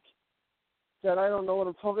think that I don't know what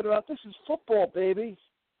I'm talking about? This is football, baby.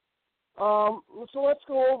 So let's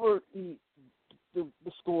go over the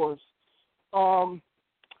scores.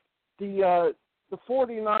 The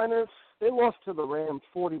 49ers, they lost to the Rams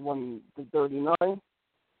 41-39.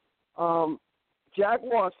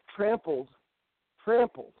 Jaguars trampled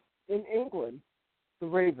in England the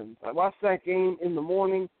Ravens. I watched that game in the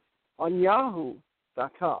morning on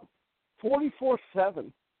Yahoo.com.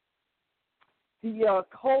 44-7. The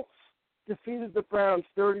Colts defeated the Browns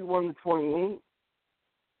 31-28.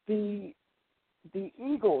 The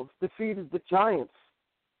Eagles defeated the Giants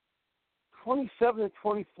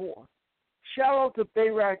 27-24. Shout out to Bay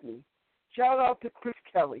Ragney. Shout out to Chris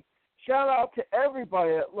Kelly. Shout out to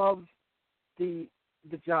everybody that loves the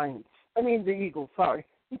Giants. I mean the Eagles. Sorry.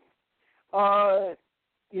 Mr.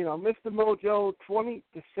 Mojo 20-6.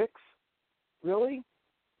 Really?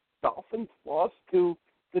 Dolphins lost to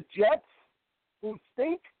the Jets, who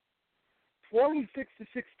stink.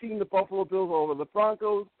 26-16. The Buffalo Bills over the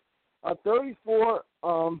Broncos.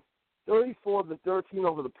 34-13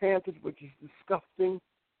 over the Panthers, which is disgusting.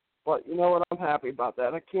 But you know what? I'm happy about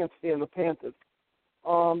that. I can't stand the Panthers.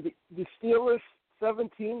 The Steelers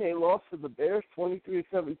 17. They lost to the Bears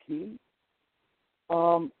 23-17.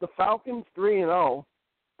 The Falcons 3-0.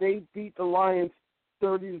 They beat the Lions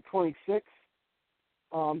 30-26.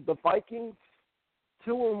 The Vikings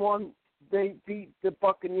 2-1. They beat the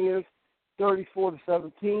Buccaneers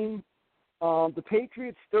 34-17. The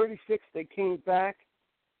Patriots 36. They came back.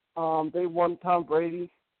 They won Tom Brady.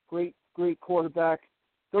 Great quarterback.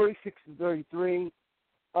 36-33.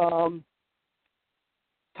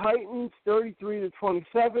 Titans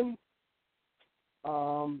 33-27.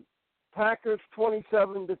 Packers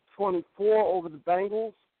 27-24 over the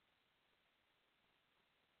Bengals.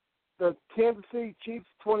 The Kansas City Chiefs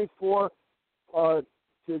 24-10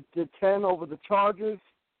 over the Chargers.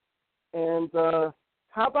 And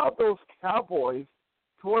how about those Cowboys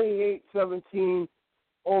 28-17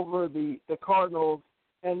 over the Cardinals?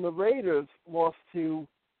 And the Raiders lost to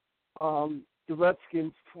the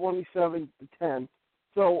Redskins 27-10.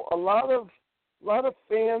 So a lot of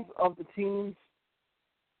fans of the teams,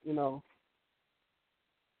 a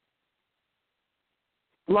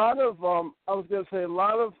lot of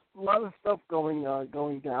stuff going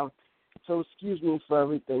down. So excuse me for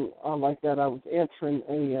everything like that. I was answering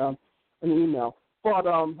an email, but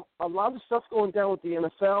a lot of stuff going down with the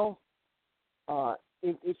NFL.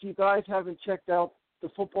 If you guys haven't checked out the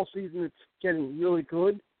football season, it's getting really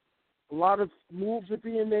good. A lot of moves are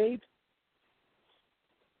being made.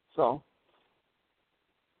 So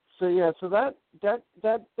that's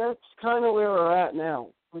kind of where we're at now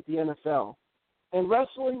with the NFL. And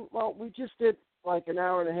wrestling, well, we just did like an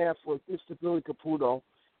hour and a half with Mr. Billy Caputo.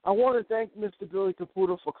 I want to thank Mr. Billy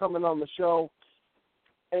Caputo for coming on the show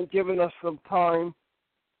and giving us some time.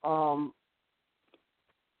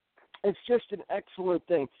 It's just an excellent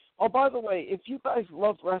thing. Oh, by the way, if you guys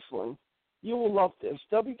love wrestling, you will love this.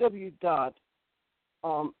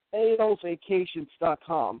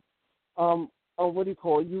 www.aosvacations.com. What do you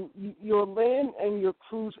call it? Your land and your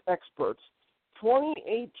cruise experts.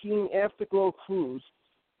 2018 Afterglow Cruise.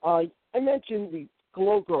 I mentioned the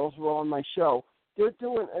Glow Girls were on my show. They're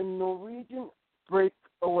doing a Norwegian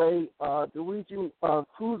breakaway Norwegian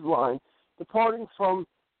cruise line departing from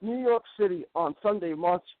New York City on Sunday,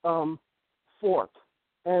 March 4th,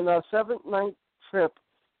 and a 7-night trip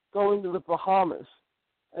going to the Bahamas.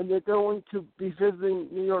 And they're going to be visiting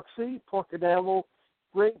New York City, Port Canaveral,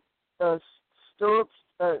 great Stirrups,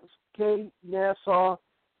 K Nassau,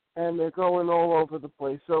 and they're going all over the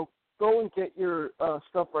place. So go and get your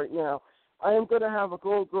stuff right now. I am going to have a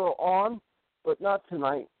Gold Girl on, but not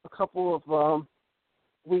tonight. A couple of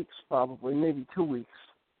weeks, probably, maybe 2 weeks.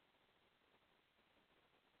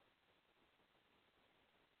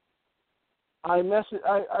 I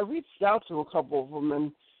reached out to a couple of them,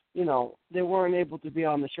 and they weren't able to be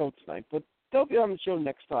on the show tonight, but they'll be on the show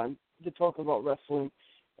next time to talk about wrestling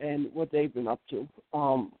and what they've been up to.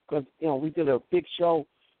 Because we did a big show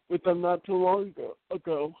with them not too long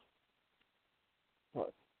ago.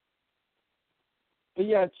 But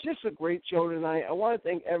yeah, it's just a great show tonight. I want to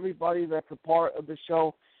thank everybody that's a part of the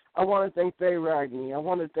show. I want to thank Bay Ragney. I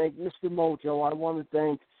want to thank Mr. Mojo. I want to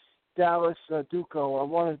thank Dallas Duco. I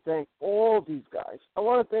want to thank all these guys. I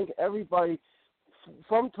want to thank everybody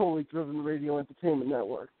from Totally Driven Radio Entertainment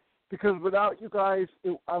Network, because without you guys,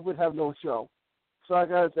 I would have no show. So I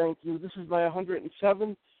got to thank you. This is my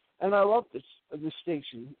 107, and I love this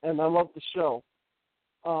station, and I love the show.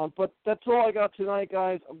 But that's all I got tonight,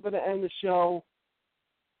 guys. I'm going to end the show.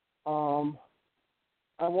 I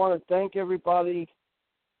want to thank everybody,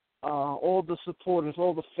 all the supporters,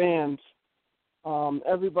 all the fans,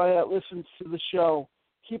 everybody that listens to the show.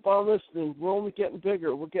 Keep on listening. We're only getting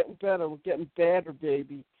bigger. We're getting better. We're getting better,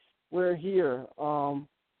 baby. We're here. So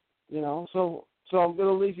I'm going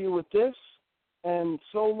to leave you with this. And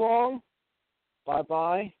so long.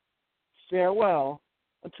 Bye-bye. Farewell.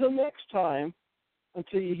 Until next time,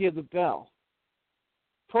 until you hear the bell.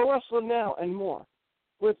 Pro Wrestling Now and more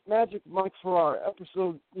with Magic Mike Ferrara,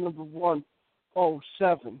 episode number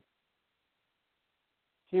 107.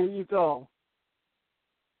 Here you go.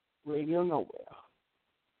 Radio Nowhere.